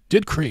God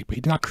did create, but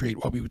he did not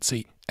create what we would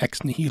say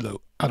ex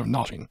nihilo, out of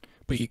nothing,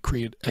 but he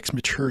created ex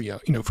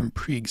materia, from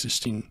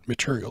pre-existing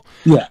material.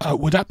 Yeah.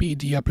 Would that be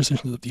the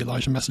position of the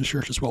Elijah Message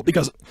Church as well?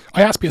 Because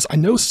I ask because I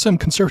know some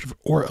conservative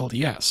or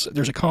LDS,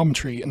 there's a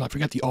commentary, and I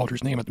forget the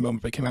author's name at the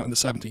moment, but it came out in the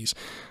 70s,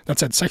 that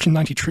said section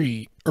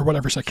 93, or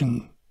whatever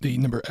section the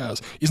number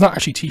is not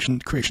actually teaching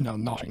creation out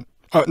of nothing.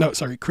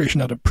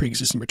 Creation out of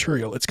pre-existing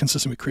material. It's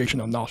consistent with creation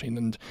out of nothing,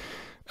 and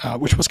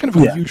which was kind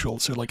of unusual.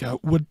 So, like,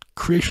 would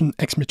creation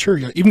ex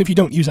materia, even if you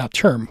don't use that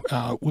term,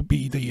 would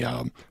be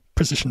the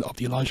position of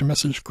the Elijah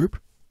Message group?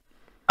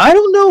 I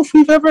don't know if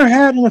we've ever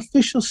had an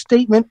official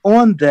statement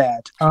on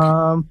that.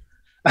 I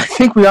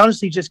think we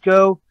honestly just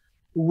go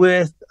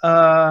with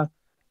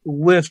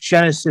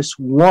Genesis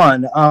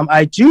 1.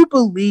 I do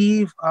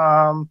believe,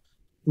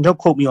 don't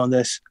quote me on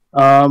this,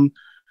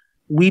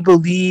 we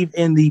believe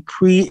in the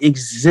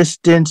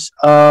pre-existence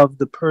of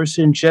the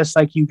person, just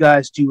like you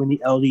guys do in the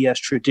LDS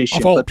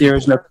tradition. But there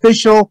is an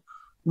official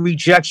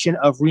rejection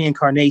of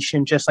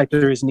reincarnation, just like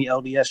there is in the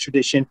LDS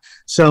tradition.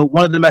 So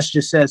one of the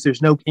messages says there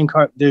is no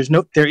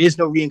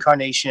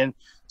reincarnation.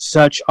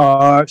 Such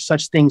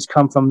things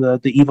come from the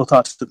evil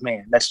thoughts of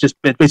man. That's just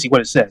basically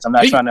what it says. I'm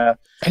not trying to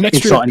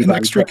insult anybody. An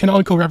extra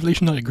canonical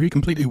revelation I agree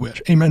completely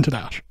with. Amen to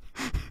that.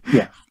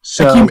 Yeah.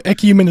 So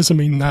ecumenism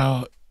in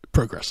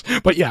progress.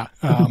 But yeah.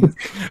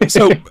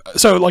 So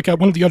like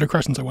one of the other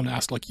questions I want to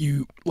ask,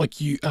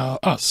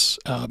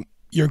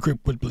 your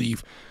group would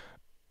believe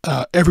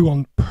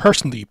everyone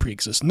personally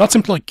pre-exists, not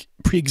simply like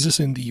pre-exists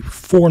in the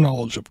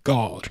foreknowledge of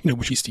God,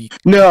 which is the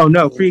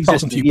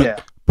pre-existed,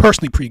 but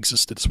personally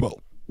pre-existed as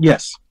well.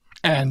 Yes.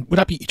 And would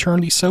that be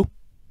eternally so?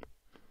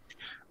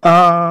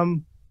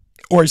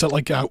 Or is that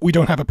like we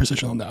don't have a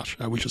position on that?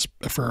 We just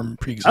affirm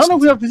pre-existence. I don't know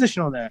if we have a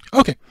position on that.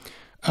 Okay.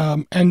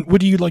 And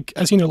would you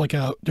as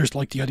there's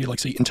like the idea like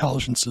say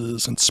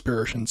intelligences and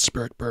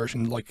spirit birth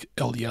in like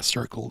LDS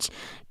circles.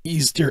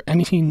 Is there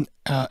anything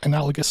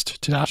analogous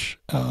to that?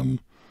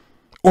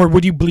 Or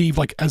would you believe,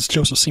 like, as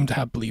Joseph seemed to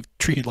have believed,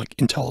 treated like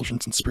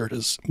intelligence and spirit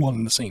as one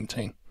and the same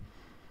thing?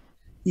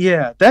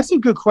 Yeah, that's a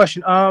good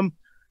question. I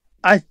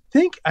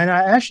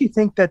actually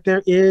think that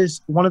there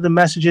is one of the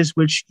messages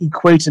which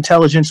equates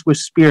intelligence with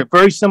spirit,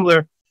 very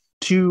similar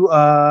to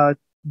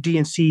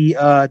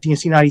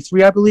DNC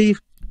 93, I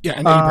believe. Yeah,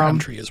 and the Abraham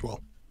tree as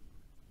well.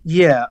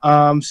 Yeah.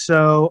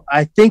 So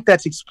I think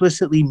that's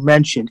explicitly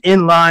mentioned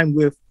in line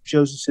with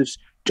Joseph's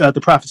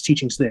the prophet's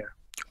teachings there.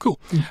 Cool.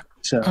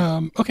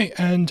 So okay,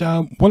 and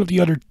one of the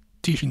other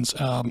teachings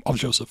of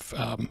Joseph,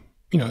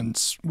 in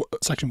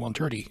section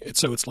 130,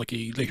 it's like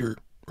a later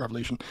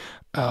Revelation.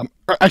 Or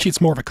actually,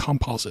 it's more of a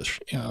composite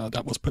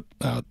that was put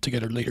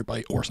together later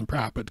by Orson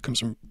Pratt, but it comes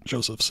from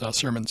Joseph's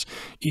sermons.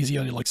 Is the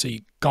idea, like,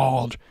 say,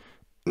 God,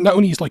 not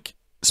only is like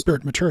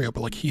spirit material,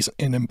 but like he's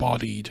an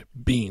embodied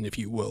being, if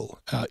you will.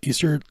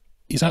 Is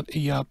that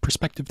a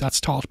perspective that's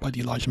taught by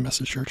the Elijah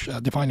Message Church,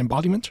 divine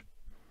embodiment?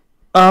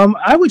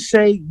 I would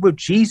say what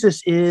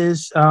Jesus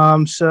is,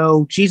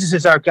 so Jesus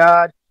is our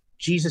God.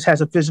 Jesus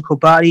has a physical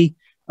body.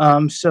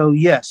 So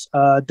yes,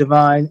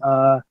 divine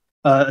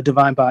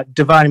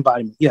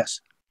embodiment.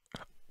 Yes.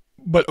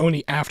 But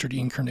only after the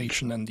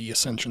incarnation and the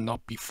ascension, not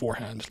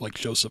beforehand, like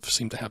Joseph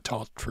seemed to have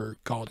taught for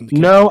God in the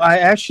kingdom. No, I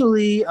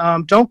actually,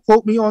 don't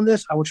quote me on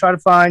this. I will try to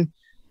find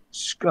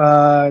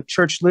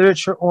church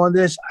literature on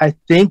this. I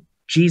think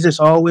Jesus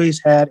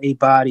always had a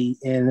body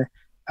in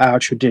our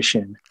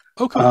tradition.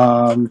 Okay.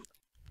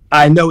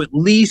 I know at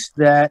least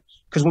that,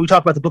 because when we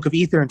talk about the Book of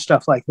Ether and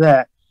stuff like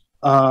that,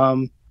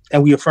 and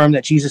we affirm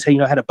that Jesus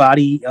had a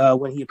body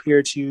when he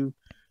appeared to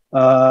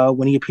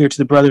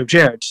the brother of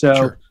Jared. So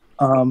sure.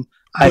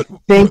 I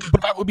think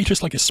but that would be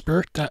just like a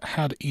spirit that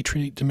had a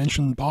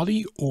three-dimensional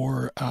body,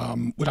 or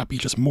would that be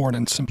just more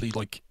than simply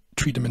like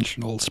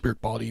three-dimensional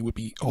spirit body would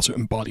be also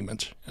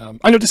embodiment?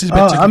 I know this is a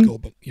bit technical,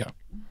 but yeah.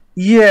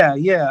 Yeah.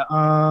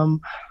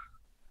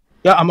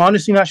 I'm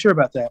honestly not sure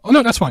about that. Oh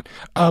no, that's fine.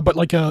 But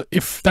like,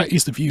 if that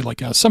is the view,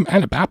 like some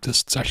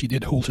Anabaptists actually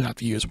did hold to that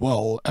view as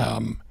well.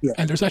 And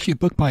there's actually a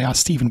book by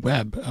Stephen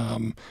Webb.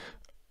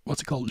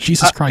 What's it called?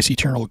 Jesus Christ,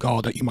 Eternal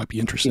God, that you might be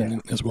interested in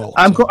as well.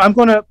 I'm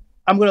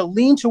gonna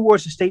lean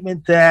towards the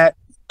statement that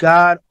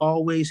God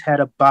always had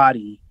a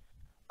body,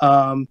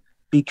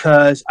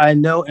 because I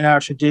know in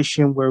our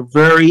tradition we're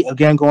very,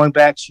 again, going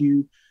back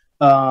to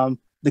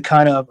the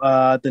kind of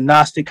the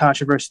Gnostic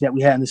controversy that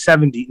we had in the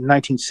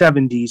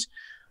 1970s.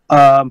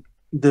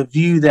 The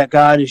view that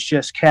God is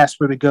just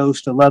Casper the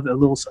Ghost,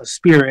 a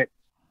spirit,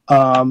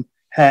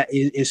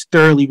 is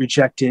thoroughly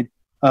rejected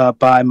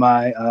by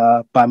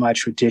my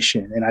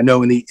tradition, and I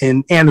know in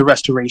the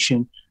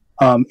Restoration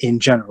in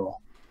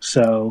general.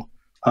 So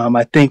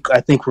I think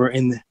we're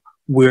in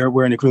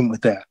agreement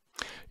with that.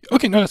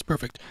 Okay, no, that's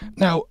perfect.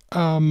 Now,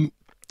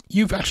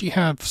 you've actually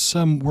have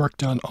some work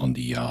done on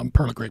the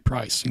Pearl of Great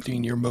Price,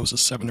 including your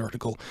Moses 7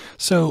 article.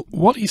 So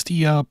what is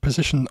the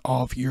position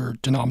of your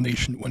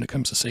denomination when it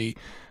comes to, say,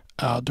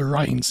 the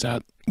writings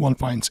that one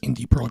finds in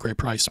the Pearl of Great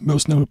Price,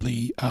 most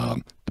notably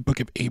the Book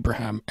of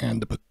Abraham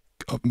and the Book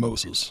of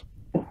Moses?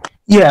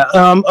 Yeah,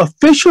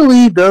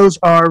 officially those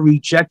are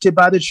rejected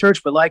by the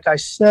church, but like I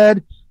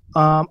said,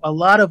 a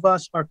lot of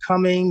us are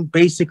coming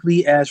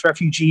basically as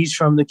refugees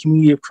from the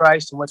community of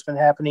Christ and what's been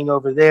happening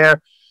over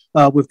there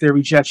with their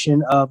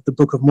rejection of the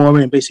Book of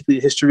Mormon and basically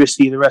the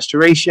historicity of the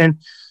Restoration.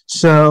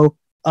 So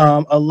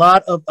a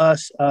lot of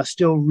us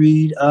still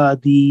read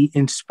the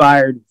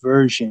inspired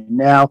version.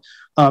 Now,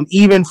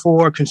 even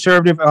for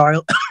conservative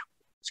RLDS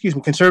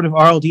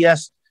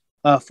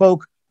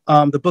folk,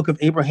 the Book of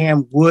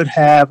Abraham would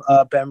have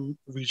been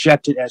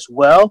rejected as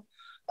well.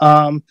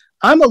 I'm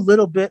a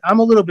little bit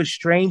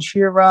strange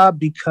here, Rob,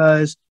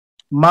 because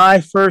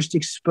my first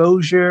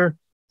exposure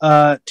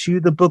to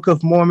the Book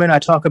of Mormon, I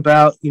talk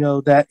about,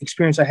 that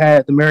experience I had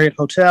at the Marriott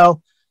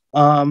Hotel.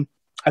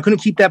 I couldn't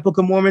keep that Book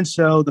of Mormon.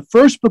 So the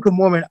first Book of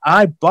Mormon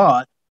I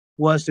bought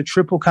was the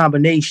triple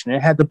combination.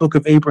 It had the Book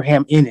of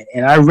Abraham in it.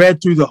 And I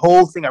read through the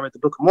whole thing. I read the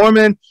Book of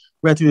Mormon,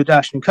 read through the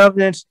Doctrine and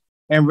Covenants,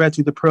 and read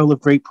through the Pearl of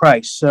Great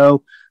Price.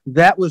 So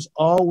that was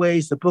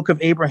always the Book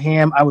of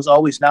Abraham. I was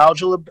always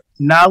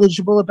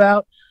knowledgeable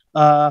about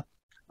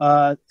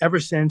ever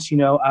since,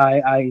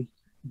 I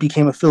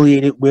became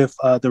affiliated with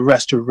the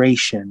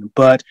Restoration.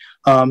 But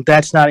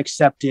that's not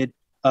accepted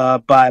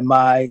by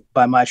my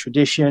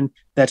tradition.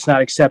 That's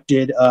not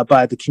accepted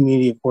by the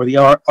community or the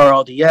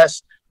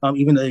RLDS,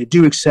 even though they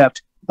do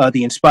accept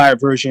the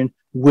inspired version,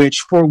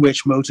 for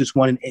which Moses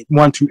 1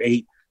 through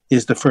 8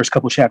 is the first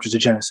couple chapters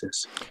of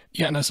Genesis.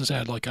 Yeah, and as I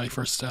said, like I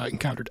first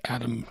encountered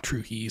Adam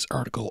through his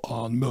article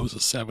on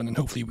Moses 7, and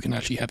hopefully we can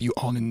actually have you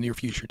on in the near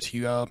future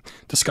to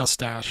discuss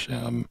that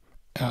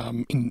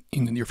in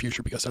the near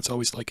future, because that's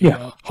always like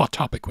a hot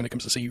topic when it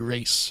comes to, say,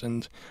 race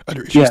and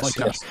other issues like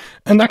that.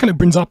 And that kind of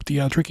brings up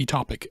the tricky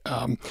topic.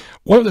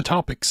 One of the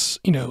topics,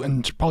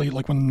 and probably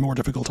like one of the more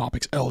difficult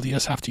topics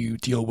LDS have to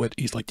deal with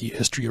is like the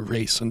history of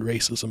race and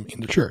racism in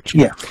the church.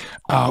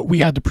 We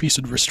had the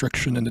priesthood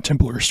restriction and the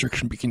temple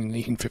restriction beginning in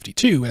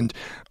 1852, and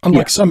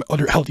unlike some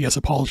other LDS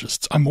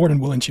apologists, I'm more than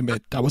willing to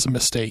admit that was a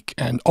mistake.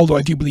 And although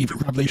I do believe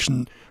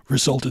Revelation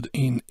resulted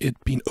in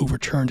it being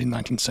overturned in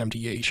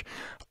 1978,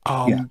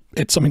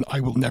 it's something I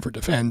will never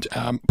defend.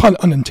 Pun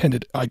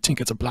unintended, I think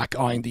it's a black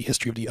eye in the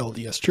history of the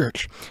LDS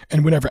Church.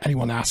 And whenever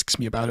anyone asks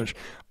me about it,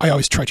 I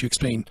always try to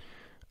explain.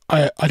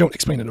 I don't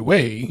explain it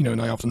away,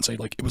 and I often say,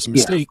 like, it was a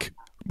mistake,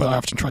 but I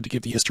often try to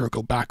give the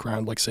historical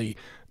background, like, say,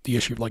 the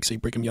issue of, like, say,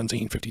 Brigham Young's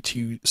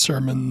 1852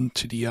 sermon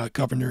to the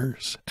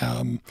governors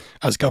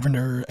as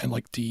governor, and,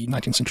 like, the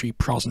 19th century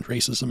Protestant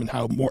racism and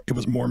how it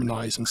was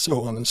Mormonized and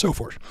so on and so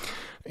forth.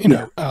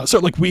 So,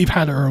 like, we've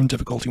had our own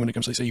difficulty when it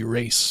comes to, say,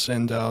 race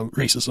and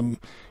racism,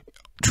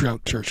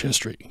 throughout church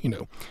history.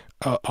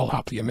 I'll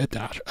happily admit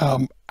that.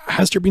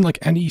 Has there been like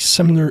any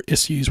similar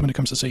issues when it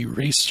comes to say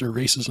race or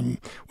racism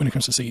when it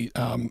comes to say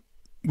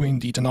within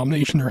the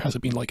denomination, or has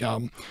it been like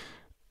a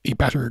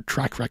better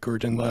track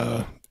record in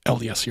the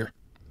LDS here?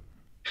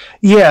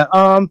 Yeah.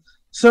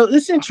 So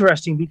it's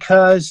interesting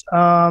because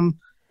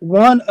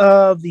one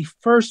of the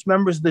first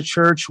members of the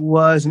church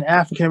was an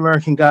African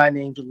American guy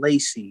named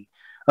Lacey,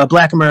 a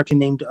Black American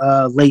named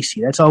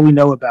Lacey. That's all we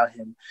know about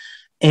him.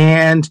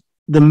 And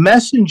the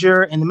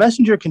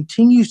messenger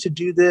continues to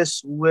do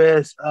this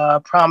with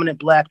prominent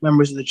Black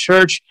members of the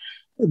church.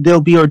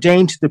 They'll be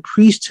ordained to the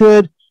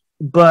priesthood,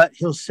 but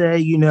he'll say,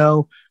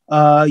 your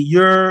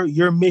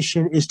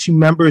mission is to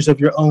members of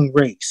your own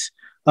race.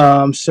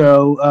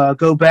 So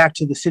go back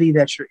to the city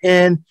that you're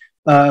in,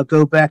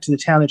 go back to the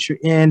town that you're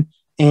in,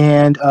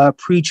 and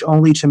preach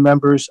only to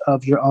members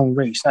of your own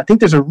race. And I think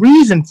there's a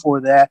reason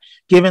for that,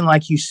 given,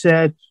 like you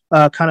said,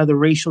 kind of the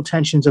racial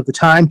tensions of the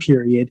time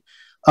period.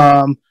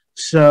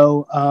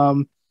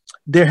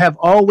 There have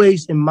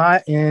always in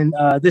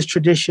this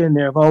tradition,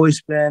 there's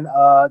always been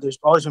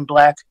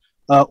Black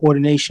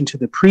ordination to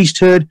the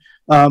priesthood,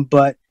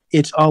 but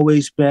it's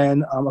always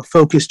been a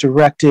focus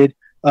directed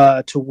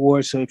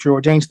towards. So if you're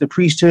ordained to the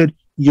priesthood,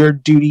 your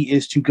duty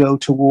is to go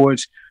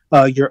towards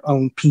your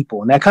own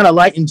people, and that kind of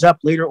lightens up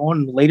later on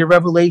in the later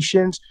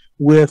revelations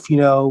with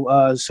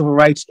civil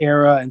rights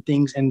era and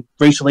things, and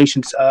race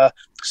relations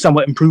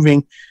somewhat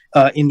improving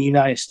in the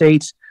United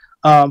States.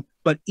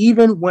 But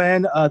even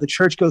when the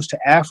church goes to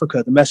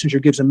Africa, the messenger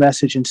gives a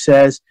message and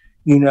says,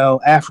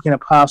 African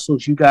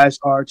apostles, you guys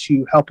are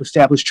to help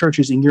establish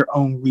churches in your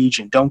own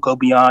region. Don't go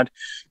beyond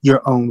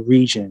your own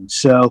region.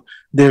 So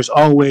there's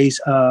always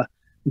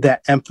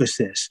that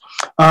emphasis.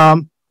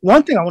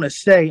 One thing I want to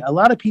say, a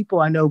lot of people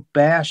I know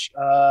bash,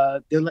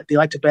 they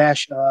like to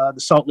bash the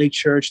Salt Lake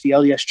Church, the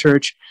LDS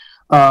Church,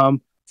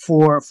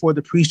 for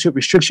the priesthood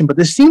restriction. But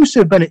this seems to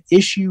have been an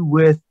issue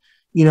with,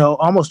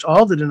 almost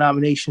all the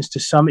denominations to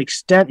some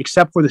extent,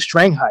 except for the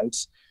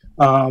Stranghites.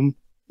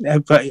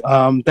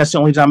 That's the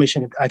only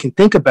denomination I can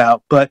think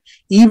about. But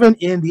even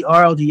in the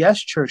RLDS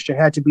Church,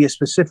 there had to be a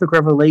specific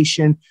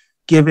revelation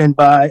given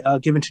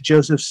to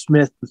Joseph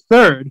Smith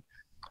III,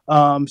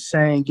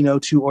 saying,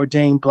 to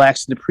ordain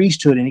Blacks to the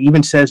priesthood. And it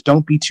even says,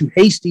 don't be too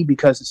hasty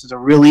because this is a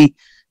really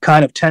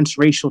kind of tense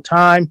racial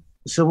time.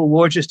 The Civil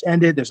War just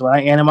ended. There's a lot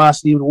of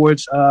animosity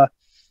towards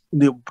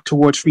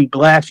free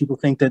Blacks. People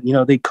think that,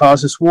 they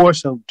caused this war.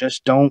 So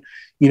just don't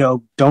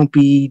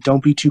be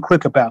too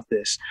quick about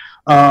this.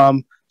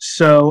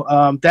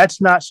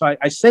 That's not, so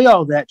I say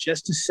all that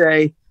just to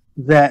say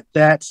that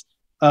that's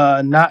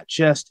not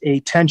just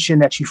a tension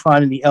that you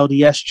find in the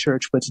LDS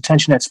Church, but it's a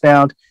tension that's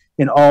found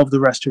in all of the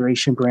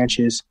Restoration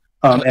branches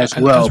as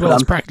well. As well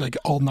as practically like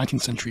all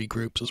 19th century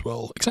groups as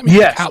well, except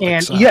yes,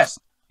 Catholics, and yes,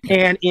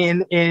 and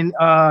in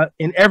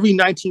every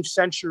 19th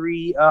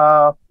century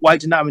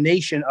white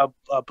denomination,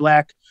 a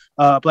black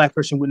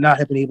person would not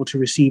have been able to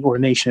receive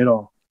ordination at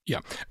all. Yeah,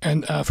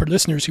 and for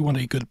listeners who want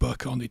a good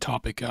book on the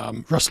topic,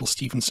 Russell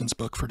Stevenson's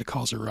book "For the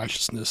Cause of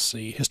Righteousness: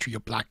 A History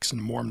of Blacks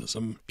and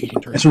Mormonism,"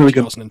 1830 That's really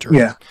good.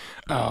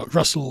 Yeah,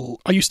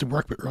 Russell. I used to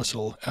work with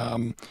Russell.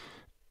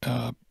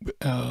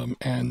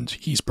 And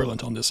he's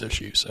brilliant on this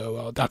issue,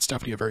 so that's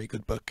definitely a very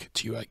good book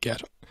to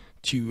get.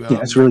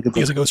 It's really good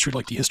because it goes through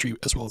like the history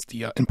as well as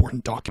the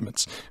important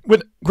documents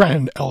with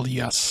granted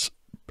LDS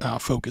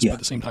focus, but at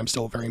the same time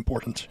still very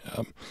important.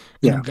 One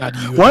of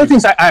the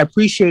things I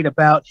appreciate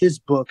about his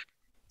book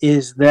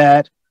is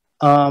that,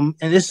 and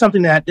this is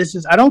something that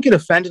I don't get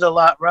offended a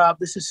lot, Rob.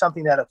 This is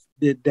something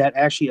that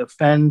actually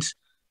offends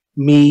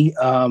me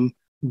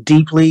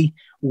deeply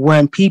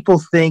when people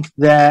think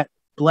that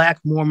Black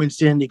Mormons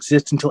didn't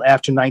exist until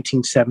after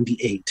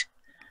 1978.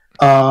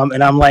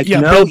 And I'm like,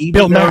 no.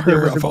 Bill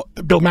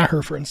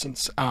Maher, for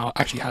instance,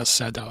 actually has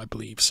said that, I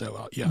believe.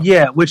 So,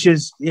 Yeah, which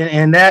is,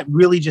 and that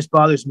really just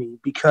bothers me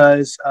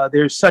because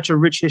there's such a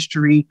rich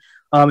history.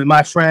 And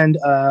my friend,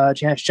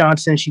 Janice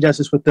Johnson, she does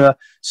this with the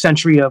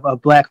Century of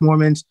Black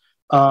Mormons.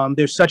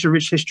 There's such a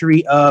rich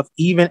history of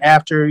even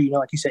after,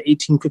 like you said,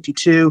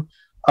 1852,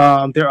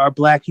 there are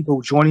Black people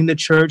joining the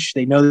church.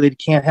 They know that they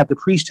can't have the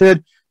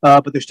priesthood,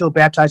 but they're still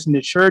baptized in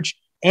the church,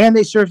 and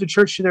they serve the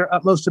church to their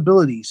utmost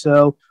ability.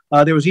 So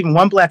there was even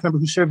one Black member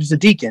who served as a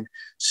deacon.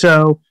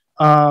 So,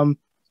 the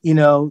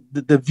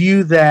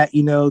view that,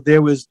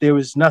 there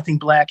was nothing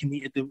Black in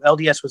the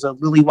LDS was a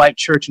lily white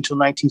church until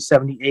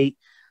 1978,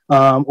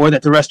 or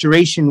that the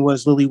Restoration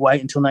was lily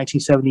white until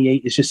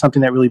 1978 is just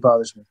something that really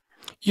bothers me.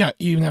 Yeah,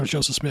 even as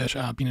Joseph Smith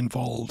been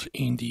involved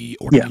in the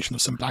ordination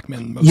of some Black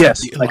men.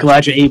 Like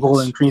Elijah Abel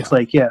and Greens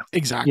Lake. Yeah,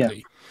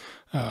 exactly.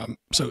 Yeah.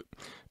 So,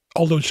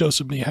 although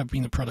Joseph may have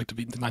been a product of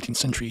the 19th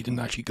century, he didn't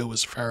actually go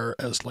as far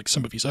as like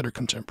some of his other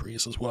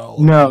contemporaries as well.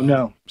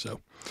 No. So,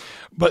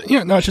 but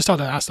I just thought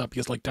I'd ask that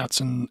because like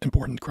that's an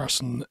important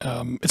question.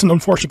 It's an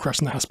unfortunate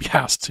question that has to be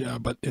asked,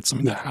 but it's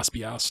something that has to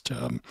be asked.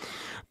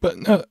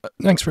 But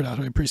thanks for that.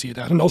 I appreciate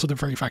that, and also the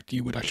very fact that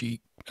you would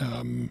actually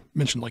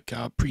mentioned like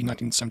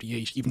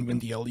pre-1978, even in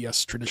the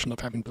LDS tradition of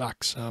having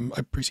blacks. I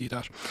appreciate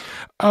that.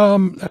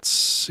 Let's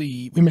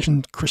see. We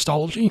mentioned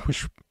Christology,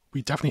 which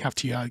we definitely have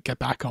to get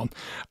back on.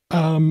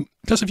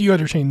 There's a few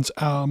other things.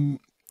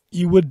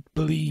 You would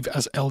believe,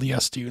 as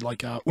LDS do,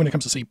 like when it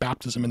comes to, say,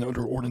 baptism and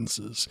other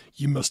ordinances,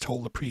 you must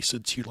hold the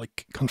priesthood to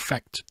like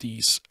confect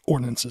these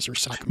ordinances or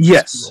sacraments.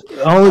 Yes,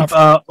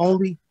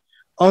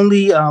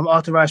 only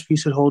authorized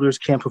priesthood holders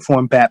can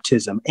perform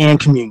baptism and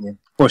communion,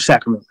 or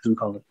sacrament, as we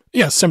call it.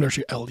 Yeah, similar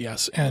to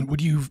LDS. And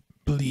would you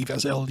believe,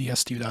 as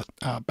LDS do,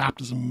 that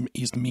baptism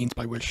is the means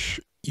by which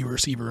you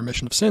receive a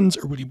remission of sins,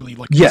 or would you believe,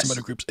 like Yes. some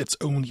other groups, it's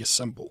only a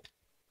symbol?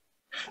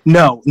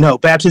 No,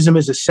 baptism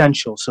is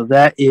essential. So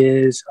that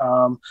is,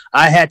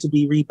 I had to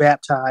be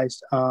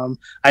rebaptized. I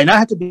did not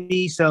have to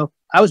be, so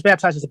I was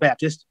baptized as a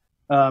Baptist,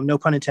 no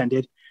pun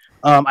intended.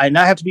 I did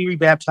not have to be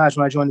rebaptized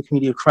when I joined the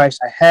Community of Christ.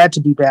 I had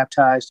to be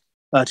baptized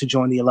to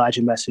join the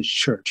Elijah Message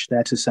Church.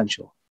 That's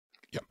essential.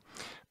 Yeah.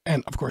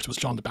 And of course, it was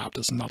John the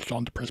Baptist and not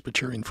John the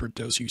Presbyterian for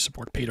those who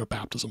support paedo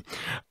baptism.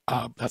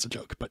 That's a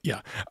joke, but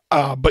yeah.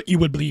 But you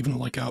would believe in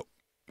like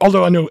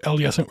although I know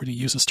LDS don't really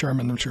use this term,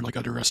 and I'm sure like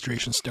other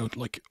restorations don't,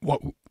 like what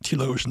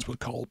theologians would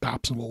call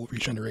baptismal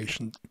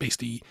regeneration.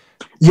 Basically,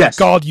 Yes.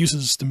 God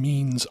uses the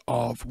means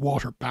of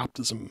water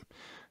baptism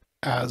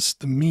as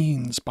the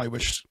means by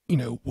which,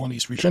 one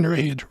is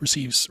regenerated,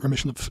 receives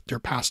remission of their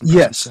past and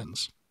present Yes.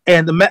 sins.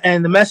 And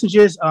the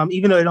messages,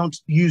 even though they don't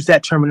use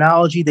that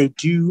terminology, they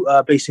do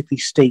basically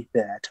state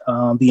that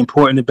the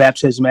importance of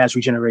baptism as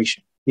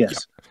regeneration. Yes. Yeah.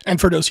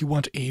 And for those who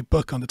want a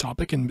book on the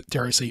topic, and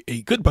dare I say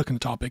a good book on the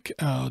topic,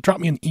 drop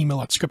me an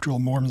email at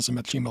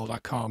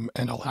scripturalmormonism@gmail.com,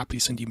 and I'll happily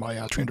send you my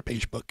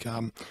 300-page book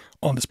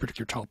on this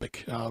particular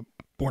topic,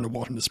 Born of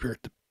Water and the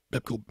Spirit, the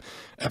Biblical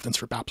Evidence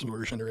for Baptismal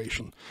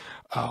Regeneration.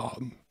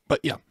 But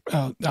yeah,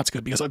 that's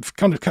good, because I've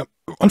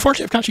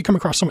unfortunately, I've actually come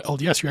across some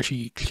LDS who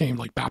actually claim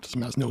like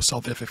baptism has no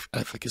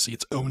self-efficacy,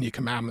 it's only a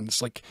commandment.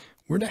 It's like,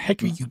 where the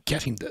heck are you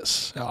getting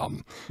this?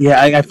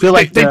 Yeah, I feel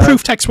like they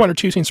prove text one or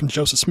two things from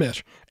Joseph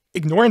Smith,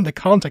 ignoring the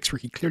context where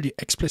he clearly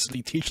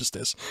explicitly teaches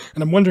this.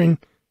 And I'm wondering,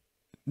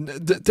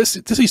 this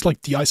is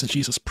like the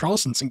eisegesis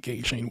Protestants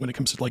engaging when it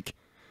comes to like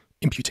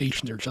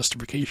imputation or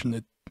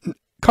justification.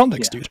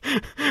 Context, dude.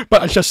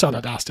 But I just thought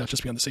I'd ask that,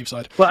 just to be on the safe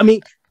side. Well, I mean,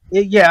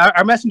 yeah,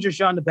 our messenger is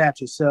John the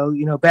Baptist, so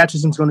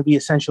baptism is going to be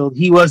essential.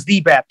 He was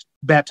the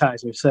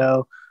baptizer,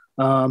 so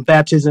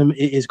baptism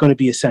is going to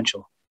be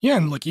essential. Yeah,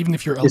 and like even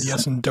if you're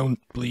LDS and don't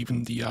believe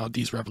in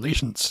these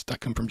revelations that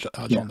come from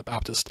John the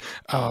Baptist,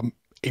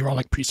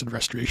 Aaronic priesthood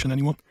restoration,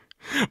 anyone?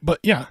 But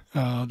yeah,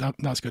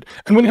 that's good.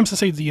 And when it comes to,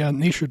 say, the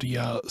nature of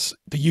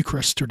the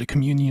Eucharist or the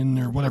communion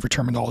or whatever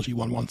terminology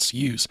one wants to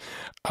use,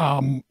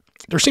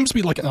 there seems to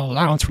be like an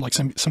allowance for like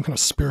some kind of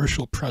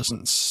spiritual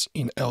presence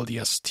in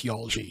LDS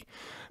theology.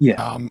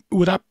 Yeah.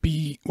 Would that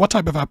be, what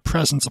type of a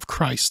presence of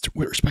Christ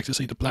with respect to,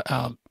 say,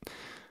 the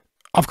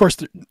of course,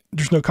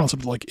 there's no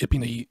concept of like it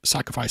being a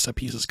sacrifice that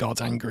appeases God's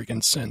anger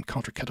against sin,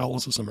 contra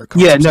Catholicism or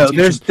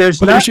there's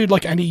but there's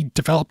like any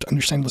developed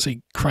understanding, let's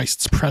say,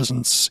 Christ's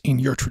presence in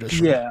your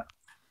tradition. Yeah.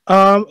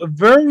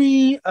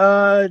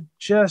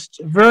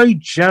 Just very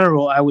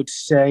general, I would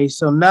say.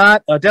 So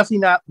not definitely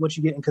not what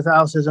you get in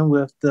Catholicism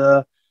with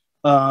the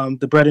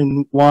bread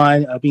and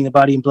wine being the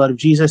body and blood of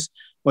Jesus,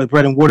 or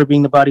bread and water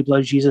being the body and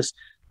blood of Jesus.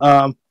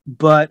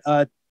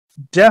 But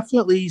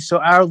definitely, so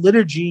our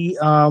liturgy,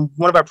 one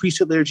of our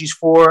priesthood liturgies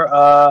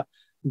for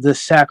the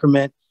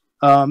sacrament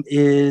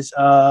is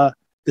the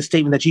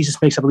statement that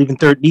Jesus makes, I believe, in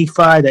 3rd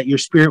Nephi, that your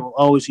spirit will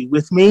always be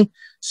with me.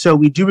 So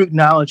we do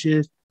acknowledge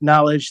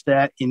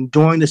that in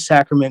doing the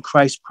sacrament,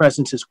 Christ's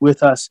presence is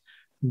with us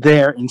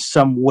there in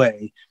some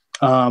way.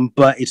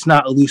 But it's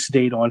not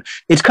elucidated on.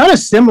 It's kind of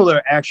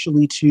similar,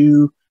 actually,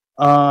 to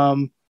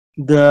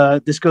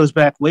this goes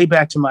way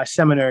back to my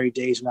seminary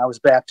days when I was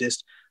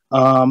Baptist.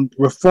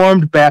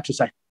 Reformed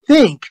Baptists, I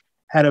think,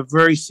 had a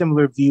very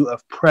similar view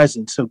of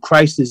presence. So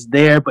Christ is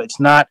there, but it's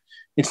not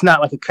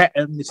like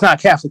it's not a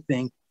Catholic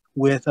thing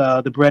with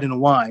the bread and the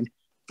wine,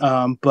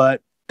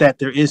 but that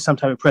there is some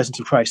type of presence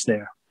of Christ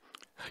there.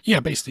 Yeah,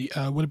 basically,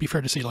 would it be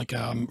fair to say, like,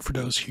 for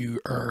those who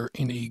are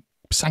in a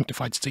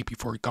sanctified state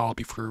before God,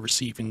 before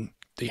receiving,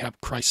 they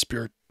have Christ's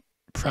Spirit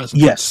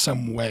present in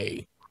some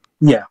way?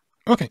 Yeah.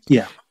 Okay.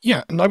 Yeah.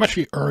 Yeah, and I've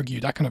actually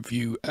argued that kind of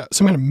view,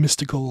 some kind of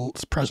mystical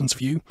presence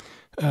view,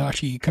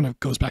 actually kind of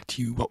goes back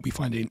to what we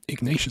find in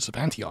Ignatius of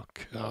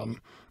Antioch.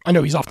 I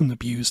know he's often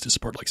abused to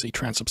support, like, say,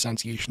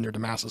 transubstantiation or the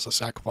Mass as a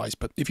sacrifice,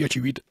 but if you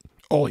actually read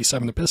all his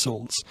 7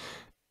 epistles,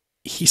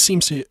 he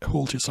seems to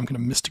hold to some kind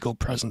of mystical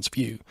presence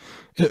view,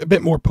 a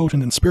bit more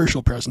potent and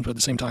spiritual presence, but at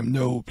the same time,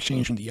 no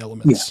change in the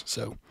elements. Yeah.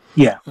 So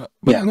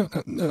no,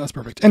 that's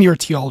perfect. And you're a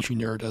theology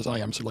nerd, as I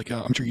am, so like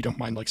I'm sure you don't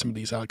mind like some of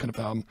these kind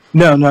of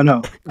No.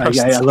 I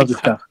love this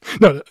stuff.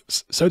 No,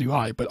 so do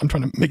I. But I'm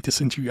trying to make this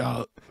into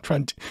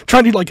trying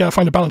to like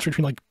find a balance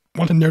between like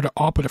want to nerd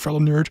up with a fellow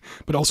nerd,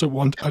 but also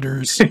want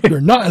others who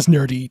are not as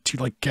nerdy to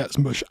like get as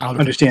much out of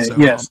understand it. So,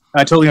 yes,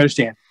 I totally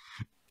understand.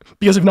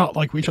 Because if not,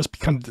 like, we just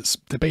kind of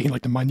debating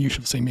like the minutiae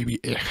of, say, maybe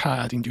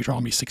Ihad in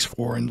Deuteronomy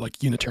 6:4 and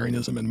like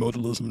Unitarianism and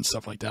modalism and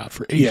stuff like that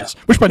for ages.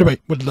 Which, by the way,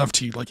 would love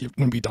to, like,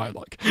 when we die,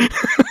 like.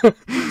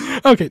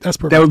 Okay, that's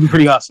perfect. That would be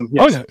pretty awesome.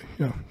 Yes. Oh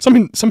yeah,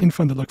 something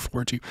fun to look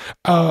forward to.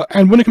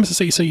 And when it comes to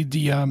say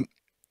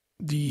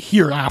the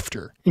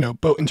hereafter,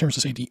 both in terms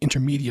of, say, the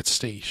intermediate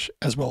state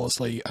as well as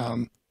like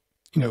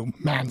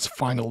man's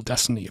final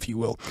destiny, if you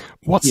will.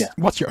 What's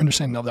your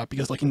understanding of that?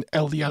 Because like in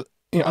LDS,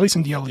 at least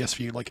in the LDS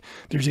view, like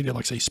there's either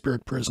like, say,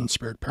 spirit prison,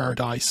 spirit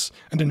paradise,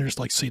 and then there's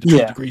like, say, the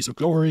 3 degrees of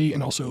glory,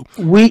 and also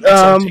we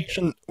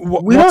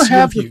don't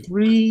have the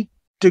 3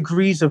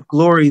 degrees of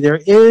glory. There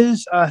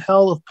is a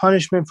hell of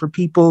punishment for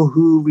people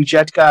who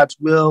reject God's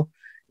will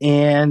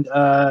and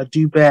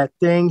do bad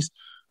things.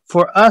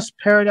 For us,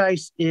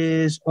 paradise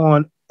is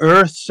on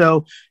earth,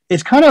 so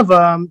it's kind of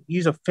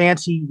use a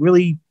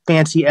really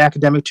fancy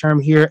academic term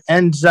here.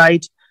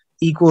 Endzeit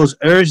equals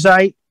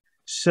Erzeit.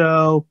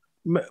 So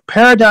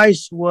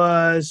paradise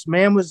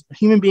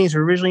human beings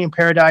were originally in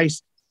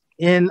paradise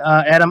in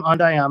Adam on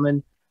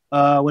Diamond,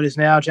 what is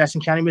now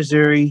Jackson County,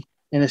 Missouri,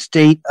 in a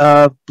state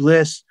of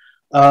bliss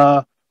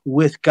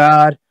with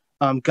God.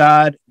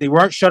 They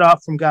weren't shut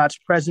off from God's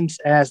presence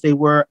as they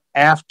were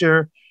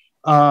after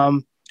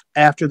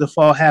the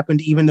fall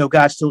happened, even though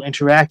God still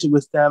interacted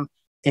with them,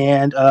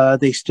 and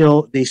they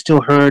still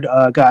heard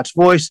God's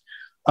voice.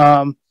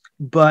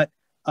 But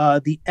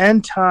the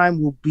end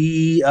time will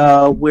be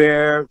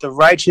where the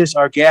righteous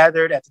are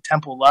gathered at the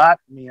temple lot.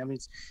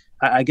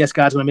 I guess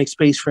God's going to make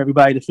space for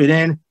everybody to fit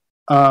in,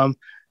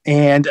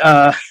 and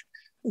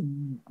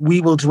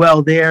we will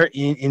dwell there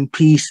in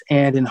peace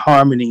and in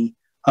harmony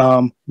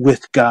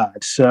with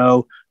God.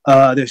 So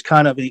there's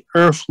kind of an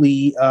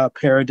earthly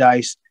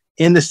paradise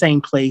in the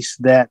same place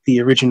that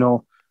the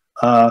original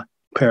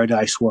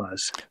paradise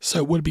was.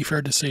 So would it be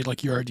fair to say,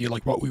 like, your idea,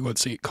 like what we would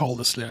say call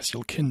the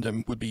celestial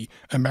kingdom, would be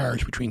a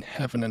marriage between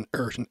heaven and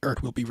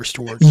earth will be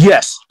restored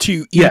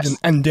to Eden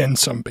and then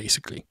some,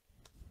 basically?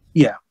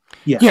 Yeah,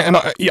 and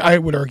I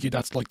would argue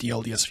that's like the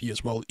LDS view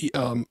as well.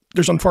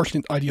 There's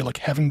unfortunate idea like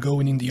heaven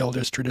going in the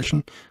LDS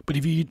tradition, but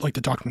if you read like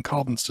the Doctrine and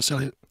Covenants,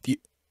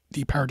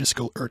 the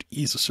paradisical earth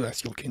is a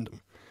celestial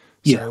kingdom.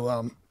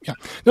 So,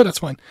 no, that's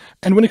fine.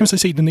 And when it comes to,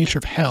 say, the nature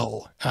of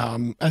hell,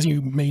 as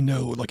you may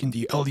know, like in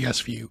the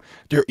LDS view,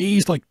 there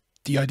is like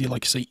the idea,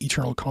 like, say,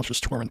 eternal conscious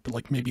torment, but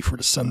like maybe for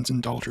the sons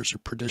and daughters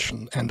of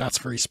perdition, and that's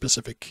very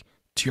specific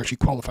to actually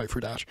qualify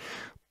for that.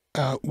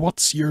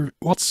 What's your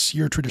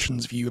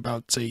tradition's view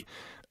about, say,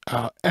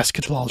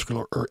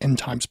 eschatological or end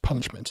times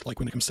punishment? Like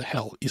when it comes to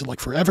hell, is it like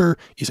forever?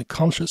 Is it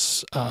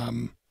conscious?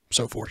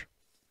 So forth.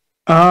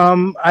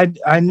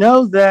 I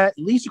know that,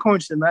 at least according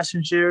to the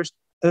messenger,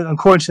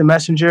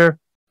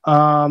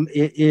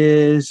 it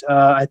is,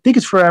 I think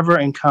it's forever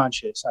and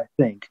conscious, I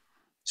think.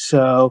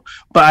 So,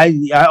 but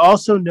I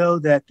also know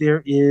that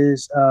there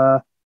is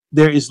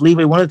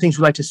leeway. One of the things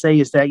we like to say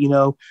is that,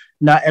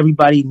 not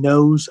everybody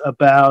knows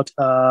about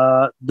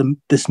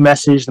this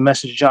message, the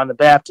message of John the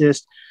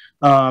Baptist.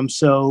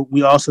 So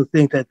we also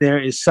think that there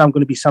is going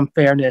to be some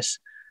fairness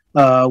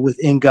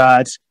within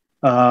God's,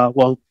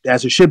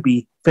 as there should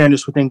be,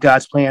 fairness within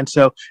God's plan.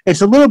 So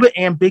it's a little bit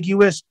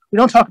ambiguous. We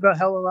don't talk about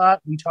hell a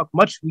lot. We talk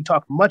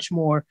much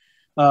more,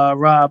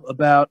 Rob,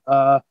 about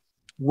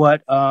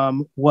what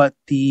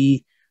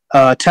the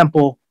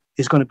temple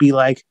is going to be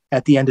like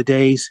at the end of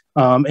days,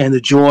 and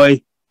the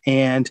joy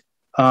and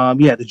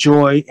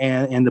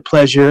the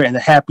pleasure and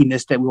the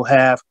happiness that we'll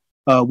have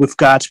with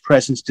God's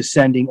presence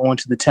descending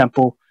onto the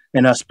temple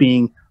and us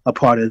being a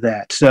part of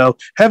that. So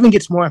heaven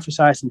gets more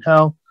emphasized than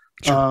hell.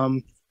 Sure.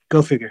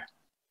 Go figure.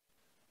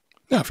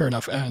 Yeah, fair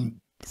enough. And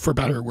for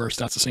better or worse,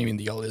 that's the same in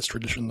the LDS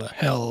tradition. The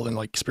hell and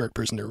like spirit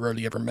prison, they're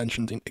rarely ever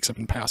mentioned except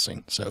in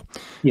passing. So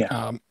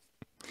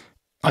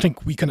I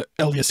think we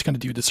LDS kind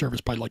of do a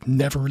disservice by like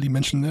never really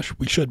mentioning it.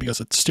 We should, because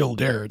it's still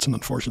there. It's an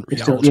unfortunate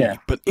reality.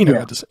 But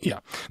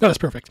that's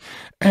perfect.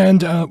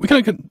 And we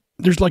kind of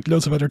there's like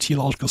loads of other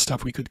theological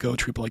stuff we could go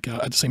through, but like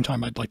at the same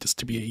time, I'd like this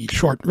to be a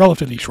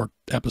relatively short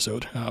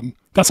episode.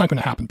 That's not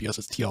going to happen because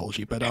it's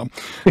theology, but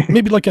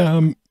maybe like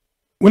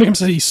when it comes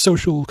to these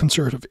social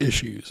conservative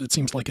issues, it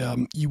seems like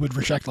you would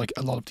reject like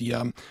a lot of the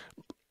and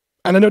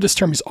I know this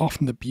term is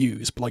often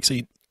abused, but like,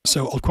 say,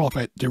 so I'll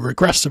qualify it, the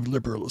regressive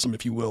liberalism,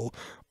 if you will,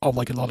 of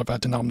like a lot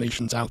of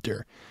denominations out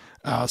there.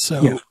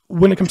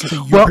 When it comes to, say,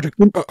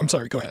 I'm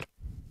sorry, go ahead.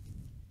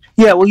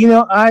 Yeah,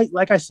 well,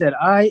 like I said,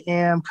 I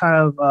am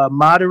kind of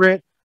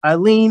moderate. I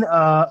lean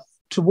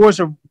towards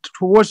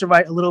the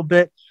right a little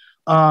bit.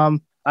 I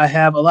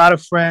have a lot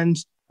of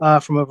friends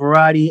from a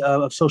variety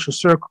of social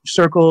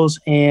circles,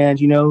 and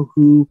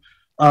who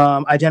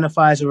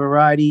identifies in a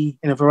variety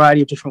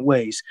of different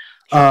ways.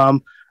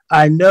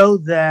 I know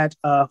that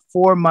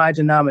for my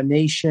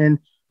denomination,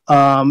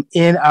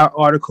 in our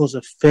articles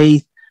of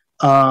faith,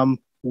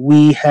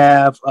 we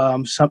have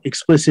some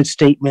explicit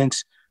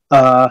statements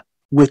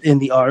within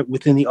the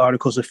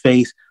articles of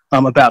faith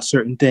about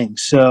certain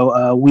things.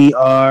 So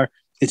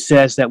it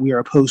says that we are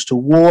opposed to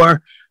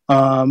war,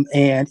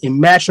 and in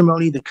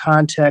matrimony, the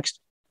context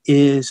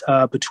is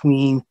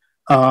between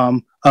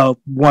of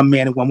one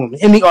man and one woman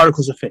in the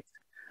Articles of Faith.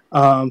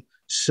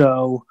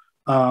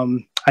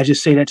 I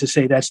just say that to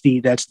say that's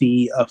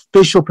the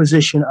official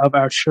position of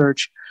our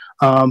church.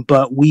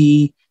 But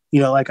we,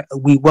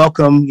 we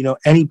welcome,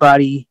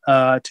 anybody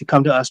to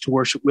come to us to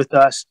worship with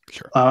us.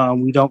 Sure.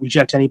 We don't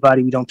reject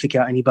anybody. We don't kick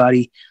out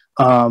anybody.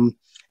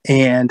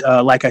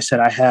 Like I said,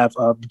 I have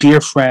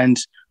dear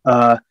friends,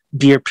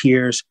 dear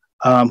peers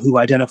who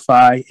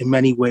identify in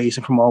many ways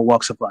and from all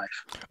walks of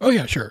life. Oh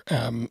yeah, sure.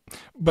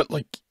 But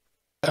like,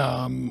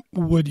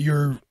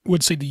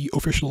 would say the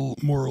official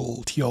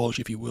moral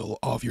theology, if you will,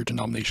 of your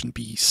denomination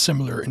be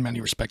similar in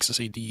many respects to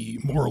say the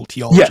moral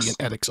theology and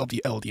ethics of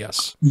the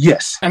LDS?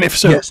 Yes. And if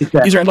so,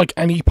 exactly. Is there like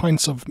any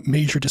points of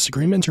major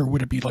disagreement, or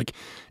would it be like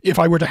if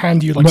I were to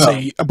hand you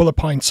say a bullet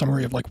point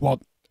summary of like what,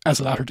 as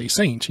a Latter-day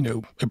Saint,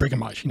 a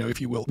Brighamite, if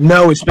you will?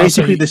 No, it's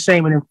basically the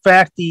same. And in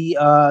fact,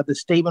 the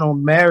statement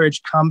on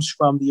marriage comes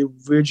from the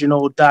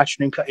original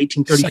Doctrine in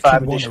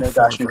 1835 edition of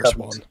Doctrine and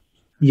Covenants.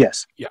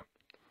 Yes. Yeah.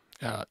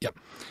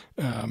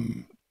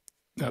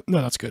 No,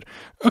 that's good.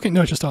 Okay,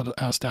 no, I just thought to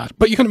ask that.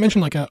 But you kind of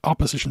mentioned like a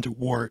opposition to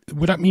war.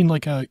 Would that mean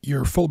like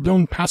you're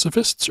full-blown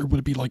pacifists, or would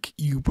it be like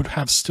you would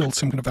have still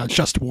some kind of a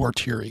just war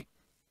theory?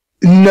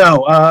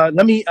 No,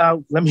 let me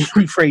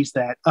rephrase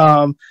that.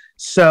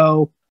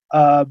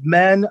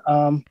 Men,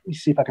 let me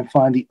see if I can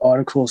find the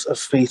Articles of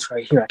Faith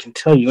right here. I can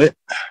tell you it.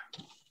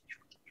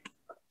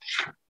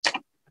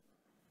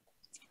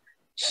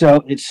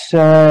 So it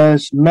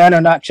says, men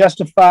are not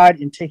justified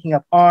in taking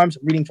up arms.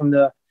 I'm reading from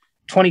the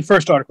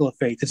 21st Article of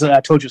Faith.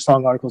 I told you it's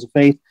long Articles of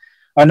Faith.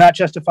 Are not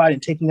justified in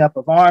taking up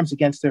of arms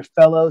against their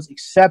fellows,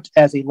 except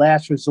as a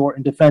last resort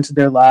in defense of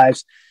their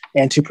lives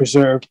and to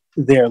preserve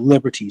their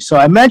liberty. So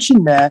I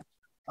mentioned that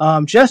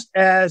just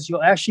as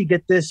you'll actually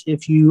get this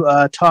if you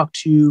talk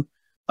to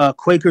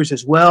Quakers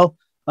as well.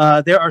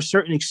 There are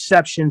certain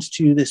exceptions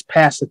to this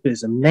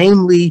pacifism,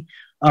 namely,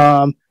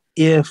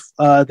 if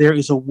there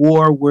is a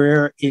war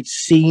where it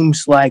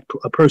seems like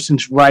a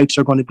person's rights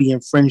are going to be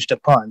infringed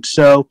upon.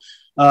 So,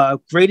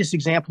 greatest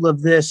example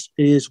of this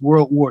is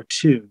World War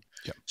II.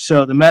 Yep.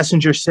 So the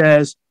messenger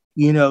says,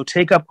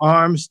 take up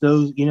arms.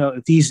 Those,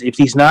 if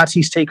these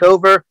Nazis take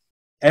over,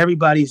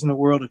 everybody's in a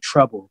world of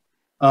trouble.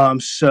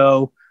 What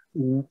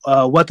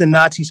the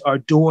Nazis are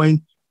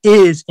doing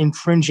is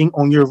infringing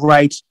on your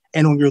rights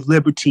and on your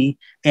liberty,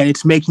 and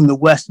it's making the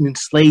West an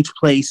enslaved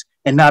place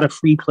and not a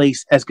free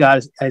place as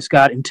God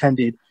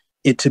intended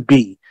it to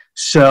be.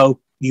 So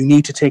you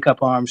need to take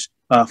up arms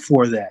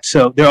for that.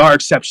 So there are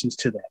exceptions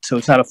to that. So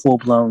it's not a full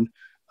blown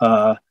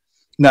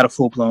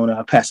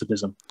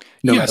pacifism.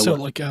 So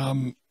what.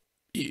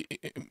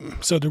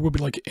 So there would be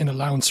like an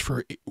allowance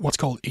for what's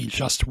called a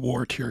just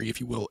war theory, if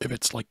you will, if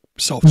it's like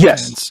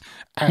self-defense.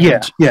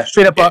 Yes.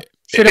 Straight up.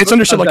 It's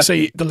understood, like,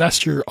 say, the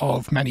lesser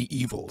of many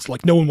evils.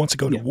 Like, no one wants to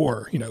go to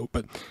war,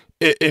 but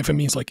if it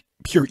means, like,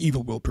 pure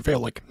evil will prevail,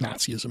 like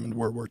Nazism in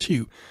World War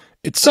II,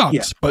 it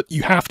sucks, but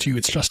you have to.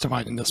 It's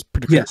justified in this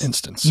particular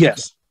instance.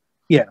 Yes.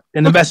 Yeah.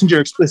 And the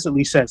messenger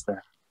explicitly says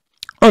that.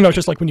 Oh, no,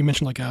 just like when you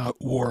mentioned, like,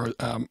 war,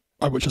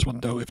 I would just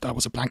want to know if that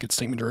was a blanket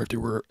statement or if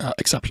there were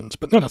exceptions.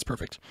 But no, that's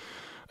perfect.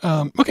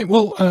 Okay,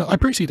 well, I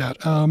appreciate that.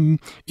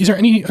 Is there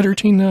any other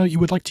thing you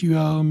would like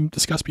to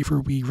discuss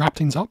before we wrap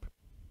things up?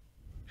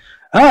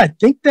 I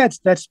think that's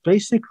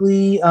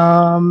basically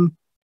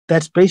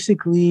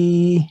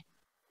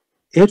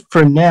it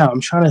for now.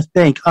 I'm trying to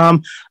think.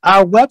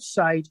 Our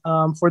website,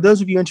 for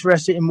those of you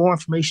interested in more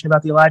information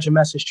about the Elijah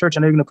Message Church,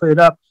 I know you're going to put it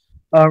up,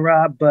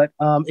 Rob, but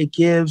it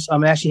gives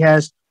actually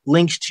has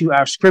links to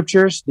our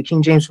scriptures, the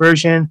King James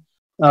Version,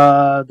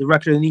 the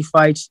Record of the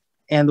Nephites,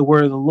 and the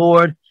Word of the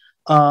Lord,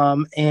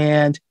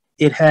 and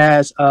it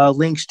has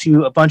links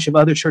to a bunch of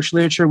other church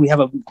literature. We have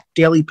a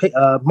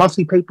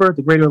monthly paper,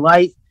 The Greater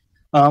Light,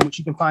 which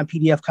you can find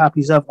PDF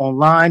copies of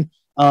online.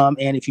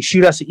 And if you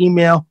shoot us an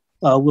email,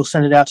 we'll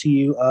send it out to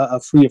you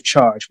free of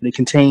charge. But it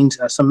contains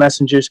some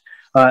messages.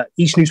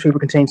 Each newspaper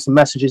contains some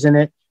messages in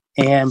it,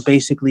 and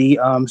basically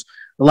a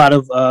lot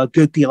of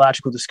good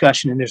theological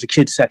discussion. And there's a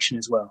kids section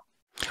as well.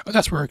 Oh,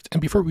 that's worked. And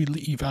before we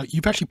leave,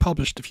 you've actually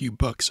published a few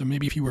books. So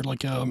maybe if you were like,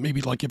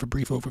 give a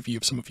brief overview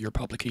of some of your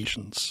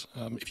publications,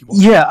 if you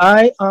want. Yeah,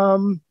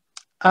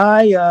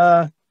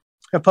 I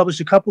have published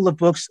a couple of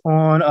books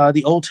on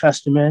the Old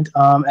Testament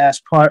as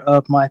part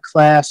of my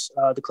class,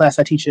 the class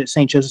I teach at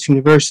St. Joseph's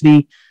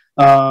University.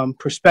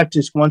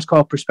 Perspectives. One's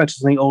called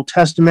Perspectives in the Old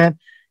Testament,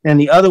 and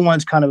the other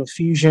one's kind of a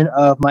fusion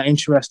of my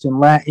interest in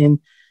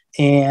Latin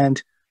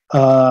and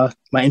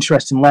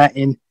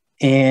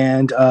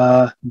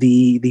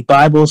the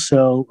Bible.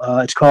 So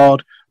it's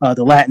called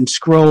the Latin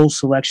Scroll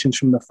Selections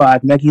from the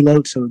Five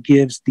Megilotes. So it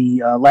gives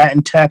the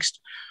Latin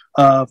text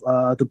of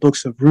the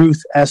books of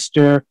Ruth,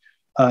 Esther,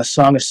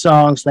 Song of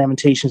Songs,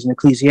 Lamentations, and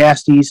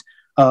Ecclesiastes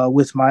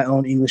with my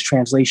own English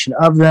translation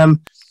of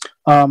them.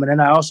 And then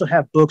I also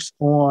have books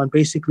on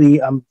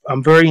basically, I'm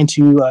very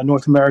into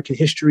North American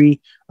history,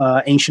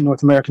 ancient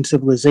North American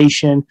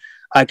civilization.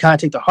 I kind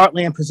of take the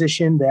heartland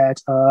position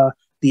that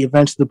the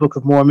events of the Book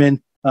of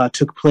Mormon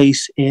took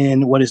place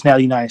in what is now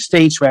the United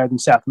States rather than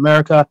South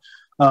America.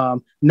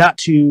 Not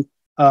to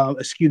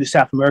eschew the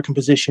South American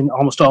position.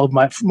 Almost all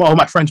my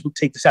friends would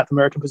take the South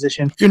American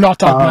position. You're not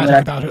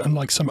dogmatic about it,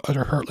 unlike some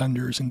other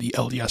Heartlanders in the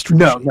LDS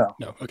tradition.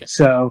 No. Okay.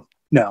 So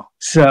no.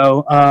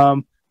 So,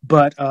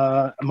 but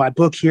my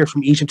book here,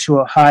 From Egypt to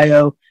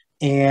Ohio,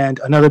 and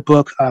another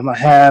book I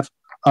have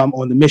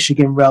on the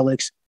Michigan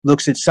relics,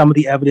 looks at some of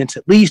the evidence,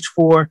 at least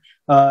for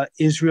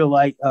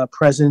Israelite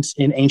presence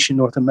in ancient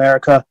North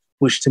America,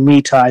 which to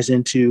me ties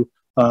into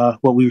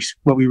what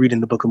we read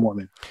in the Book of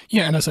Mormon.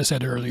 Yeah, and as I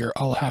said earlier,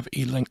 I'll have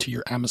a link to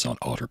your Amazon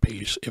author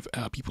page if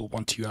people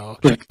want to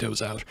check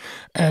those out.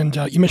 And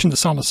you mentioned the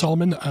Song of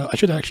Solomon. I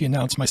should actually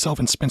announce myself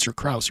and Spencer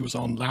Krause, who was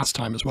on last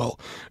time as well.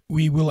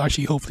 We will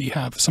actually hopefully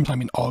have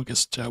sometime in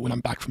August, when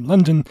I'm back from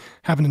London,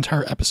 have an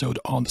entire episode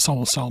on the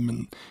Song of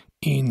Solomon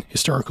in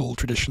historical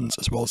traditions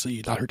as well as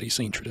the Latter-day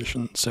Saint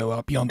tradition.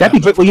 So beyond that'd be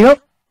great. Well,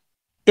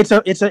 it's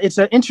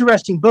an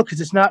interesting book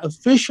because it's not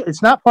official.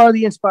 It's not part of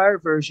the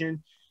inspired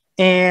version.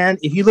 And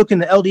if you look in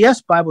the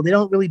LDS Bible, they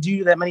don't really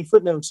do that many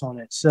footnotes on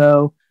it.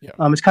 So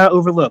it's kind of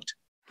overlooked.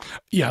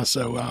 Yeah,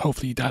 so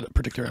hopefully that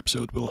particular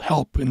episode will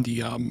help in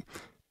the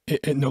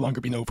it no longer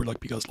being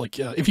overlooked, because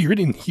if you read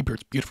in Hebrew,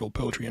 it's beautiful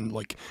poetry, and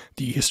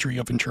the history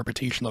of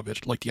interpretation of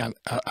it,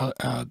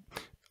 the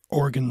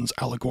Organ's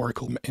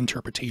allegorical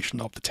interpretation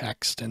of the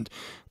text. And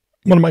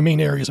one of my main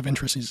areas of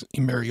interest is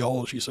in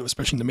Mariology, so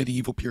especially in the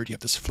medieval period, you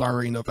have this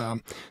flowering of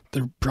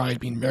the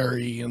bride being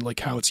Mary, and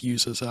how it's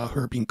used as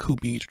her being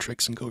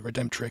co-mediatrix and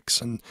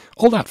co-redemptrix and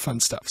all that fun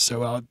stuff.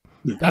 So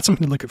that's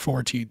something to look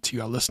forward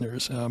to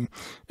listeners.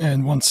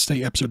 And once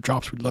the episode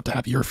drops, we'd love to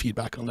have your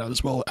feedback on that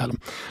as well, Adam.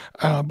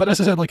 But as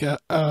I said,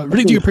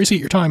 really do appreciate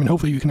your time, and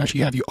hopefully we can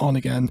actually have you on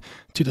again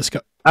to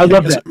discuss. I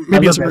love that.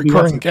 Maybe as a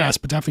recurring guest,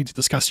 but definitely to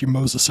discuss your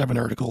Moses 7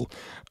 article.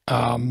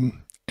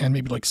 And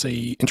maybe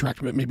say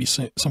interact with maybe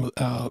some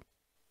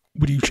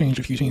would you change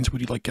a few things?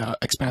 Would you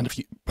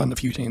expand on a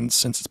few things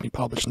since it's been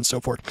published and so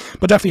forth?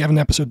 But definitely have an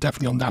episode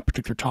on that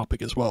particular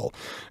topic as well.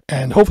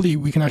 And hopefully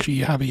we can actually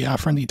have a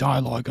friendly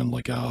dialogue on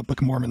Book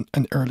of Mormon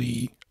and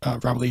early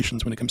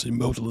revelations when it comes to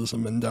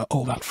modalism and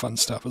all that fun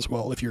stuff as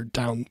well, if you're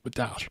down with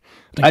that.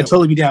 I'd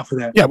totally be down for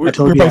that. Yeah, we're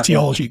both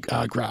theology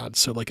grads,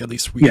 so at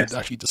least we could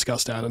actually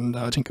discuss that, and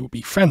I think it would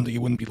be friendly.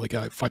 It wouldn't be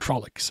a fight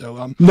frolic.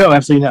 So no,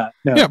 absolutely not.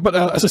 No. Yeah, but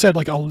as I said,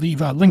 I'll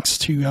leave links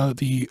to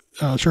the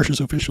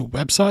church's official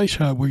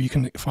website where you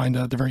can find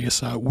the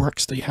various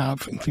works they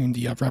have, including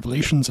the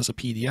Revelations as a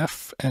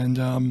PDF,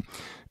 and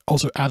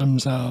also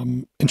Adam's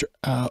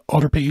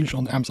author page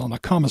on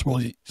Amazon.com, as well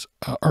as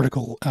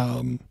article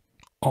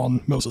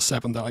on Moses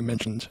 7 that I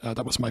mentioned.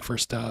 That was my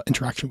first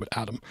interaction with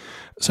Adam.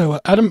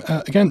 So Adam,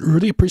 again,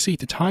 really appreciate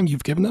the time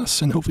you've given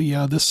us, and hopefully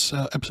this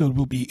episode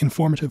will be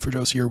informative for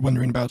those who are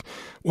wondering about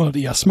one of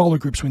the smaller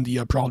groups within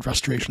the broad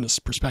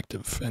restorationist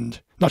perspective,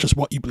 and not just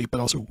what you believe,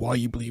 but also why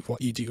you believe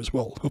what you do as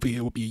well. Hopefully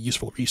it will be a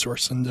useful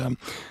resource, and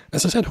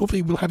as I said,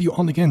 hopefully we'll have you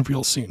on again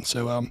real soon.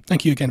 So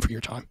thank you again for your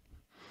time.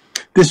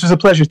 This was a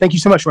pleasure. Thank you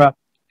so much, Rob.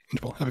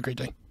 Wonderful. Have a great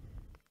day.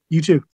 You too.